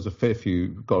year because there was a fair few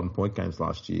Golden Point games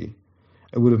last year,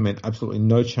 it would have meant absolutely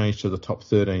no change to the top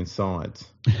 13 sides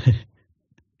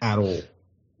at all.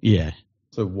 Yeah.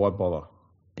 So why bother?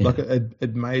 Yeah. Like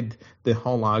it made their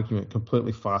whole argument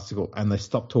completely farcical, and they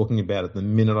stopped talking about it the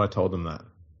minute I told them that.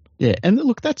 Yeah, and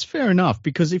look, that's fair enough,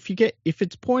 because if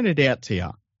it's pointed out to you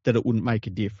that it wouldn't make a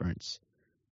difference,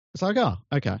 it's like, oh,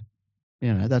 okay,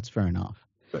 that's fair enough.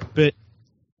 But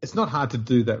it's not hard to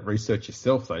do that research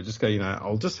yourself, though. Just go,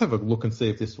 I'll just have a look and see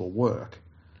if this will work.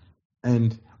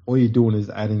 And all you're doing is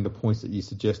adding the points that you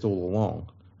suggest all along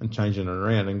and changing it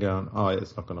around and going, oh,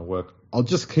 it's not going to work. I'll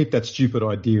just keep that stupid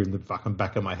idea in the fucking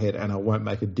back of my head, and I won't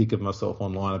make a dick of myself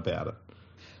online about it.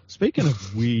 Speaking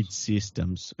of weird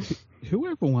systems,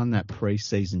 whoever won that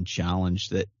preseason challenge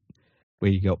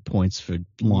where you got points for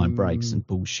line breaks and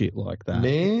bullshit like that?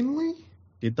 Manly?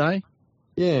 Did they?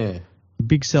 Yeah.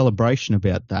 Big celebration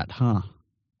about that, huh?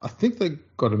 I think they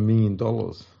got $1 million.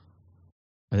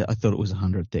 I thought it was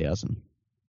 100,000. There's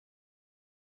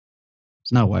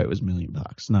no way it was $1 million.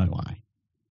 No way.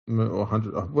 Or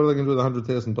 100. What are they going to do with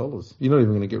 $100,000? You're not even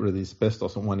going to get rid of the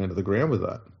asbestos on one end of the ground with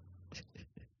that.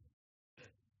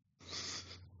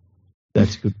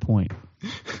 That's a good point.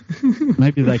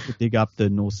 Maybe they could dig up the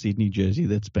North Sydney jersey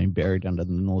that's been buried under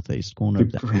the northeast corner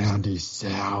of that. The ground is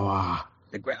sour.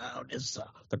 The ground is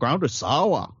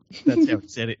sour. That's how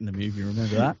it said it in the movie.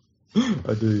 Remember that?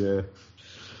 I do,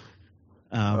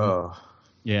 yeah.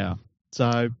 Yeah.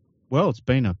 So, well, it's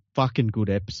been a fucking good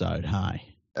episode, hey?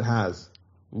 It has.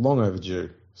 Long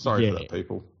overdue. Sorry for that,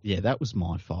 people. Yeah, that was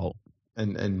my fault.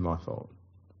 And my fault.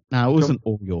 No, it wasn't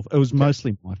all your fault. It was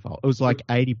mostly my fault. It was like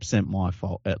 80% my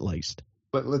fault, at least.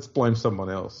 Let's blame someone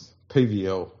else.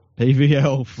 PVL.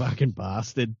 PVL, fucking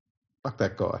bastard. Fuck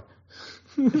that guy.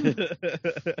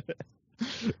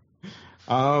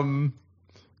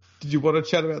 Did you want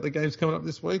to chat about the games coming up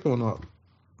this week or not?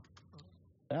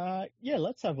 Yeah,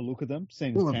 let's have a look at them,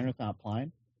 seeing as Penrith aren't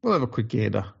playing. We'll have a quick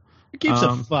gander. Who gives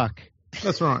a fuck?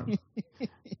 That's right.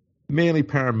 Manly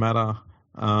Parramatta.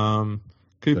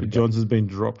 Cooper Johns has been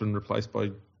dropped and replaced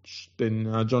by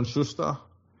John Schuster.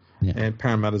 Yeah. And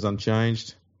Parramatta's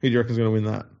unchanged. Who do you reckon is going to win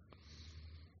that?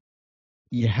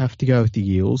 You have to go with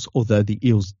the Eels, although the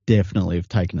Eels definitely have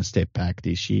taken a step back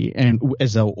this year, and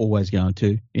as they're always going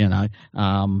to, the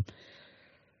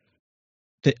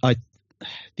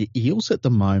Eels at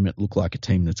the moment look like a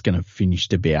team that's going to finish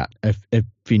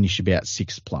about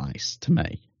sixth place to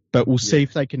me. But we'll see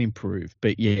if they can improve.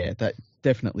 But yeah, that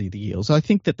definitely the Eels. I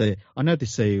think that I know the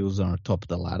Seals are on top of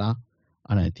the ladder.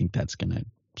 I don't think that's going to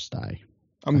stay.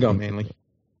 I'm going Manly.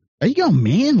 Are you going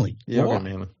Manly? Yeah, I'm going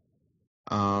Manly.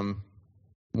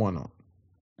 Why not?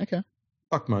 Okay.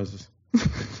 Fuck Moses.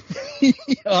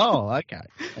 Oh, okay.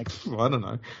 I don't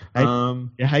know.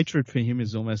 Your hatred for him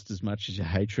is almost as much as your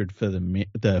hatred for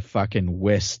the fucking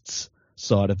West's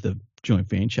side of the joint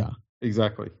venture.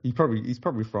 Exactly. He's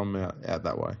probably from out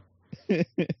that way.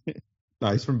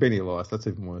 No, he's from Benny Elias. That's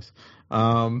even worse.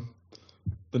 The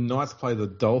Knights play the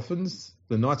Dolphins.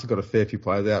 The Knights have got a fair few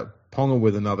players out. Ponga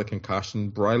with another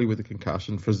concussion, Brayley with a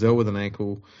concussion, Frizzell with an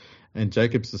ankle, and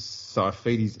Jacobs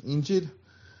Saifiti's injured.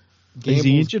 Is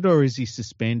he injured or is he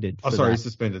suspended? He's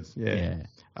suspended. Yeah.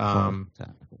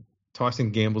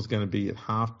 Tyson Gamble's going to be at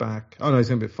halfback. Oh no, he's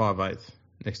going to be at 5'8",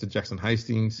 next to Jackson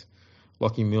Hastings.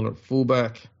 Lockie Miller at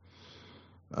fullback.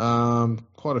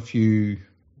 Quite a few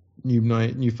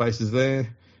new faces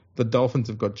there. The Dolphins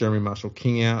have got Jeremy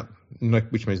Marshall-King out,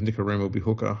 which means Nicarima will be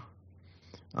hooker.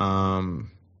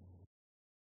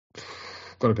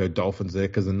 Got to go Dolphins there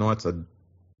because the Knights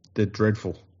they're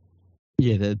dreadful.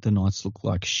 Yeah, the Knights look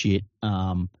like shit.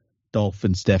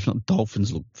 Dolphins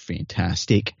look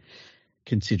fantastic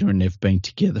considering they've been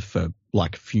together for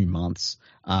like a few months.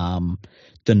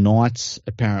 The Knights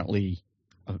apparently,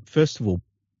 first of all,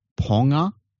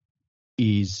 Ponga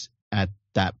is at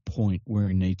that point where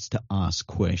he needs to ask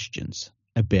questions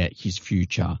about his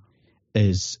future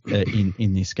as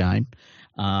in this game.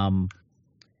 And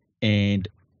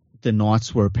the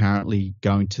Knights were apparently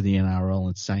going to the NRL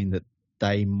and saying that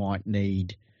they might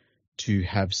need to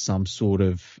have some sort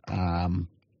of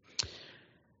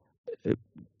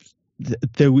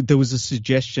there was a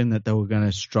suggestion that they were going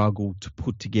to struggle to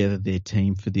put together their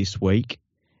team for this week.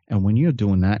 And when you're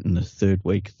doing that in the third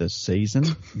week of the season,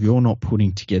 you're not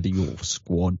putting together your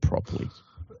squad properly.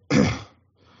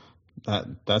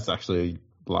 That's actually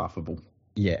laughable.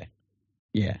 Yeah.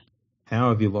 Yeah. How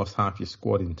have you lost half your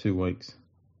squad in 2 weeks?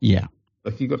 Yeah.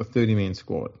 Like, you got a 30-man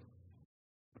squad.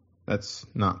 That's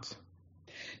nuts.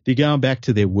 They're going back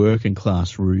to their working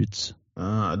class roots.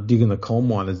 Digging the coal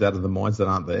miners out of the mines that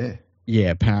aren't there.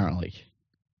 Yeah, apparently.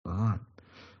 All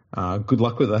right. Good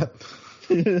luck with that.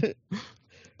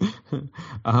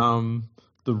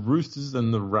 The Roosters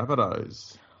and the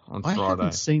Rabbitohs on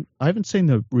Friday. I haven't seen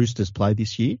the Roosters play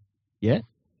this year yet.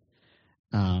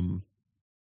 But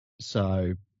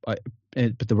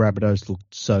the Rabbitohs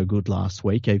looked so good last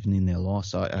week, even in their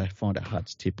loss. I find it hard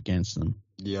to tip against them.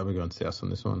 Yeah, we're going south on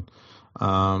this one.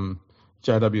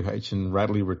 JWH and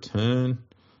Radley return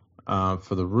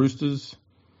for the Roosters.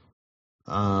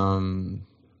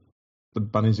 The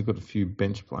Bunnies have got a few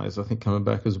bench players, I think, coming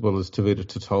back, as well as Tavita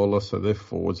Totola, so their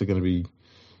forwards are going to be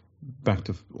back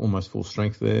to almost full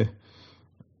strength there.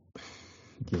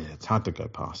 Yeah, it's hard to go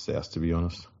past South, to be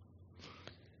honest.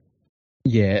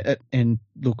 Yeah, and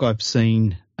look, I've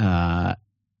seen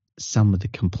some of the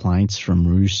complaints from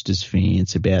Roosters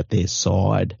fans about their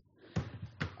side.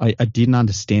 I didn't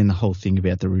understand the whole thing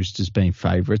about the Roosters being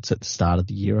favourites at the start of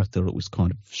the year. I thought it was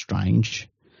kind of strange.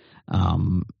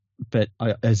 But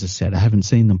as I said, I haven't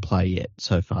seen them play yet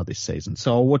so far this season.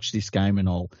 So I'll watch this game and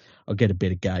I'll get a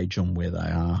better gauge on where they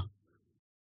are.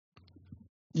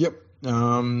 Yep.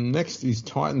 Next is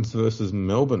Titans versus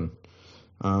Melbourne.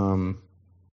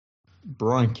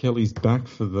 Brian Kelly's back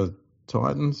for the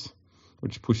Titans,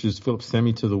 which pushes Philip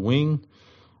Sami to the wing.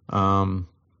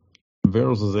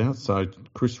 Verrills is out, so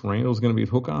Chris Randall's going to be at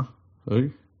hooker.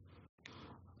 Who?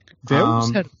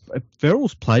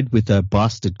 Verrills played with a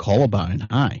busted collarbone,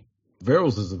 hey?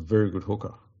 Verrills is a very good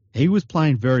hooker. He was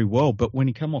playing very well, but when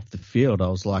he came off the field, I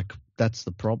was like, that's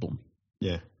the problem.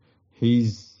 Yeah,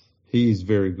 he is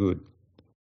very good.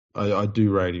 I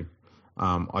do rate him.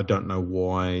 I don't know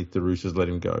why the Roosters let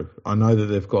him go. I know that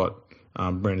they've got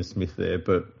Brandon Smith there,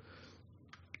 but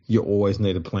you always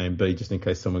need a plan B just in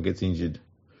case someone gets injured.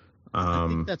 I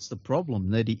think that's the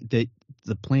problem, that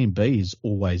the plan B is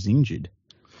always injured.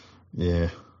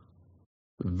 Yeah.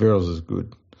 Verrills is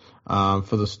good.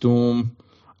 For the Storm,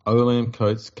 Olam,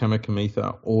 Coates,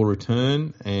 Kamikamitha all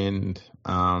return, and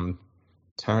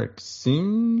Tarek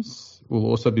Sims will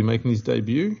also be making his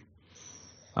debut.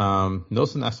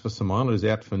 Nelson Asfa-Samila is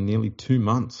out for nearly 2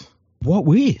 months. What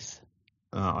with?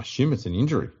 I assume it's an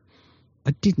injury.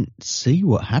 I didn't see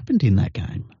what happened in that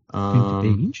game. To be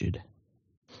injured.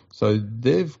 So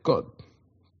they've got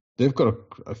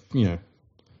a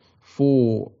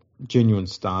 4 genuine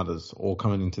starters all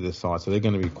coming into their side, so they're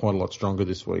going to be quite a lot stronger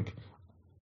this week.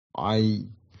 I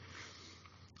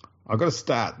got a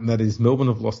stat, and that is Melbourne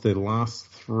have lost their last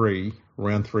 3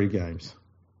 round 3 games.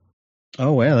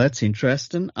 Oh wow, that's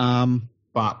interesting.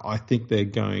 But I think they're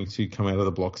going to come out of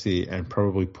the blocks here and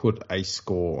probably put a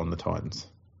score on the Titans.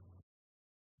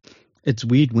 It's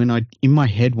weird in my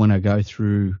head when I go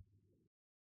through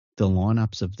the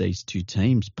lineups of these two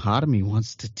teams, part of me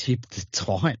wants to tip the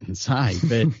Titans, hey,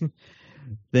 but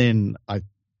then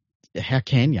how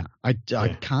can you? I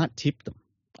can't tip them.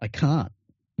 I can't.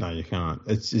 No, you can't.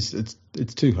 It's just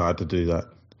it's too hard to do that.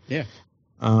 Yeah.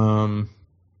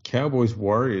 Cowboys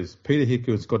Warriors. Peter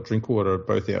Hickey and Scott Drinkwater are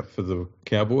both out for the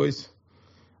Cowboys.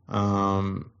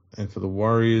 And for the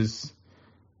Warriors,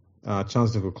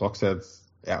 Charles Nickel-Clocksad's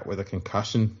out with a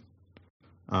concussion,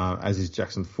 as is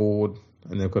Jackson Ford,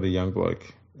 and they've got a young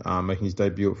bloke making his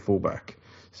debut at fullback.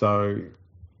 So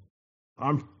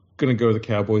I'm going to go with the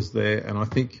Cowboys there, and I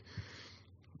think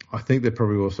they're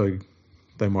probably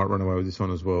they might run away with this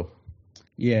one as well.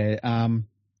 Yeah,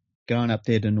 going up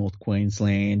there to North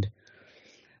Queensland,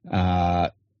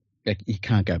 you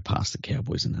can't go past the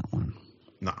Cowboys in that one.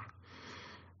 No.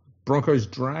 Broncos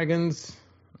Dragons.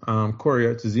 Corey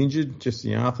Oates is injured.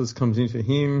 Jesse Arthurs comes in for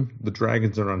him. The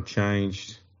Dragons are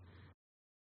unchanged.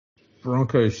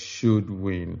 Broncos should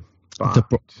win,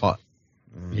 but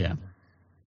yeah,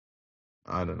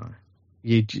 I don't know.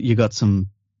 You got some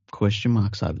question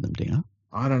marks over them, do you?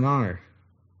 I don't know.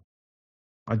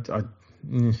 I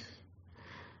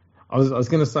was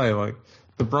going to say, like,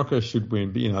 the Broncos should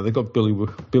win, but they've got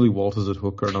Billy Walters at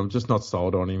hooker, and I'm just not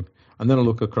sold on him. And then I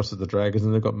look across at the Dragons,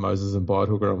 and they've got Moses and Bide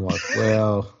hooker. I'm like,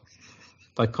 well,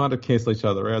 they kind of cancel each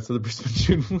other out, so the Brisbane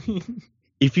should win.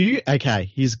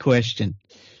 Here's a question.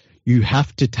 You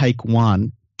have to take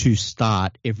one to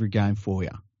start every game for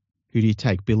you. Who do you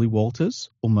take, Billy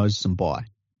Walters or Moses and Bide?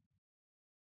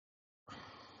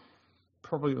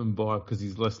 probably wouldn't buy it because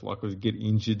he's less likely to get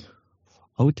injured.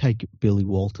 I would take Billy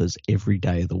Walters every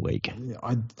day of the week. Yeah,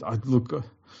 I'd look.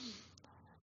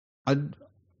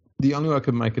 The only way I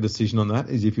could make a decision on that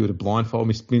is if you were to blindfold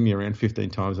me, spin me around 15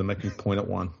 times, and make me point at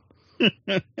one.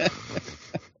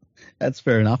 That's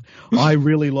fair enough. I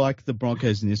really like the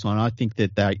Broncos in this one. I think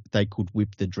that they could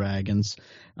whip the Dragons.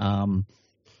 I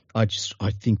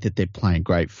think that they're playing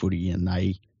great footy, and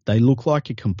they look like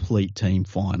a complete team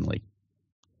finally.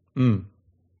 No,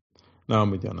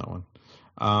 I'm with you on that one.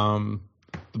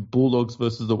 The Bulldogs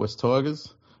versus the West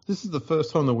Tigers. This is the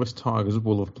first time the West Tigers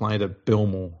will have played at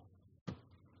Belmore.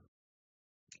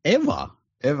 Ever?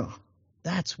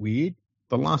 That's weird.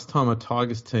 The last time a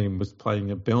Tigers team was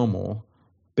playing at Belmore,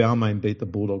 Balmain beat the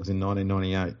Bulldogs in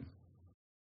 1998.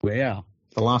 Wow.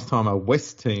 The last time a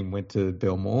West team went to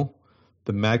Belmore,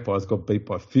 the Magpies got beat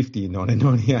by 50 in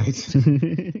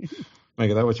 1998.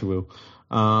 Make of that what you will.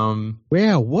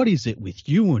 Wow, what is it with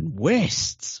you and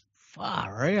Wests?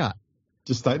 Far out.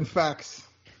 Just stating facts.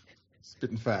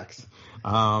 Spitting facts.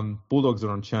 Bulldogs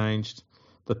are unchanged.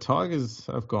 The Tigers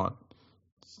have got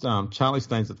Charlie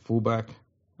Staines at fullback.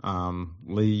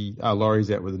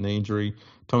 Laurie's out with a knee injury.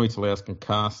 Tommy Talau's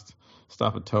concussed.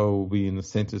 Stafford Toa will be in the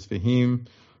centres for him.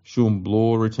 Sean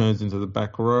Bloor returns into the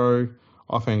back row.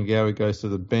 Offengawi goes to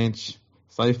the bench.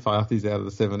 Safe Fathy's out of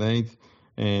the 17th.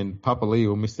 And Papali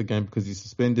will miss the game because he's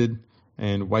suspended.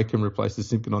 And Wakeham replaces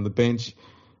Simpkin on the bench.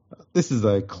 This is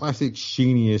a classic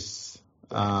Sheenius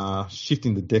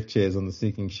shifting the deck chairs on the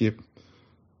sinking ship.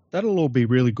 That'll all be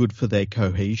really good for their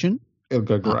cohesion. It'll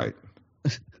go great.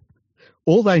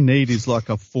 All they need is like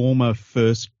a former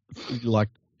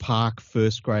Park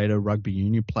first grader rugby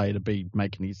union player to be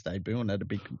making his debut, and that'd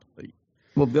be complete.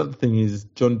 Well, the other thing is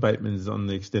John Bateman's on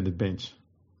the extended bench.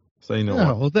 So you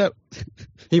know what?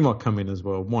 He might come in as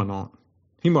well. Why not?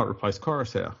 He might replace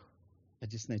Coruscant. I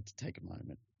just need to take a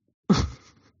moment.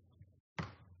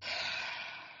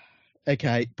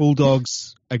 Okay,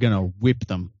 Bulldogs are going to whip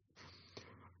them.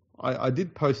 I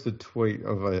did post a tweet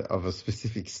of a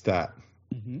specific stat,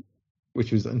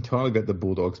 which was entirely about the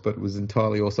Bulldogs, but was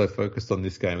entirely also focused on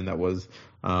this game, and that was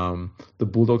the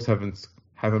Bulldogs haven't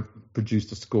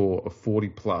produced a score of 40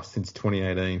 plus since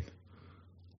 2018.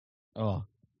 Oh,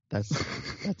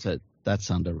 that's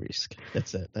under risk.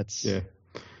 That's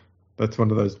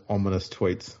one of those ominous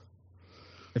tweets.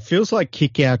 It feels like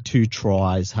kick out 2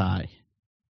 tries, hey.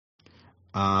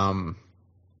 Yeah,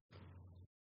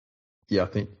 I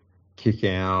think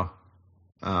Kikau,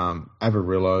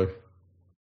 Avarillo,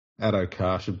 Addo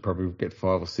Carr should probably get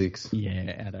 5 or 6.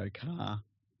 Yeah, Addo Carr.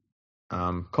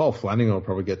 Cole Flanagan will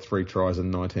probably get 3 tries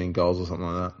and 19 goals or something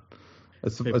like that.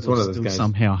 It's one of those games.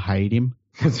 Somehow hate him.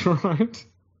 That's right.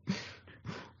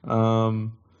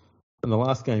 And the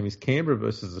last game is Canberra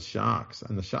versus the Sharks,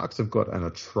 and the Sharks have got an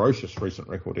atrocious recent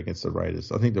record against the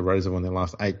Raiders. I think the Raiders have won their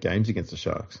last 8 games against the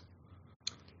Sharks.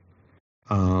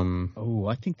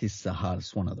 I think this is the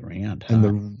hardest one of the round. And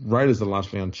the Raiders are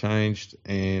largely unchanged,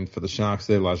 and for the Sharks,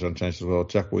 they're largely unchanged as well.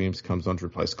 Jack Williams comes on to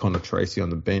replace Connor Tracy on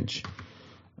the bench.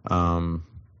 Yeah,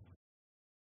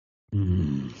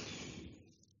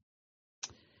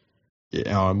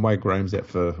 and Wade Graham's out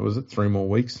for, 3 more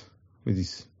weeks with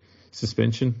his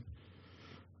suspension.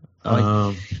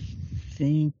 I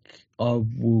think I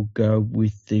will go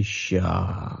with the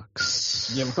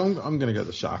Sharks. Yeah, look, I'm going to go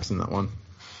the Sharks in that one.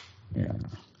 Yeah.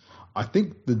 I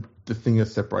think the thing that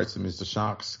separates them is the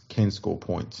Sharks can score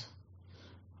points,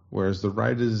 whereas the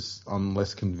Raiders, I'm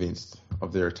less convinced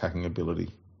of their attacking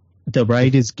ability. The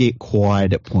Raiders get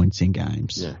quiet at points in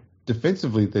games. Yeah.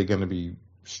 Defensively, they're going to be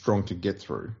strong to get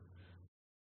through.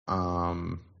 But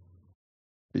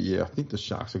yeah, I think the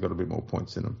Sharks have got a bit more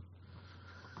points in them.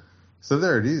 So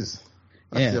there it is.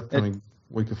 That's the upcoming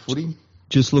week of footy.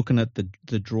 Just looking at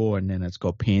the draw, and then it's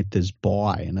got Panthers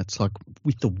bye, and it's like,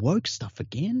 with the woke stuff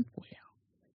again? Wow.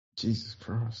 Jesus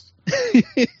Christ.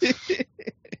 You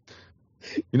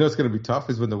know what's going to be tough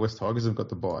is when the West Tigers have got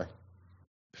the bye.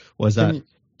 Was that?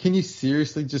 Can you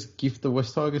seriously just gift the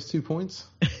West Tigers 2 points?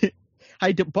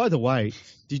 Hey, by the way,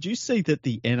 did you see that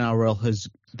the NRL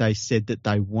they said that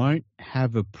they won't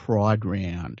have a Pride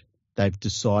round? They've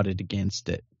decided against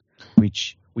it,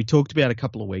 which we talked about a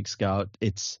couple of weeks ago.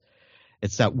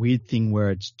 It's that weird thing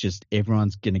where it's just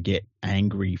everyone's going to get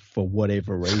angry for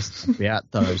whatever reason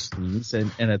about those things.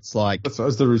 And it's like...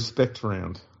 That's the respect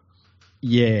round.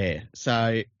 Yeah.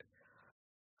 So,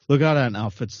 look, I don't know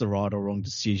if it's the right or wrong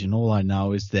decision. All I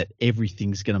know is that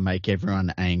everything's going to make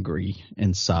everyone angry.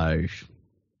 And so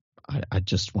I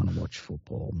just want to watch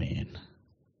football, man.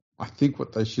 I think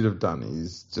what they should have done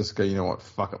is just go, you know what,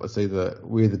 fuck it. Let's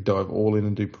we either dive all in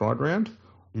and do Pride round,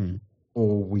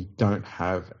 or we don't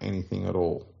have anything at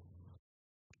all.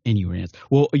 Any rounds?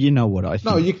 Well, you know what I think.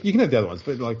 No, you can have the other ones,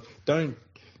 but like don't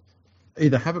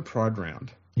either have a pride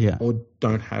round Yeah. or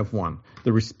don't have one.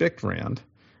 The respect round,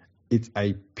 it's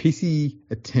a pissy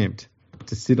attempt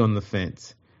to sit on the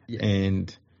fence,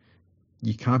 and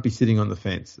you can't be sitting on the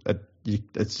fence.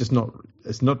 It's just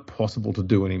not possible to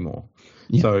do anymore.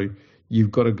 Yeah. So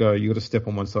you've got to step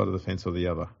on one side of the fence or the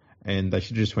other. And they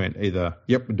should just went either,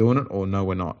 yep, we're doing it, or no,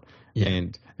 we're not. Yeah.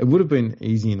 And it would have been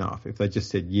easy enough if they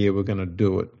just said, yeah, we're going to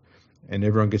do it. And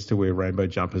everyone gets to wear rainbow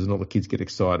jumpers and all the kids get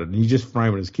excited. And you just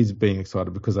frame it as kids being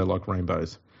excited because they like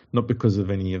rainbows, not because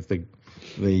of any of the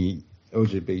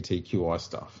LGBTQI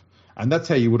stuff. And that's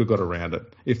how you would have got around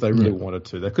it if they really wanted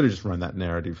to. They could have just run that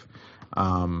narrative.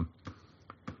 But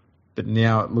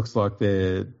now it looks like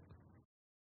they're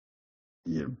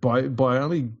by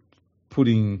only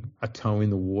putting a toe in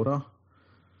the water,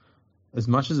 as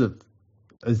much as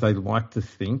they like to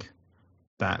think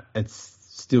that it's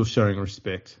still showing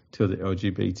respect to the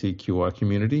LGBTQI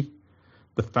community,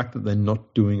 the fact that they're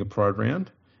not doing a pride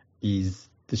round is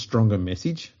the stronger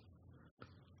message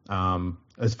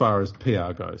as far as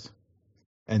PR goes.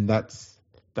 And that's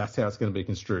how it's going to be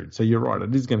construed. So you're right,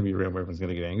 it is going to be a round where everyone's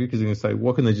going to get angry because they're going to say,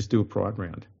 why can't they just do a pride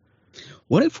round?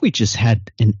 What if we just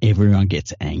had an everyone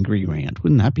gets angry round?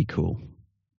 Wouldn't that be cool?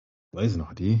 There's an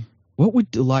idea. What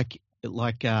would like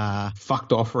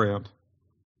fucked off round?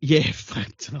 Yeah,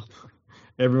 fucked off.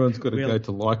 Everyone's got to go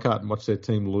to Leichhardt and watch their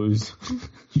team lose.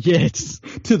 Yes.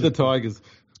 To the Tigers.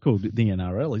 It's called the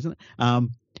NRL, isn't it?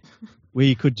 Where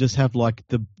you could just have like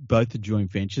both the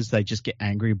joint ventures, they just get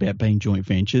angry about being joint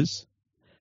ventures.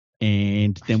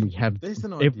 And then we have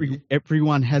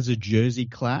everyone has a jersey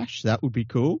clash. That would be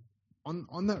cool.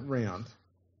 On that round,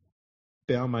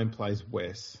 Balmain plays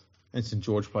West and St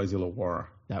George plays Illawarra.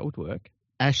 That would work.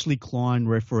 Ashley Klein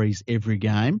referees every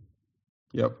game.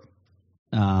 Yep.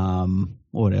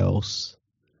 What else?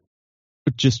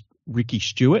 Just Ricky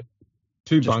Stewart.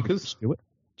 Two bunkers.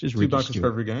 Just two Ricky bunkers Stewart. for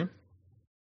every game.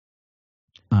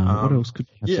 What else could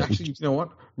you have? Actually, you know what?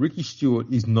 Ricky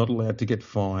Stewart is not allowed to get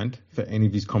fined for any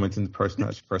of his comments in the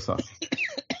post-match presser.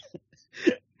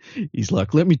 He's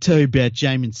like, let me tell you about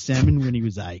Jamin Salmon when he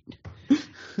was 8.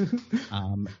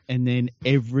 And then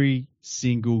every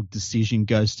single decision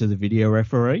goes to the video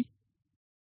referee.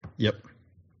 Yep.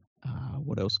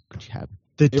 What else could you have?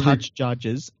 The touch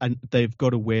judges, and they've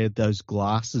got to wear those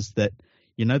glasses the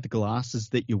glasses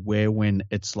that you wear when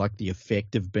it's like the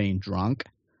effect of being drunk.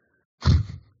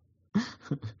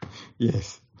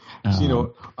 Yes. You know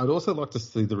what? I'd also like to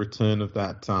see the return of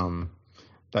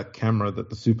that camera that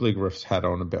the Super League refs had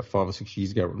on about 5 or 6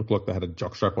 years ago. It looked like they had a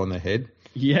jockstrap on their head.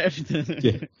 Yeah.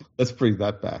 Yeah. Let's bring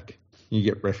that back. You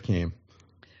get ref cam.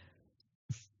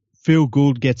 Phil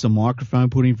Gould gets a microphone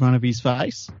put in front of his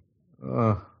face.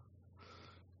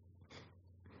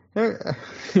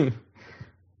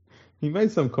 He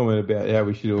made some comment about how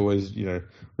we should always,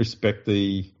 respect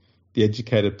the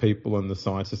educated people and the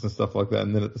scientists and stuff like that.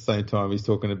 And then at the same time, he's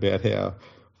talking about how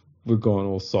we've gone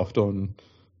all soft on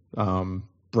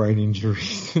brain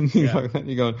injuries and things like that. And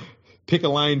you're going, pick a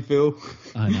lane, Phil.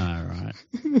 I know, right?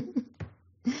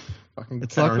 Fucking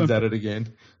Karen's at it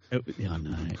again. I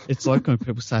know. It's like when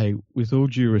people say, with all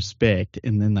due respect,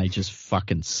 and then they just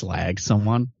fucking slag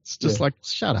someone. It's just like,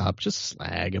 shut up, just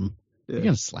slag them. Yeah. You're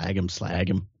going to slag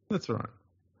them. That's right.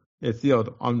 It's the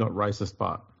old I'm not racist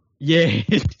part. Yeah,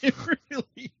 it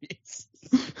really is.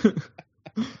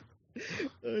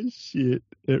 Oh, shit.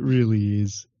 It really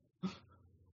is.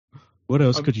 What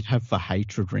else could you have for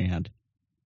hatred round?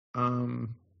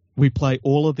 We play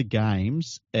all of the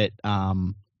games at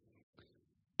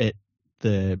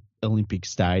the Olympic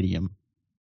Stadium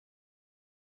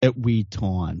at weird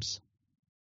times.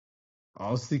 I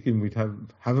was thinking we'd have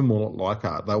them all at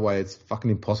Leichhardt. That way it's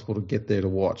fucking impossible to get there to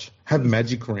watch. Have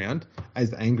Magic Round as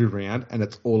the Angry Round, and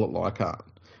it's all at Leichhardt.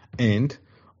 And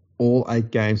all 8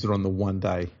 games are on the one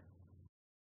day.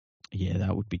 Yeah,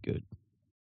 that would be good.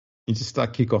 You just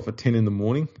start kick-off at 10 in the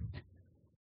morning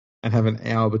and have an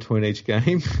hour between each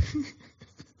game.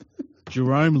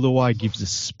 Jerome Luai gives a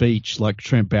speech like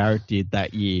Trent Barrett did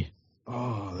that year.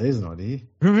 Oh, there's an idea.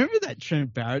 Remember that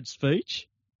Trent Barrett speech?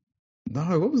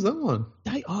 No, what was that one?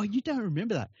 You don't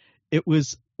remember that. It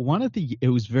was it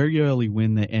was very early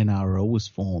when the NRL was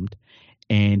formed,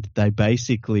 and they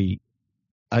basically,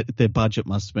 their budget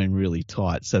must have been really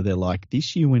tight. So they're like,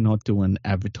 this year we're not doing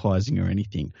advertising or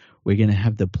anything. We're going to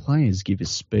have the players give a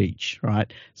speech,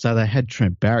 right? So they had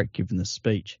Trent Barrett giving the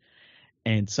speech.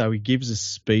 And so he gives a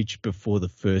speech before the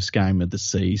first game of the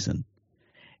season.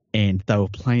 And they were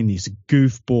playing this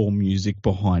goofball music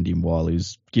behind him while he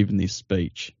was giving this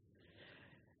speech.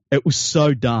 It was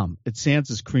so dumb. It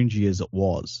sounds as cringy as it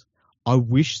was. I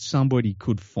wish somebody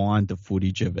could find the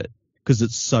footage of it because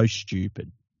it's so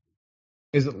stupid.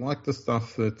 Is it like the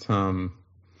stuff that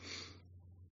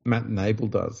Matt Nable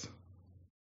does?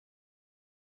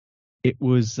 It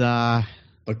was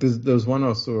Like there was one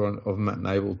I saw of Matt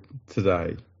Nable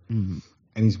today, and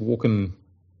he's walking,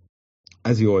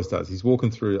 as he always does. He's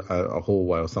walking through a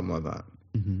hallway or something like that.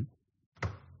 Mm-hmm.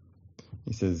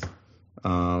 He says,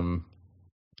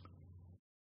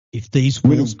 "If these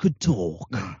walls could talk."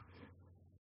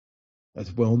 It's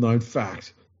a well-known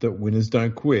fact that winners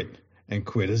don't quit and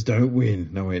quitters don't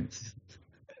win. No,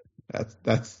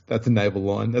 that's a Nable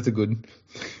line. That's a good.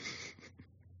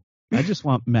 I just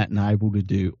want Matt Nable to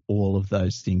do all of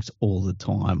those things all the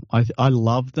time. I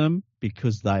love them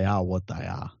because they are what they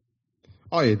are.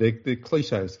 Oh yeah, they're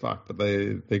cliche as fuck, but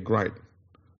they're great.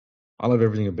 I love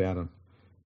everything about them.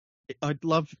 I'd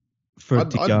love for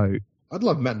it to go. I'd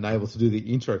love Matt Nable to do the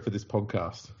intro for this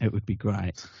podcast. It would be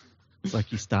great. It's like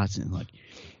he starts in like,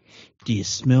 "Do you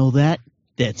smell that?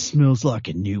 That smells like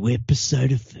a new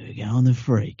episode of Fergo and the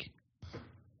Freak."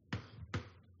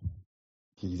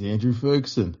 He's Andrew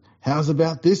Ferguson. How's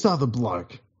about this other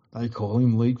bloke? They call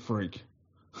him League Freak.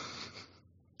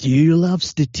 Do you love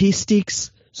statistics?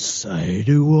 So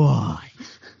do I.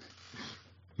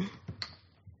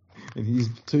 And he's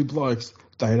two blokes.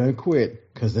 They don't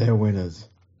quit because they're winners.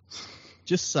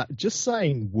 Just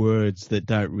saying words that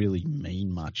don't really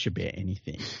mean much about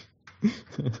anything.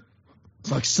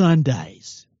 It's like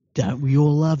Sundays. Don't we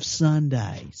all love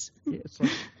Sundays? Yeah, it's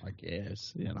like, I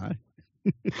guess, you know.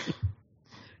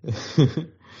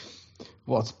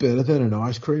 What's better than an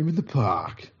ice cream in the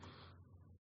park?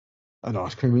 An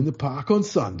ice cream in the park on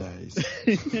Sundays.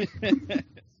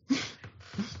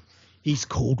 He's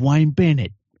called Wayne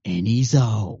Bennett, and he's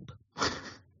old.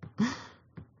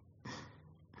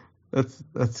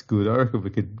 That's good. I reckon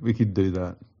we could do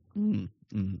that.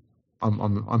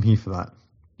 I'm here for that.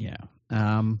 Yeah.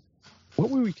 What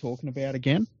were we talking about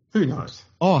again? Who knows?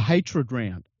 Oh, hatred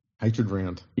round. Hatred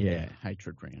round. Yeah,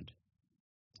 hatred round.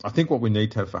 I think what we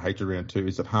need to have for Hatred Round 2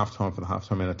 is at halftime for the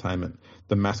halftime entertainment,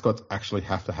 the mascots actually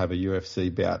have to have a UFC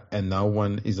bout, and no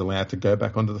one is allowed to go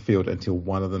back onto the field until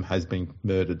one of them has been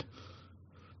murdered.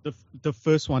 The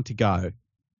first one to go,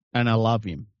 and I love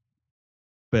him,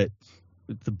 but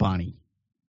the bunny,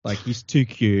 like he's too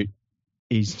cute.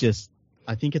 He's just,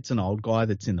 I think it's an old guy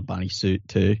that's in the bunny suit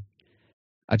too.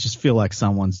 I just feel like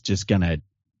someone's just gonna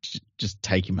just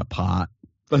take him apart.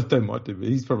 They might do, but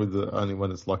he's probably the only one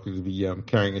that's likely to be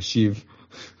carrying a shiv.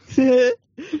 Who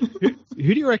do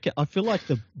you reckon? I feel like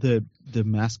the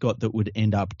mascot that would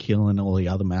end up killing all the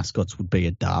other mascots would be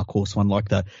a dark horse one,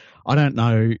 like I don't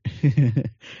know,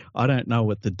 I don't know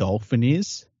what the dolphin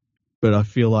is, but I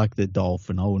feel like the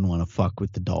dolphin. I wouldn't want to fuck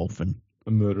with the dolphin.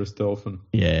 A murderous dolphin.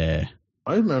 Yeah.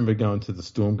 I remember going to the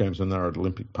Storm games when they were at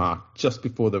Olympic Park, just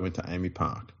before they went to Amy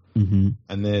Park, and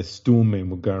their Storm men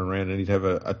would go around and he'd have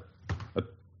a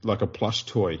plush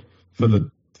toy for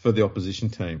the opposition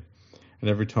team, and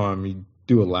every time he'd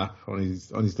do a lap on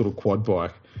his little quad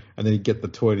bike, and then he'd get the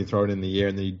toy and he'd throw it in the air,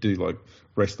 and then he'd do like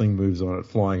wrestling moves on it,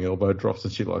 flying elbow drops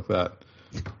and shit like that.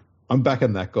 I'm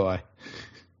backing that guy.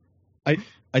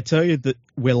 I tell you that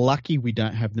we're lucky we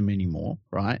don't have them anymore,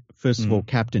 right? First of all,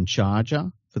 Captain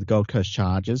Charger for the Gold Coast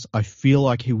Chargers, I feel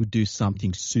like he would do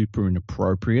something super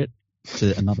inappropriate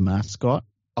to another mascot.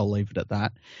 I'll leave it at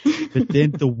that. But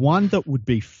then the one that would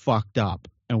be fucked up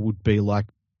and would be like,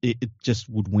 it just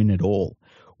would win it all,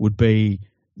 would be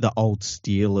the old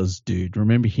Steelers dude.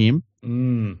 Remember him?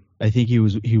 I think he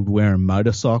would wear a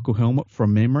motorcycle helmet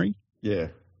from memory. Yeah.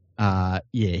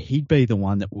 Yeah, he'd be the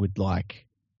one that would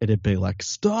it'd be like,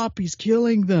 stop, he's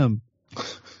killing them.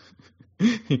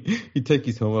 He'd take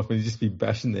his helmet off and he'd just be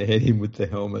bashing their head in with the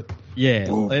helmet. Yeah,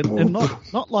 and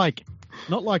not like,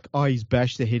 oh, he's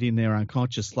bashed their head in there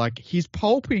unconscious. Like, he's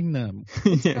pulping them.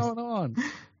 What's going on?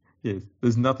 Yes,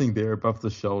 there's nothing there above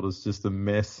the shoulders, just a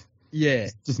mess. Yeah.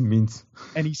 Just mince.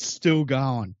 And he's still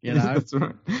going, you know? That's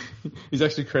right. He's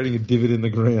actually creating a divot in the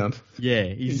ground. Yeah,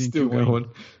 he's still going.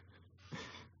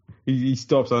 He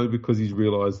stops only because he's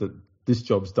realised that this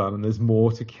job's done and there's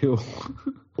more to kill.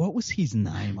 What was his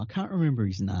name? I can't remember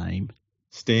his name.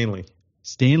 Stanley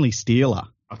Steeler.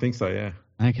 I think so, yeah.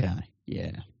 Okay,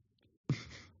 yeah.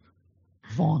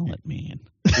 Violent man.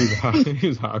 He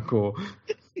was hardcore.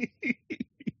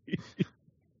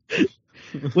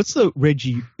 What's the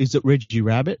Reggie? Is it Reggie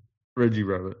Rabbit? Reggie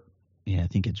Rabbit. Yeah, I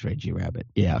think it's Reggie Rabbit.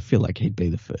 Yeah, I feel like he'd be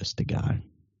the first to go.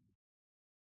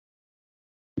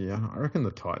 Yeah, I reckon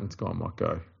the Titans guy might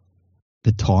go.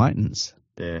 The Titans?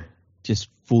 Yeah. Just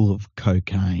full of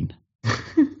cocaine.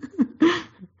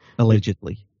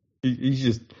 Allegedly.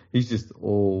 He's just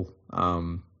all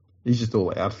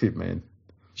outfit, man.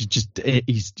 You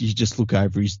just look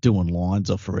over, he's doing lines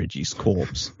off of Reggie's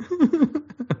corpse.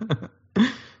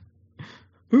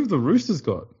 Who have the Roosters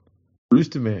got?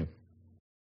 Rooster Man.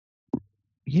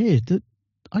 Yeah,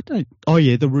 I don't. Oh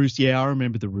yeah, the Rooster. Yeah, I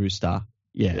remember the Rooster.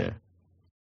 Yeah.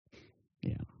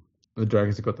 The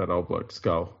Dragons have got that old bloke,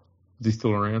 Skull. Is he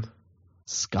still around?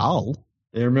 Skull?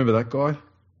 Yeah, remember that guy?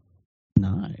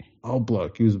 No. Old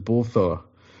bloke. He was a ball fella.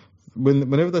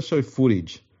 Whenever they show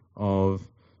footage of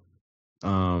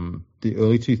the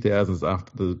early 2000s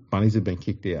after the Bunnies had been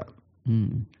kicked out,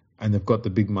 and they've got the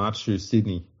big march through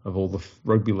Sydney of all the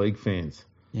rugby league fans.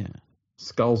 Yeah.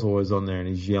 Skull's always on there and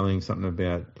he's yelling something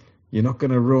about, "You're not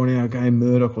going to ruin our game,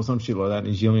 Murdoch," or some shit like that. And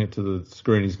he's yelling it to the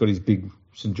screen. He's got his big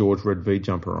St. George Red V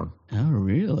jumper on. Oh,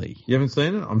 really? You haven't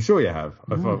seen it? I'm sure you have.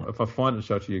 No. If I find it,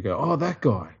 show it to you, go, "Oh, that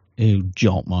guy." It'll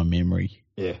jolt my memory.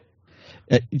 Yeah.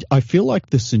 I feel like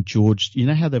the St. George, you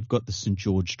know how they've got the St.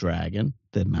 George Dragon,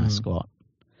 their mascot?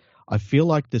 I feel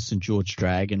like the St. George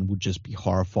Dragon would just be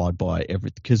horrified by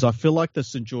everything. Because I feel like the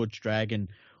St. George Dragon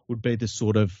would be the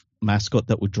sort of mascot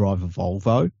that would drive a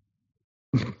Volvo.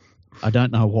 I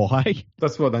don't know why.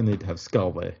 That's why they need to have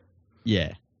Skull there.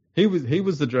 Yeah. He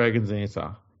was the Dragon's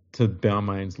answer to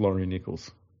Balmain's Laurie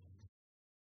Nichols.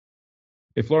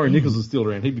 If Laurie Nichols was still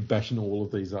around, he'd be bashing all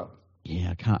of these up.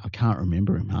 Yeah, I can't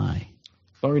remember him, hey.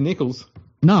 Laurie Nichols?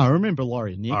 No, I remember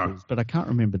Laurie Nichols, but I can't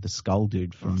remember the Skull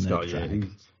dude from the Skull, yeah.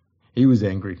 He was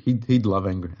angry. He'd love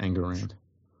anger around.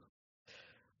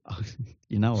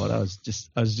 You know what? I was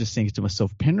just thinking to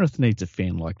myself, Penrith needs a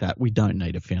fan like that. We don't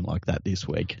need a fan like that this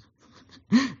week.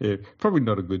 Yeah, probably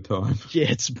not a good time.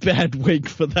 Yeah, it's a bad week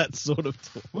for that sort of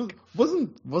talk.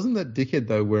 Wasn't that dickhead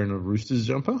though wearing a Roosters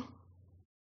jumper?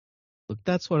 Look,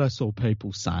 that's what I saw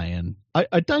people saying.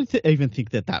 I don't even think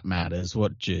that matters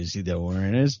what jersey they're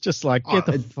wearing. It's just like get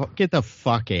the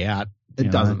fuck out. It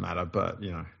doesn't matter, but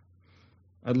you know,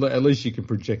 at least you can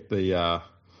project the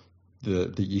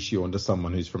issue onto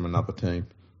someone who's from another team.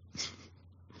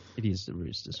 It is the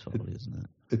Roosters' fault, isn't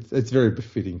it? It's very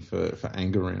befitting for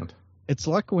anger round. It's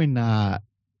like when there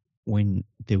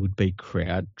would be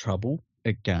crowd trouble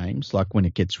at games, like when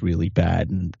it gets really bad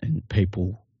and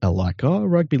people are like, "Oh,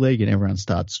 rugby league," and everyone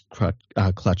starts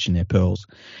clutching their pearls.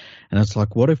 And it's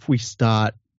like, what if we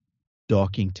start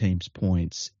docking teams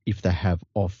points if they have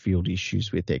off-field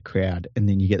issues with their crowd? And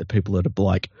then you get the people that are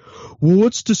like, "Well,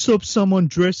 what's to stop someone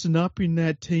dressing up in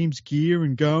that team's gear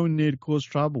and going there to cause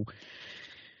trouble?"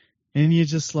 And you're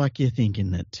just like, you're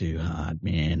thinking that too hard,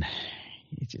 man.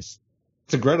 It's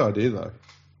a great idea, though.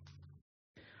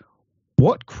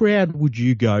 What crowd would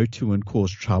you go to and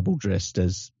cause trouble dressed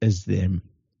as them?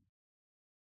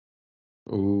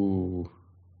 Ooh.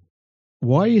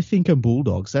 Why are you thinking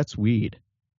Bulldogs? That's weird.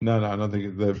 No, I don't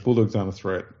think the Bulldogs aren't a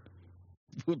threat.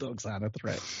 Bulldogs aren't a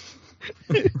threat.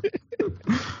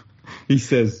 He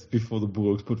says before the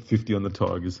Bulldogs put 50 on the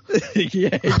Tigers.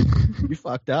 Yeah, you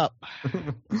fucked up.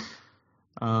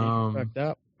 You fucked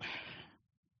up.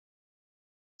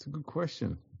 It's a good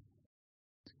question.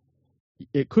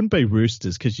 It couldn't be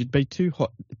Roosters because you'd be too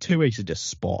easy to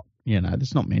spot. You know,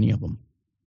 there's not many of them.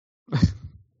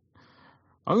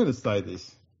 I'm going to say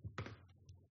this.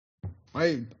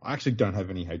 I actually don't have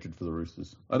any hatred for the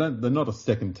Roosters. They're not a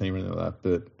second team or anything like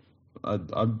that,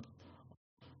 but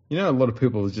you know, a lot of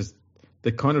people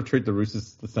they kind of treat the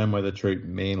Roosters the same way they treat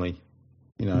Manly.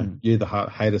 You know, you either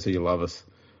hate us or you love us.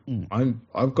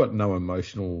 I've got no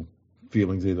emotional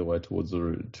feelings either way towards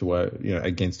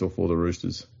against or for the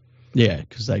Roosters. Yeah,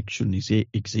 because they shouldn't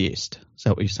exist. Is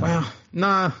that what you're saying? Well,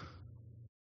 nah.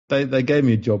 They gave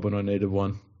me a job when I needed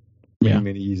one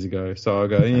many years ago. So I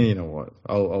go, yeah, you know what?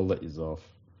 I'll let you off.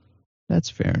 That's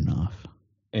fair enough.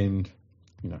 And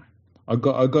you know, I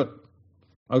got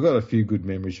a few good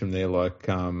memories from there, like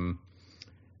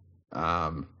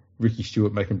Ricky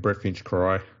Stewart making Brett Finch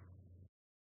cry.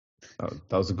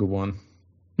 That was a good one.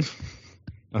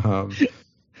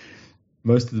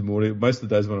 Most of the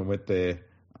days when I went there,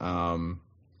 when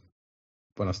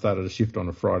I started a shift on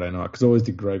a Friday night, because I always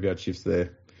did graveyard shifts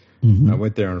there. I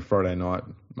went there on a Friday night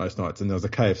most nights, and there was a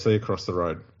KFC across the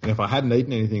road. And if I hadn't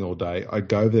eaten anything all day, I'd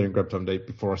go over there and grab something to eat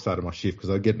before I started my shift, because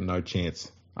I'd get no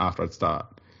chance after I'd start.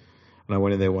 And I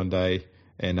went in there one day,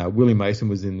 and Willie Mason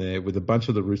was in there with a bunch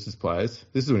of the Roosters players.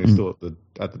 This is when he was still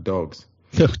at the Dogs.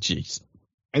 Oh, jeez.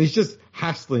 And he's just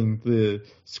hassling the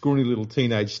scrawny little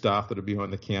teenage staff that are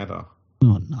behind the counter.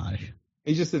 Oh, no.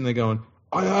 He's just sitting there going,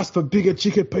 I asked for bigger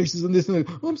chicken pieces and this and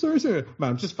that. Oh, I'm sorry, sir.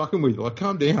 Man, I'm just fucking with you. Like,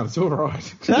 calm down. It's all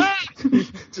right.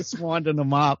 Just winding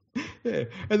them up. Yeah.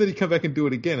 And then he come back and do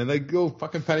it again. And they go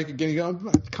fucking panic again. You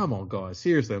go, come on, guys.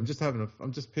 Seriously, I'm just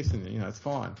pissing you. That's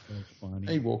fine. That's funny. And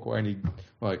he'd walk away and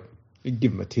he'd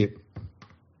give him a tip.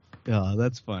 Oh,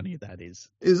 that's funny. That is.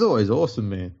 It's always awesome,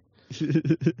 man.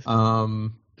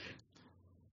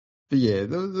 But yeah,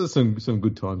 there's some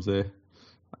good times there.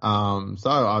 So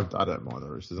I don't mind the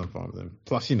Roosters. I'm fine with them.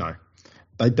 Plus,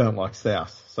 they don't like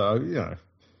South. So,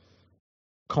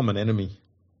 common enemy.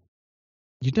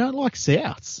 You don't like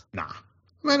Souths? Nah.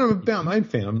 Man, I'm a Balmain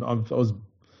fan.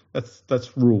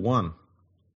 That's rule one.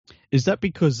 Is that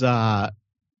because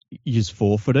you's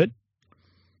forfeited?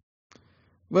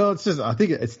 Well, it's just, I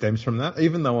think it stems from that,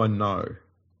 even though I know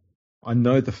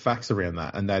the facts around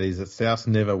that, and that is that South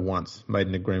never once made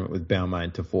an agreement with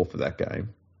Balmain to forfeit that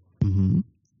game. Mm-hmm.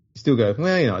 You still go,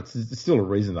 well, it's still a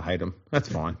reason to hate them. That's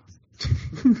fine.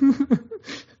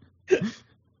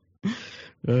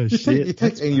 Oh, you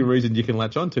take any reason you can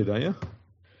latch onto, don't you?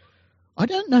 I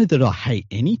don't know that I hate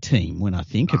any team when I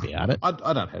think about it.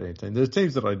 I don't hate any team. There's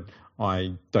teams that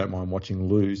I don't mind watching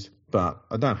lose, but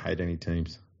I don't hate any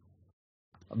teams.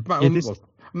 But,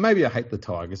 maybe I hate the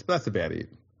Tigers, but that's about it.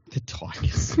 The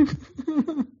Tigers.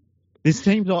 There's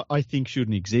teams I think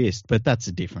shouldn't exist, but that's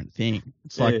a different thing.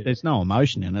 It's like there's no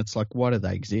emotion in it. It's like, why do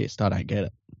they exist? I don't get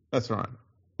it. That's right.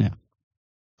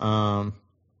 Yeah.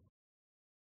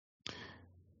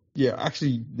 Yeah,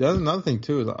 actually, there's another thing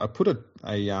too. Is I put a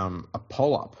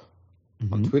poll up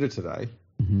on Twitter today.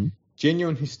 Mm-hmm.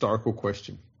 Genuine historical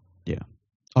question. Yeah,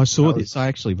 I saw this. I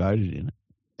actually voted in it.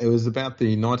 It was about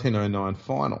the 1909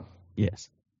 final. Yes.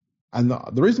 And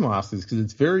the reason why I asked is because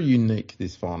it's very unique,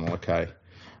 this final, okay?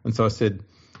 And so I said,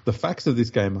 the facts of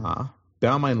this game are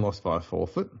Balmain lost by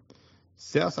forfeit.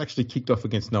 South actually kicked off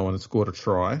against no one and scored a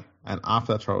try. And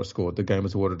after that try was scored, the game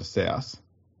was awarded to South,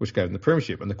 which gave them the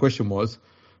premiership. And the question was,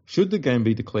 should the game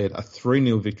be declared a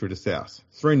 3-0 victory to South?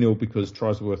 3-0 because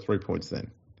tries were worth 3 points then.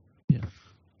 Yeah.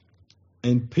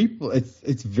 And people,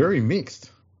 it's very mixed.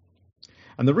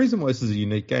 And the reason why this is a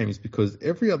unique game is because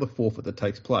every other forfeit that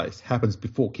takes place happens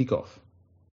before kickoff.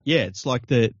 Yeah, it's like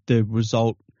the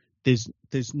result.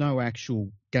 There's no actual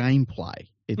gameplay.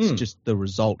 It's just the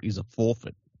result is a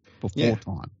forfeit before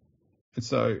time. And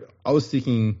so I was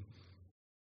thinking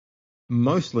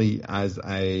mostly as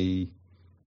a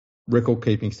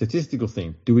record-keeping statistical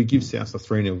thing. Do we give South a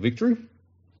 3-0 victory?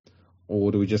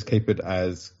 Or do we just keep it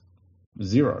as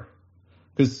 0?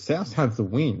 Because South have the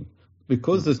win.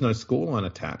 Because there's no scoreline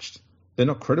attached, they're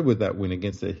not credited with that win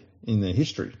in their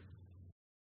history.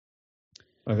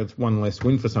 Like it's one less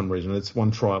win for some reason. It's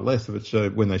one try less of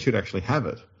it when they should actually have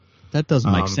it. That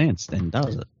doesn't make sense then,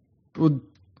 does it? Well,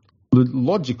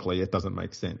 logically, it doesn't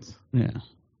make sense. Yeah.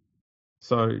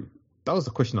 So that was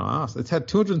the question I asked. It's had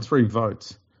 203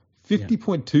 votes.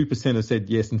 50.2% have said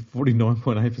yes and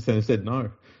 49.8% have said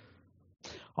no.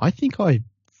 I think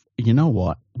you know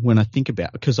what? When I think about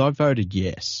it, because I voted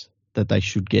yes, that they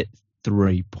should get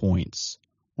 3 points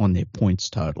on their points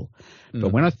total. But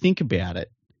when I think about it,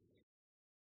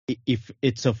 if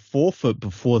it's a forfeit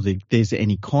before there's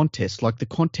any contest, like the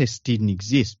contest didn't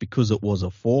exist because it was a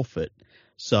forfeit,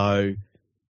 so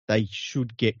they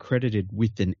should get credited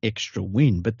with an extra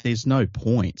win, but there's no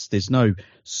points. There's no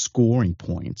scoring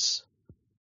points.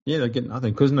 Yeah, they get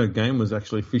nothing because no game was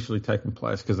actually officially taking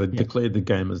place because they declared the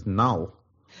game as null.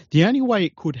 The only way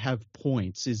it could have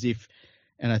points is if,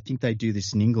 and I think they do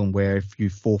this in England, where if you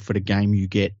forfeit a game, you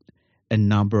get a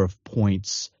number of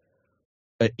points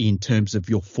in terms of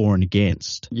your for and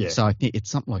against. Yeah. So I think it's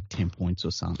something like 10 points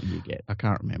or something you get. I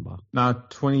can't remember. No,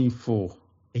 24.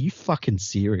 Are you fucking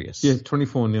serious? Yeah,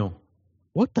 24-0.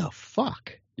 What the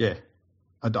fuck? Yeah.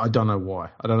 I don't know why.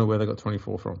 I don't know where they got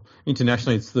 24 from.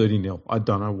 Internationally, it's 30-0. I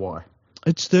don't know why.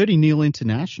 It's 30-0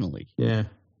 internationally. Yeah.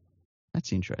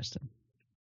 That's interesting.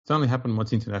 It's only happened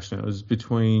once internationally. It was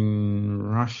between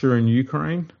Russia and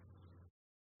Ukraine.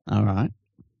 All right.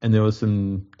 And there was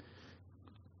some,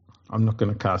 I'm not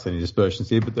going to cast any dispersions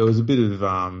here, but there was a bit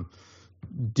of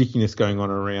dickiness going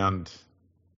on around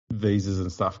visas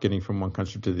and stuff getting from one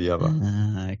country to the other.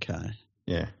 Okay.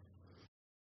 Yeah.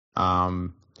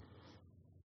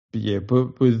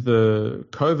 But with the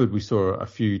COVID, we saw a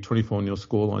few 24-0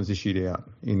 scorelines issued out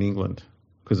in England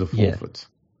because of forfeits.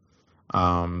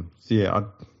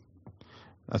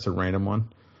 That's a random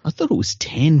one. I thought it was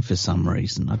 10 for some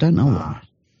reason. I don't know why.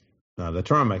 No, they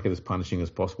try and make it as punishing as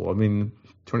possible. I mean,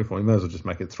 24, you may as well just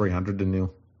make it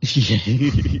 300-0.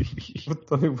 Yeah.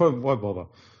 I mean, why bother?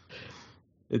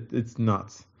 It's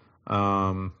nuts.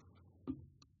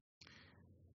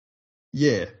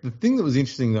 Yeah, the thing that was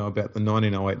interesting though about the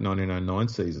 1908-1909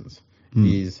 seasons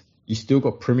Mm. is you still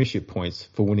got premiership points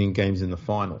for winning games in the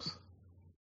finals.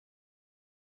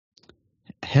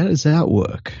 How does that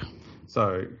work?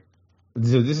 So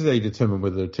this is how you determine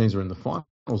whether the teams are in the finals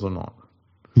or not.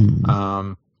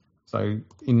 Mm. So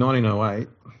in 1908,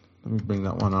 let me bring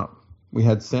that one up. We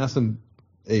had South and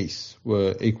East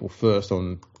were equal first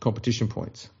on competition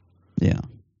points. Yeah.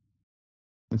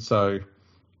 And so,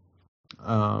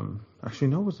 actually,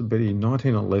 no, it was a better.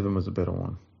 1911 was a better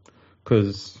one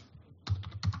because,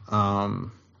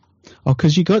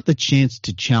 because you got the chance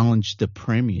to challenge the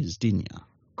premiers, didn't you?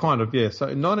 kind of, yeah. So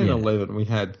in 1911, we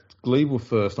had Glebe were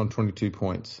first on 22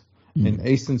 points, and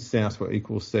East and South were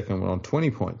equal second on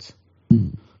 20 points.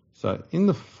 Mm. So in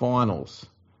the finals,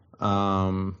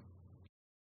 let's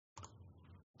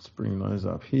bring those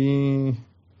up here.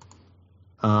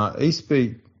 East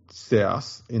beat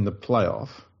South in the playoff.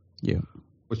 Yeah.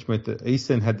 Which meant that East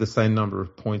then had the same number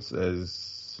of points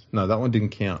as... No, that one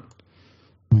didn't count.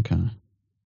 Okay.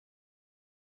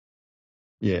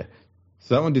 Yeah.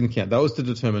 So that one didn't count. That was to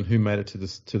determine who made it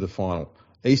to the final.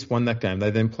 East won that game.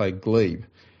 They then played Glebe.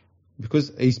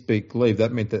 Because East beat Glebe,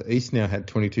 that meant that East now had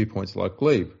 22 points like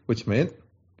Glebe, which meant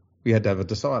we had to have a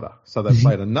decider. So they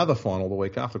played another final the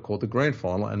week after called the grand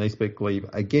final, and East beat Glebe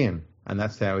again. And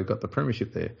that's how we got the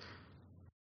premiership there.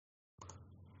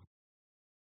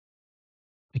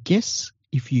 I guess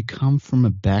if you come from a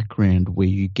background where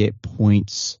you get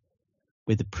points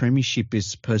where the premiership is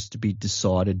supposed to be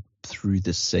decided through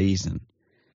the season,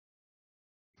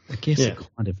 I guess it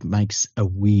kind of makes a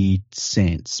weird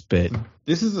sense. But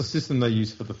this is the system they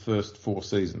used for the first 4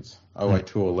 seasons, 08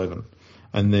 to 11.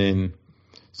 And then,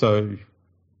 so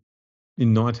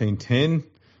in 1910,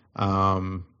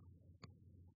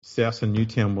 South and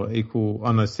Newtown were equal.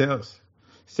 Oh no, South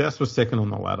was second on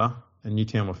the ladder and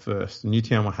Newtown were first.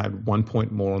 Newtown had 1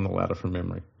 point more on the ladder from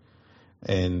memory.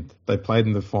 And they played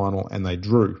in the final and they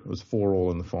drew. It was 4-all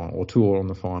in the final, or 2-all in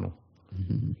the final.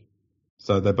 Mm-hmm.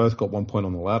 So they both got 1 point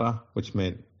on the ladder, which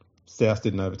meant South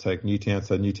didn't overtake Newtown,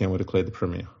 so Newtown were declared the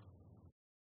premier.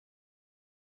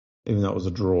 Even though it was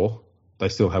a draw, they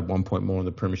still had 1 point more on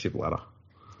the premiership ladder.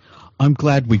 I'm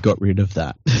glad we got rid of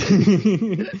that.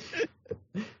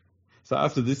 So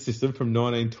after this system, from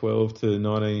 1912 to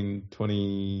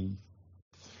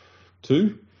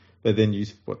 1922, they then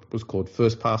used what was called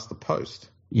first past the post.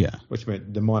 Yeah. Which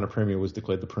meant the minor premier was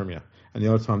declared the premier. And the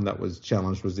only time that was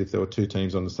challenged was if there were 2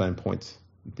 teams on the same points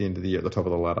at the end of the year at the top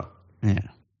of the ladder. Yeah.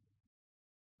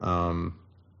 So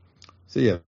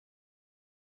yeah.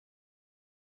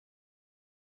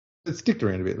 It sticked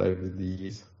around a bit over the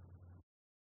years.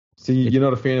 So you're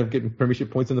not a fan of getting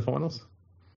premiership points in the finals?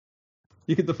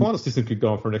 The final system could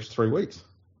go on for an extra 3 weeks.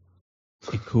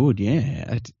 It could,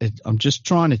 yeah. I'm just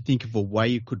trying to think of a way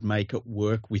you could make it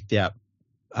work without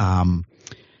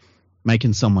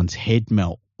making someone's head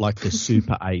melt, like the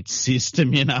Super 8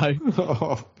 system, you know.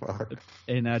 Oh, fuck.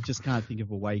 And I just can't think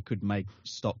of a way you could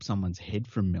stop someone's head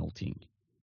from melting.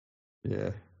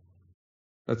 Yeah.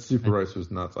 That Super Race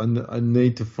was nuts. I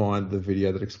need to find the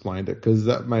video that explained it because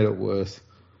that made it worse.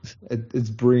 It's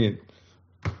brilliant.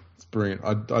 It's brilliant.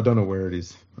 I don't know where it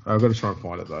is. I've got to try and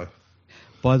find it though.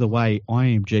 By the way,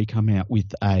 IMG come out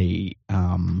with a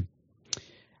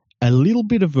little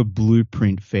bit of a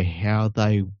blueprint for how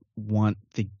they want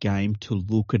the game to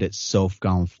look at itself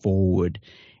going forward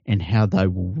and how they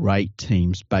will rate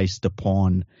teams based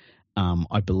upon,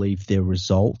 I believe, their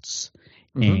results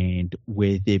and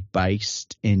where they're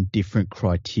based and different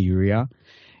criteria.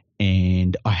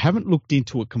 And I haven't looked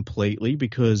into it completely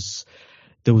because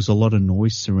there was a lot of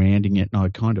noise surrounding it, and I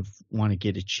kind of want to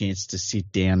get a chance to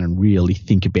sit down and really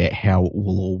think about how it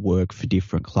will all work for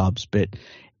different clubs. But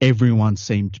everyone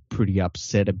seemed pretty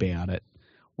upset about it.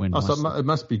 So it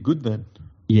must be good then.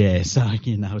 Yeah, so,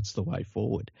 it's the way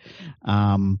forward.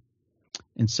 And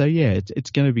so, yeah,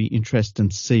 it's going to be interesting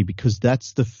to see because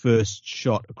that's the first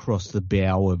shot across the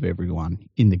bow of everyone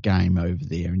in the game over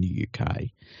there in the UK.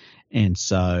 And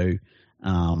so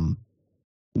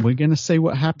we're going to see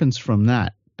what happens from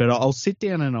that. But I'll sit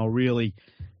down and I'll really,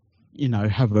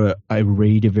 have a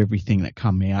read of everything that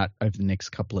come out over the next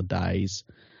couple of days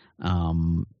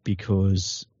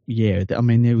because, yeah,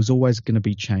 there was always going to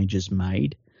be changes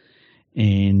made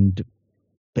and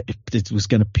it was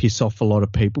going to piss off a lot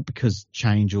of people because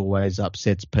change always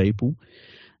upsets people,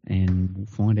 and we'll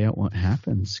find out what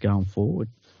happens going forward.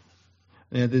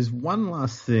 Now, there's one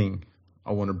last thing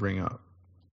I want to bring up.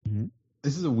 Mm-hmm.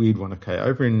 This is a weird one, okay?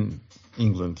 Over in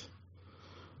England,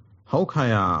 Hull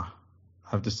KR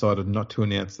have decided not to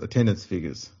announce attendance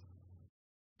figures.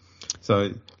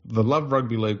 So the Love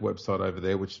Rugby League website over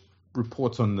there, which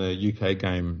reports on the UK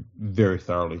game very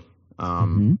thoroughly.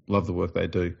 Love the work they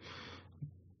do.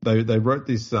 They wrote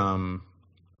this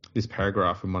this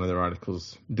paragraph in one of their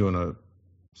articles doing a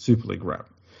Super League wrap.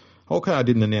 Hull KR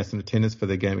didn't announce an attendance for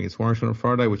their game against Warrington on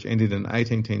Friday, which ended in an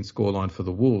 18-10 scoreline for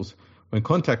the Wolves. When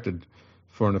contacted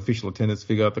for an official attendance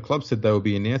figure, the club said they will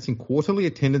be announcing quarterly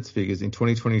attendance figures in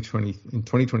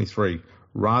 2023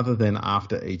 rather than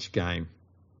after each game.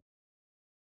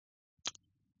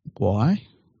 Why?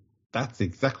 That's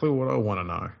exactly what I want to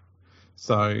know.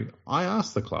 So I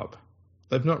asked the club.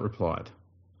 They've not replied.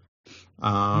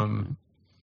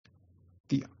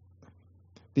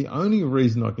 The only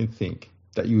reason I can think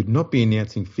that you would not be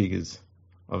announcing figures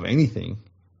of anything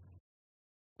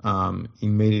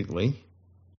immediately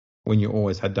when you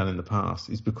always had done in the past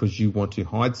is because you want to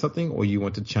hide something or you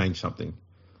want to change something.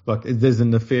 Like there's a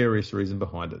nefarious reason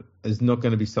behind it. It's not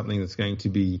going to be something that's going to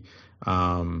be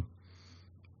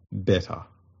better.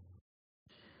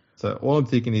 So all I'm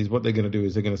thinking is what they're going to do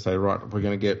is they're going to say, right, we're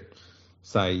going to get,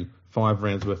 say, 5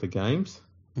 rounds worth of games,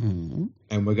 and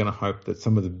we're going to hope that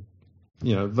some of the,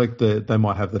 like they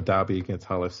might have the derby against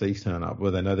Hull FC turn up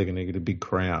where they know they're going to get a big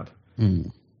crowd.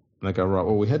 And they go, right,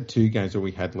 well, we had 2 games where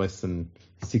we had less than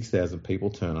 6,000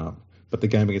 people turn up, but the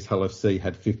game against Hull FC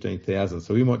had 15,000.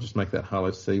 So we might just make that Hull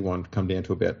FC one come down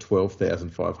to about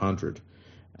 12,500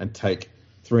 and take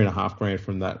 $3,500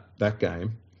 from that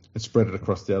game and spread it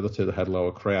across the other 2 that had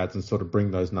lower crowds and sort of bring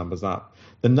those numbers up.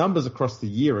 The numbers across the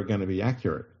year are going to be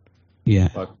accurate. Yeah.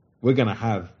 Like we're going to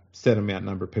have set amount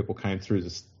number of people came through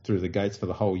the gates for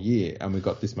the whole year and we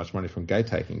got this much money from gate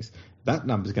takings. That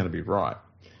number's going to be right.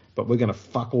 But we're going to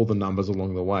fuck all the numbers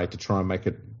along the way to try and make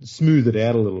it, smooth it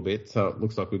out a little bit so it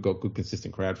looks like we've got good,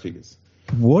 consistent crowd figures.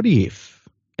 What if,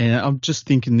 and I'm just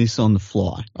thinking this on the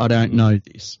fly, I don't know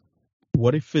this,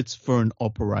 what if it's for an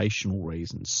operational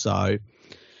reason? So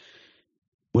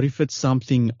what if it's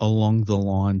something along the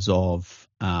lines of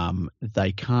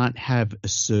they can't have a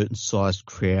certain sized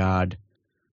crowd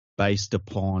based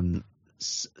upon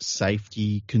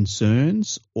safety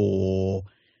concerns, or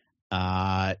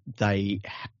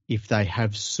if they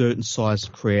have certain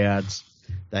sized crowds,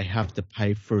 they have to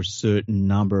pay for a certain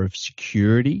number of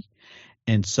security.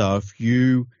 And so if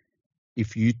you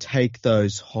take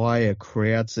those higher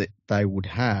crowds that they would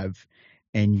have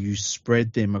and you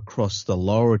spread them across the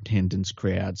lower attendance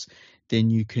crowds, then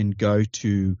you can go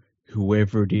to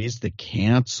whoever it is, the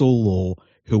council or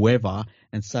whoever,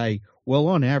 and say, well,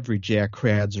 on average, our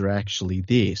crowds are actually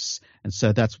this. And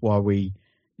so that's why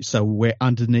we're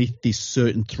underneath this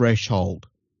certain threshold.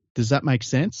 Does that make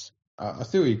sense? I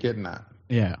see what you're getting at.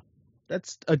 Yeah.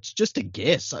 It's just a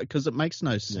guess because it makes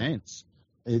no sense.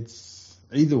 It's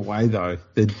either way though.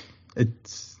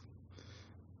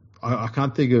 I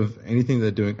can't think of anything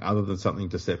they're doing other than something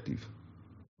deceptive.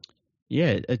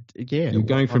 Yeah. You're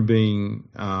going from being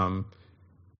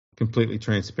completely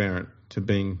transparent to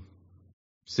being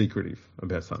secretive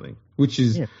about something, which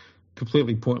is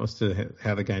completely pointless to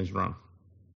how the game's run.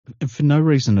 And for no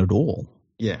reason at all.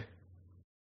 Yeah.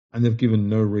 And they've given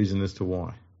no reason as to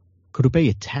why. Could it be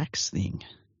a tax thing?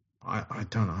 I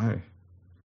don't know.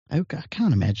 I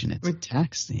can't imagine it's a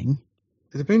tax thing.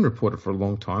 It's been reported for a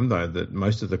long time, though, that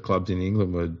most of the clubs in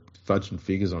England were fudging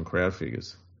figures on crowd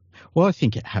figures. Well, I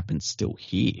think it happens still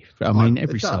here. I mean,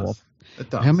 every so often. It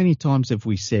does. How many times have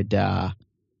we said, I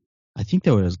think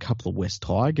there was a couple of West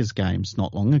Tigers games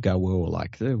not long ago where we were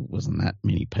like, there wasn't that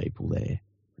many people there.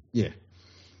 Yeah.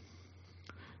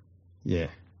 Yeah.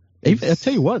 I'll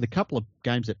tell you what, the couple of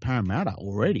games at Parramatta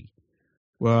already,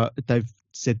 well, they've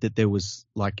said that there was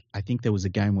I think there was a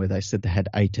game where they said they had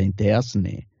 18,000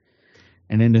 there.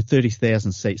 And in a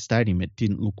 30,000 seat stadium, it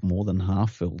didn't look more than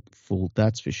half full,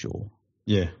 that's for sure.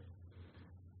 Yeah.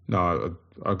 No,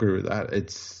 I agree with that.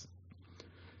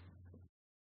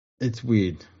 It's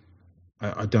weird.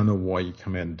 I don't know why you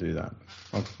come out and do that.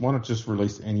 Why not just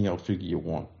release any old figure you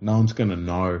want? No one's going to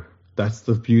know. That's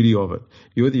the beauty of it.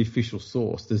 You're the official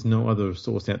source. There's no other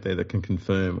source out there that can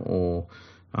confirm or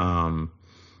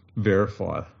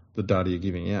verify the data you're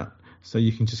giving out. So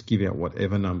you can just give out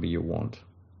whatever number you want.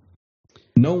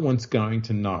 No one's going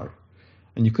to know.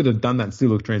 And you could have done that and still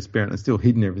look transparent and still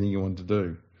hidden everything you wanted to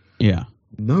do. Yeah.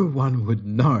 No one would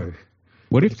know.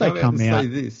 What if they come out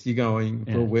and say this? You're going,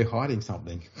 well, we're hiding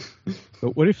something.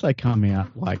 But what if they come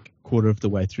out quarter of the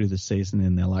way through the season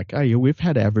and they're like, oh, yeah, we've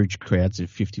had average crowds of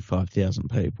 55,000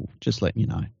 people. Just letting you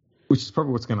know. Which is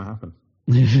probably what's going to happen.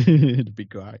 It'd be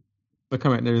great. They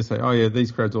come out there and say, oh, yeah,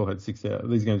 these crowds all had 6,000.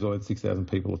 These games all had 6,000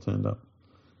 people have turned up.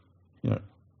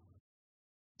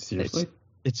 Seriously?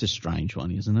 It's a strange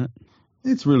one, isn't it?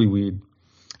 It's really weird.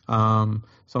 So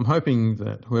I'm hoping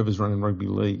that whoever's running rugby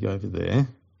league over there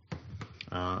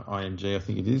IMG, I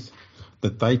think it is,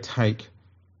 that they take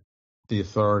the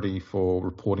authority for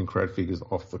reporting crowd figures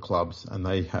off the clubs, and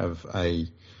they have an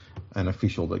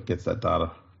official that gets that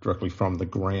data directly from the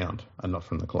ground and not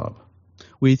from the club.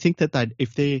 Well, you think that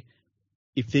if they're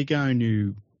going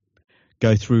to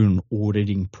go through an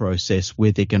auditing process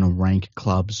where they're going to rank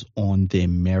clubs on their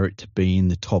merit to be in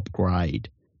the top grade,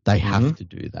 they have to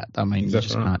do that. I mean, exactly, you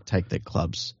just can't take their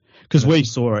clubs. Because we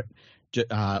saw it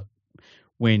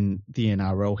when the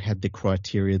NRL had the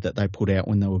criteria that they put out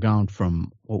when they were going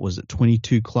from,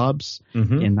 22 clubs,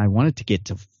 and they wanted to get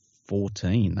to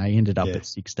 14. They ended up at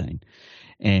 16.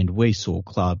 And we saw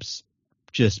clubs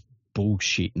just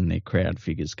bullshitting their crowd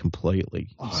figures completely.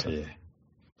 Yeah.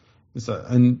 So,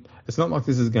 and it's not like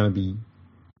this is going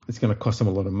to cost them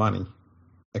a lot of money.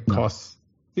 It costs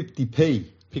 50p.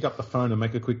 Pick up the phone and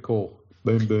make a quick call.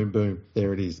 Boom, boom, boom.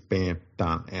 There it is. Bam,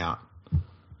 done, out.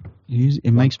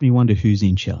 It makes me wonder who's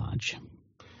in charge.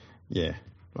 Yeah.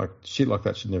 Like, shit like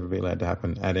that should never be allowed to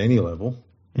happen at any level,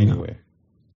 anywhere.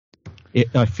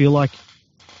 I feel like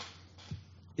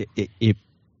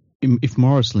if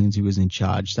Maurice Lindsay was in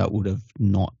charge, that would have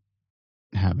not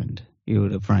happened. He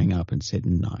would have rang up and said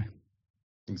no.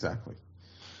 Exactly.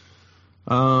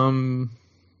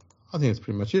 I think that's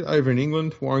pretty much it. Over in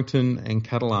England, Warrington and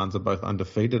Catalans are both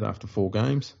undefeated after 4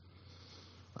 games.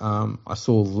 I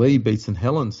saw Lee beat St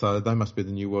Helens, so they must be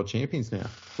the new world champions now.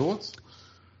 Thoughts?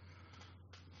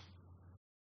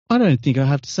 I don't think I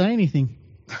have to say anything.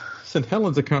 St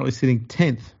Helens are currently sitting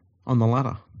 10th on the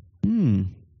ladder.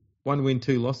 1 win,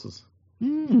 2 losses.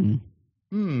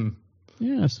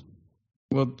 Yes.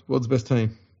 World's best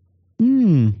team.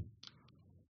 1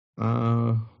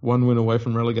 win away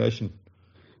from relegation.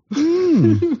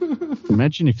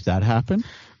 Imagine if that happened.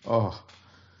 Oh,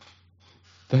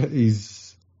 that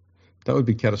would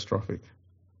be catastrophic.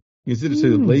 You consider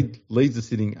too that Leeds are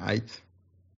sitting 8th.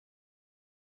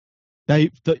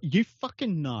 You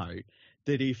fucking know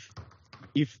that if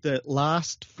the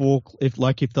last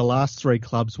 3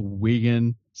 clubs,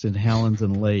 Wigan, St Helens,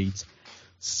 and Leeds,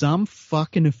 some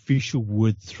fucking official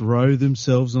would throw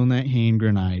themselves on that hand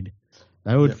grenade.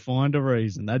 They would find a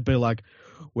reason. They'd be like,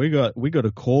 we got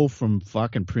a call from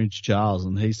fucking Prince Charles,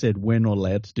 and he said we're not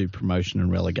allowed to do promotion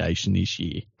and relegation this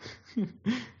year.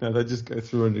 No, they just go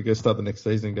through and go start the next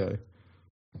season and go.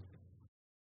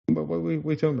 But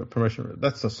we're talking about promotion.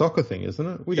 That's a soccer thing, isn't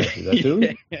it? We don't do that, do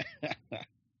we?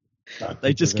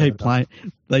 They just keep playing.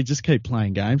 They just keep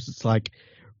playing games. It's like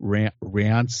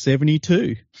round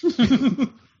 72.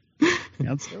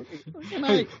 Round 72.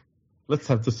 Hey, let's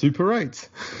have the Super 8.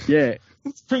 Yeah,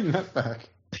 let's bring that back.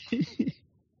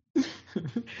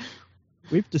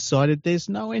 We've decided there's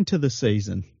no end to the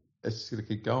season. It's just going to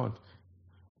keep going.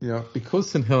 Because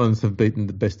St Helens have beaten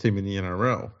the best team in the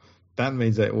NRL, that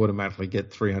means they automatically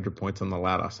get 300 points on the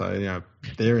ladder. So,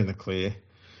 they're in the clear.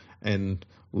 And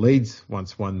Leeds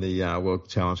once won the World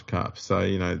Challenge Cup. So,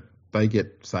 they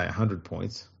get, say, 100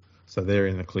 points. So they're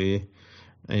in the clear.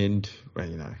 And,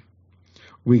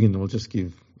 Wigan will just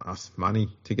give us money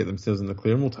to get themselves in the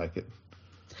clear and we'll take it.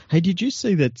 Hey, did you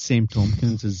see that Sam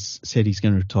Tompkins has said he's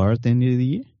going to retire at the end of the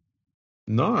year?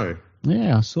 No.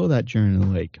 Yeah, I saw that during the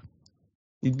week.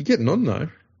 He'd be getting on, though.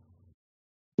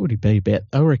 What would he be about?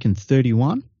 I reckon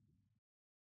 31.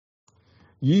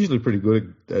 Usually pretty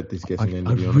good at this guessing end,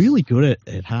 to be honest. Really good at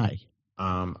it, hey?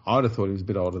 I'd have thought he was a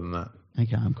bit older than that.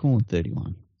 Okay, I'm calling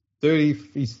 31.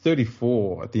 He's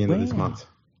 34 at the end of this month.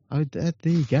 Oh, there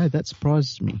you go. That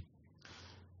surprises me.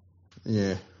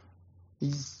 Yeah.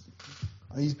 He's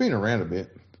been around a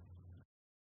bit.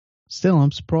 Still,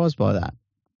 I'm surprised by that.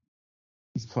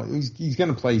 He's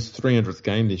going to play his 300th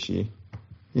game this year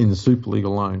in the Super League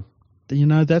alone.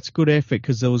 That's good effort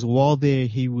because there was a while there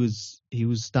he was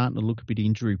starting to look a bit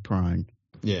injury prone.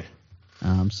 Yeah.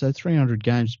 So 300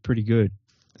 games is pretty good.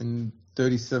 And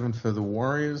 37 for the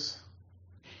Warriors.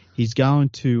 He's going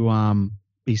to.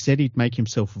 He said he'd make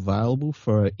himself available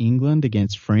for England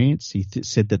against France. He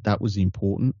said that was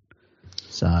important.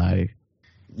 So,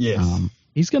 yes,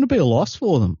 he's going to be a loss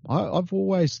for them. I've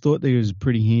always thought that he was a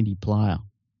pretty handy player.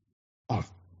 Oh,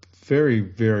 very,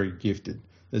 very gifted.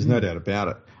 There's no doubt about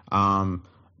it.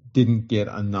 Didn't get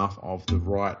enough of the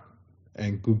right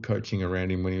and good coaching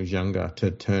around him when he was younger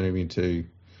to turn him into,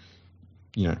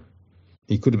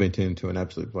 he could have been turned into an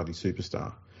absolute bloody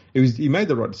superstar. He made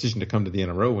the right decision to come to the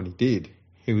NRL when he did.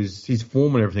 His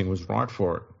form and everything was right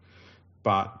for it,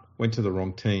 but went to the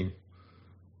wrong team.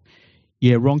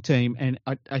 Yeah, wrong team. And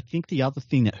I think the other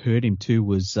thing that hurt him too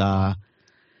was,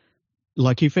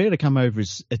 if he had come over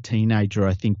as a teenager,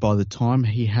 I think by the time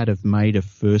he had have made a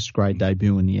first grade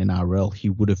debut in the NRL, he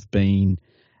would have been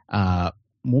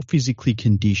more physically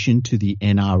conditioned to the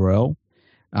NRL.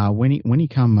 When he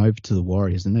came over to the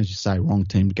Warriors, and as you say, wrong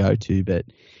team to go to, but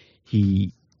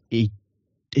he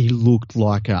looked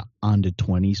like a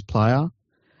under-20s player.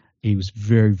 He was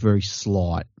very, very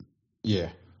slight. Yeah.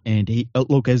 And he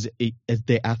look, as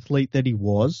the athlete that he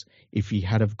was, if he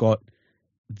had have got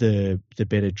the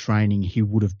better training, he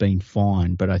would have been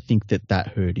fine. But I think that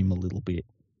hurt him a little bit.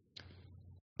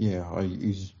 Yeah,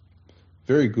 he's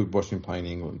very good watching him play in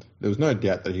England. There was no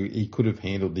doubt that he could have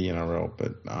handled the NRL,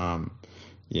 but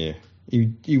yeah,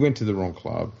 he went to the wrong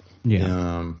club.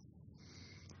 Yeah.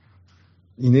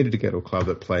 He needed to go to a club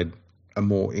that played a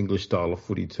more English style of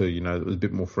footy too, that was a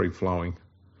bit more free-flowing,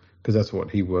 because that's what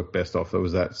he worked best off. There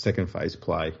was that second phase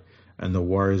play, and the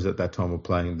Warriors at that time were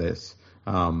playing this,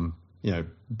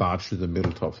 barge through the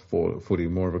middle top footy,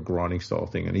 more of a grinding style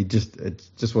thing, and it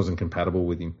just wasn't compatible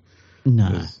with him.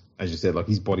 No. As you said, like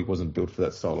his body wasn't built for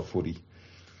that style of footy.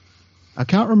 I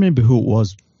can't remember who it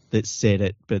was that said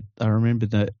it, but I remember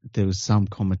that there was some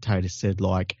commentator said,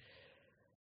 like,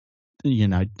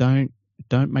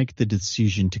 don't make the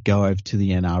decision to go over to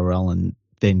the NRL and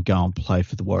then go and play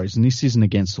for the Warriors. And this isn't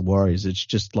against the Warriors. It's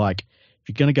just like, if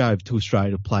you're going to go over to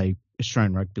Australia to play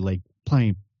Australian Rugby League, play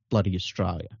in bloody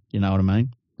Australia. You know what I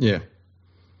mean? Yeah.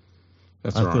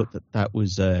 That's right. I thought that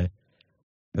was a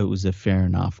fair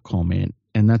enough comment.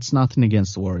 And that's nothing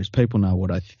against the Warriors. People know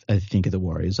what I think of the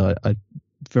Warriors.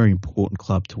 Very important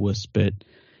club to us, but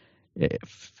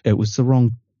it was the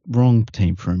wrong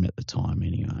team for him at the time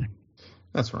anyway.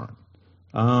 That's right.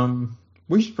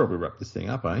 We should probably wrap this thing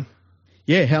up, eh?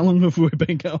 Yeah, how long have we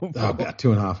been going for? About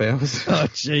 2.5 hours. Oh,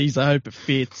 jeez, I hope it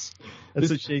fits. That's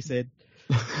what she said.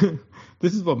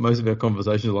 This is what most of our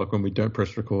conversations are like when we don't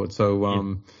press record.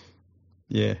 So,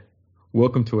 yeah.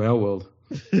 Welcome to our world.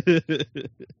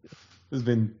 There's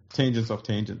been tangents off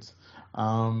tangents.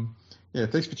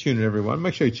 Thanks for tuning in, everyone.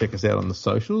 Make sure you check us out on the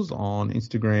socials, on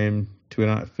Instagram,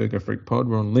 Twitter at Fergo Freak Pod.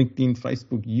 We're on LinkedIn,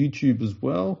 Facebook, YouTube as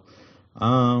well.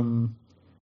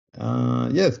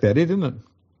 That's about it, isn't it?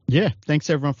 Yeah, thanks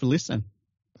everyone for listening.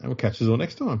 And we'll catch you all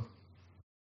next time.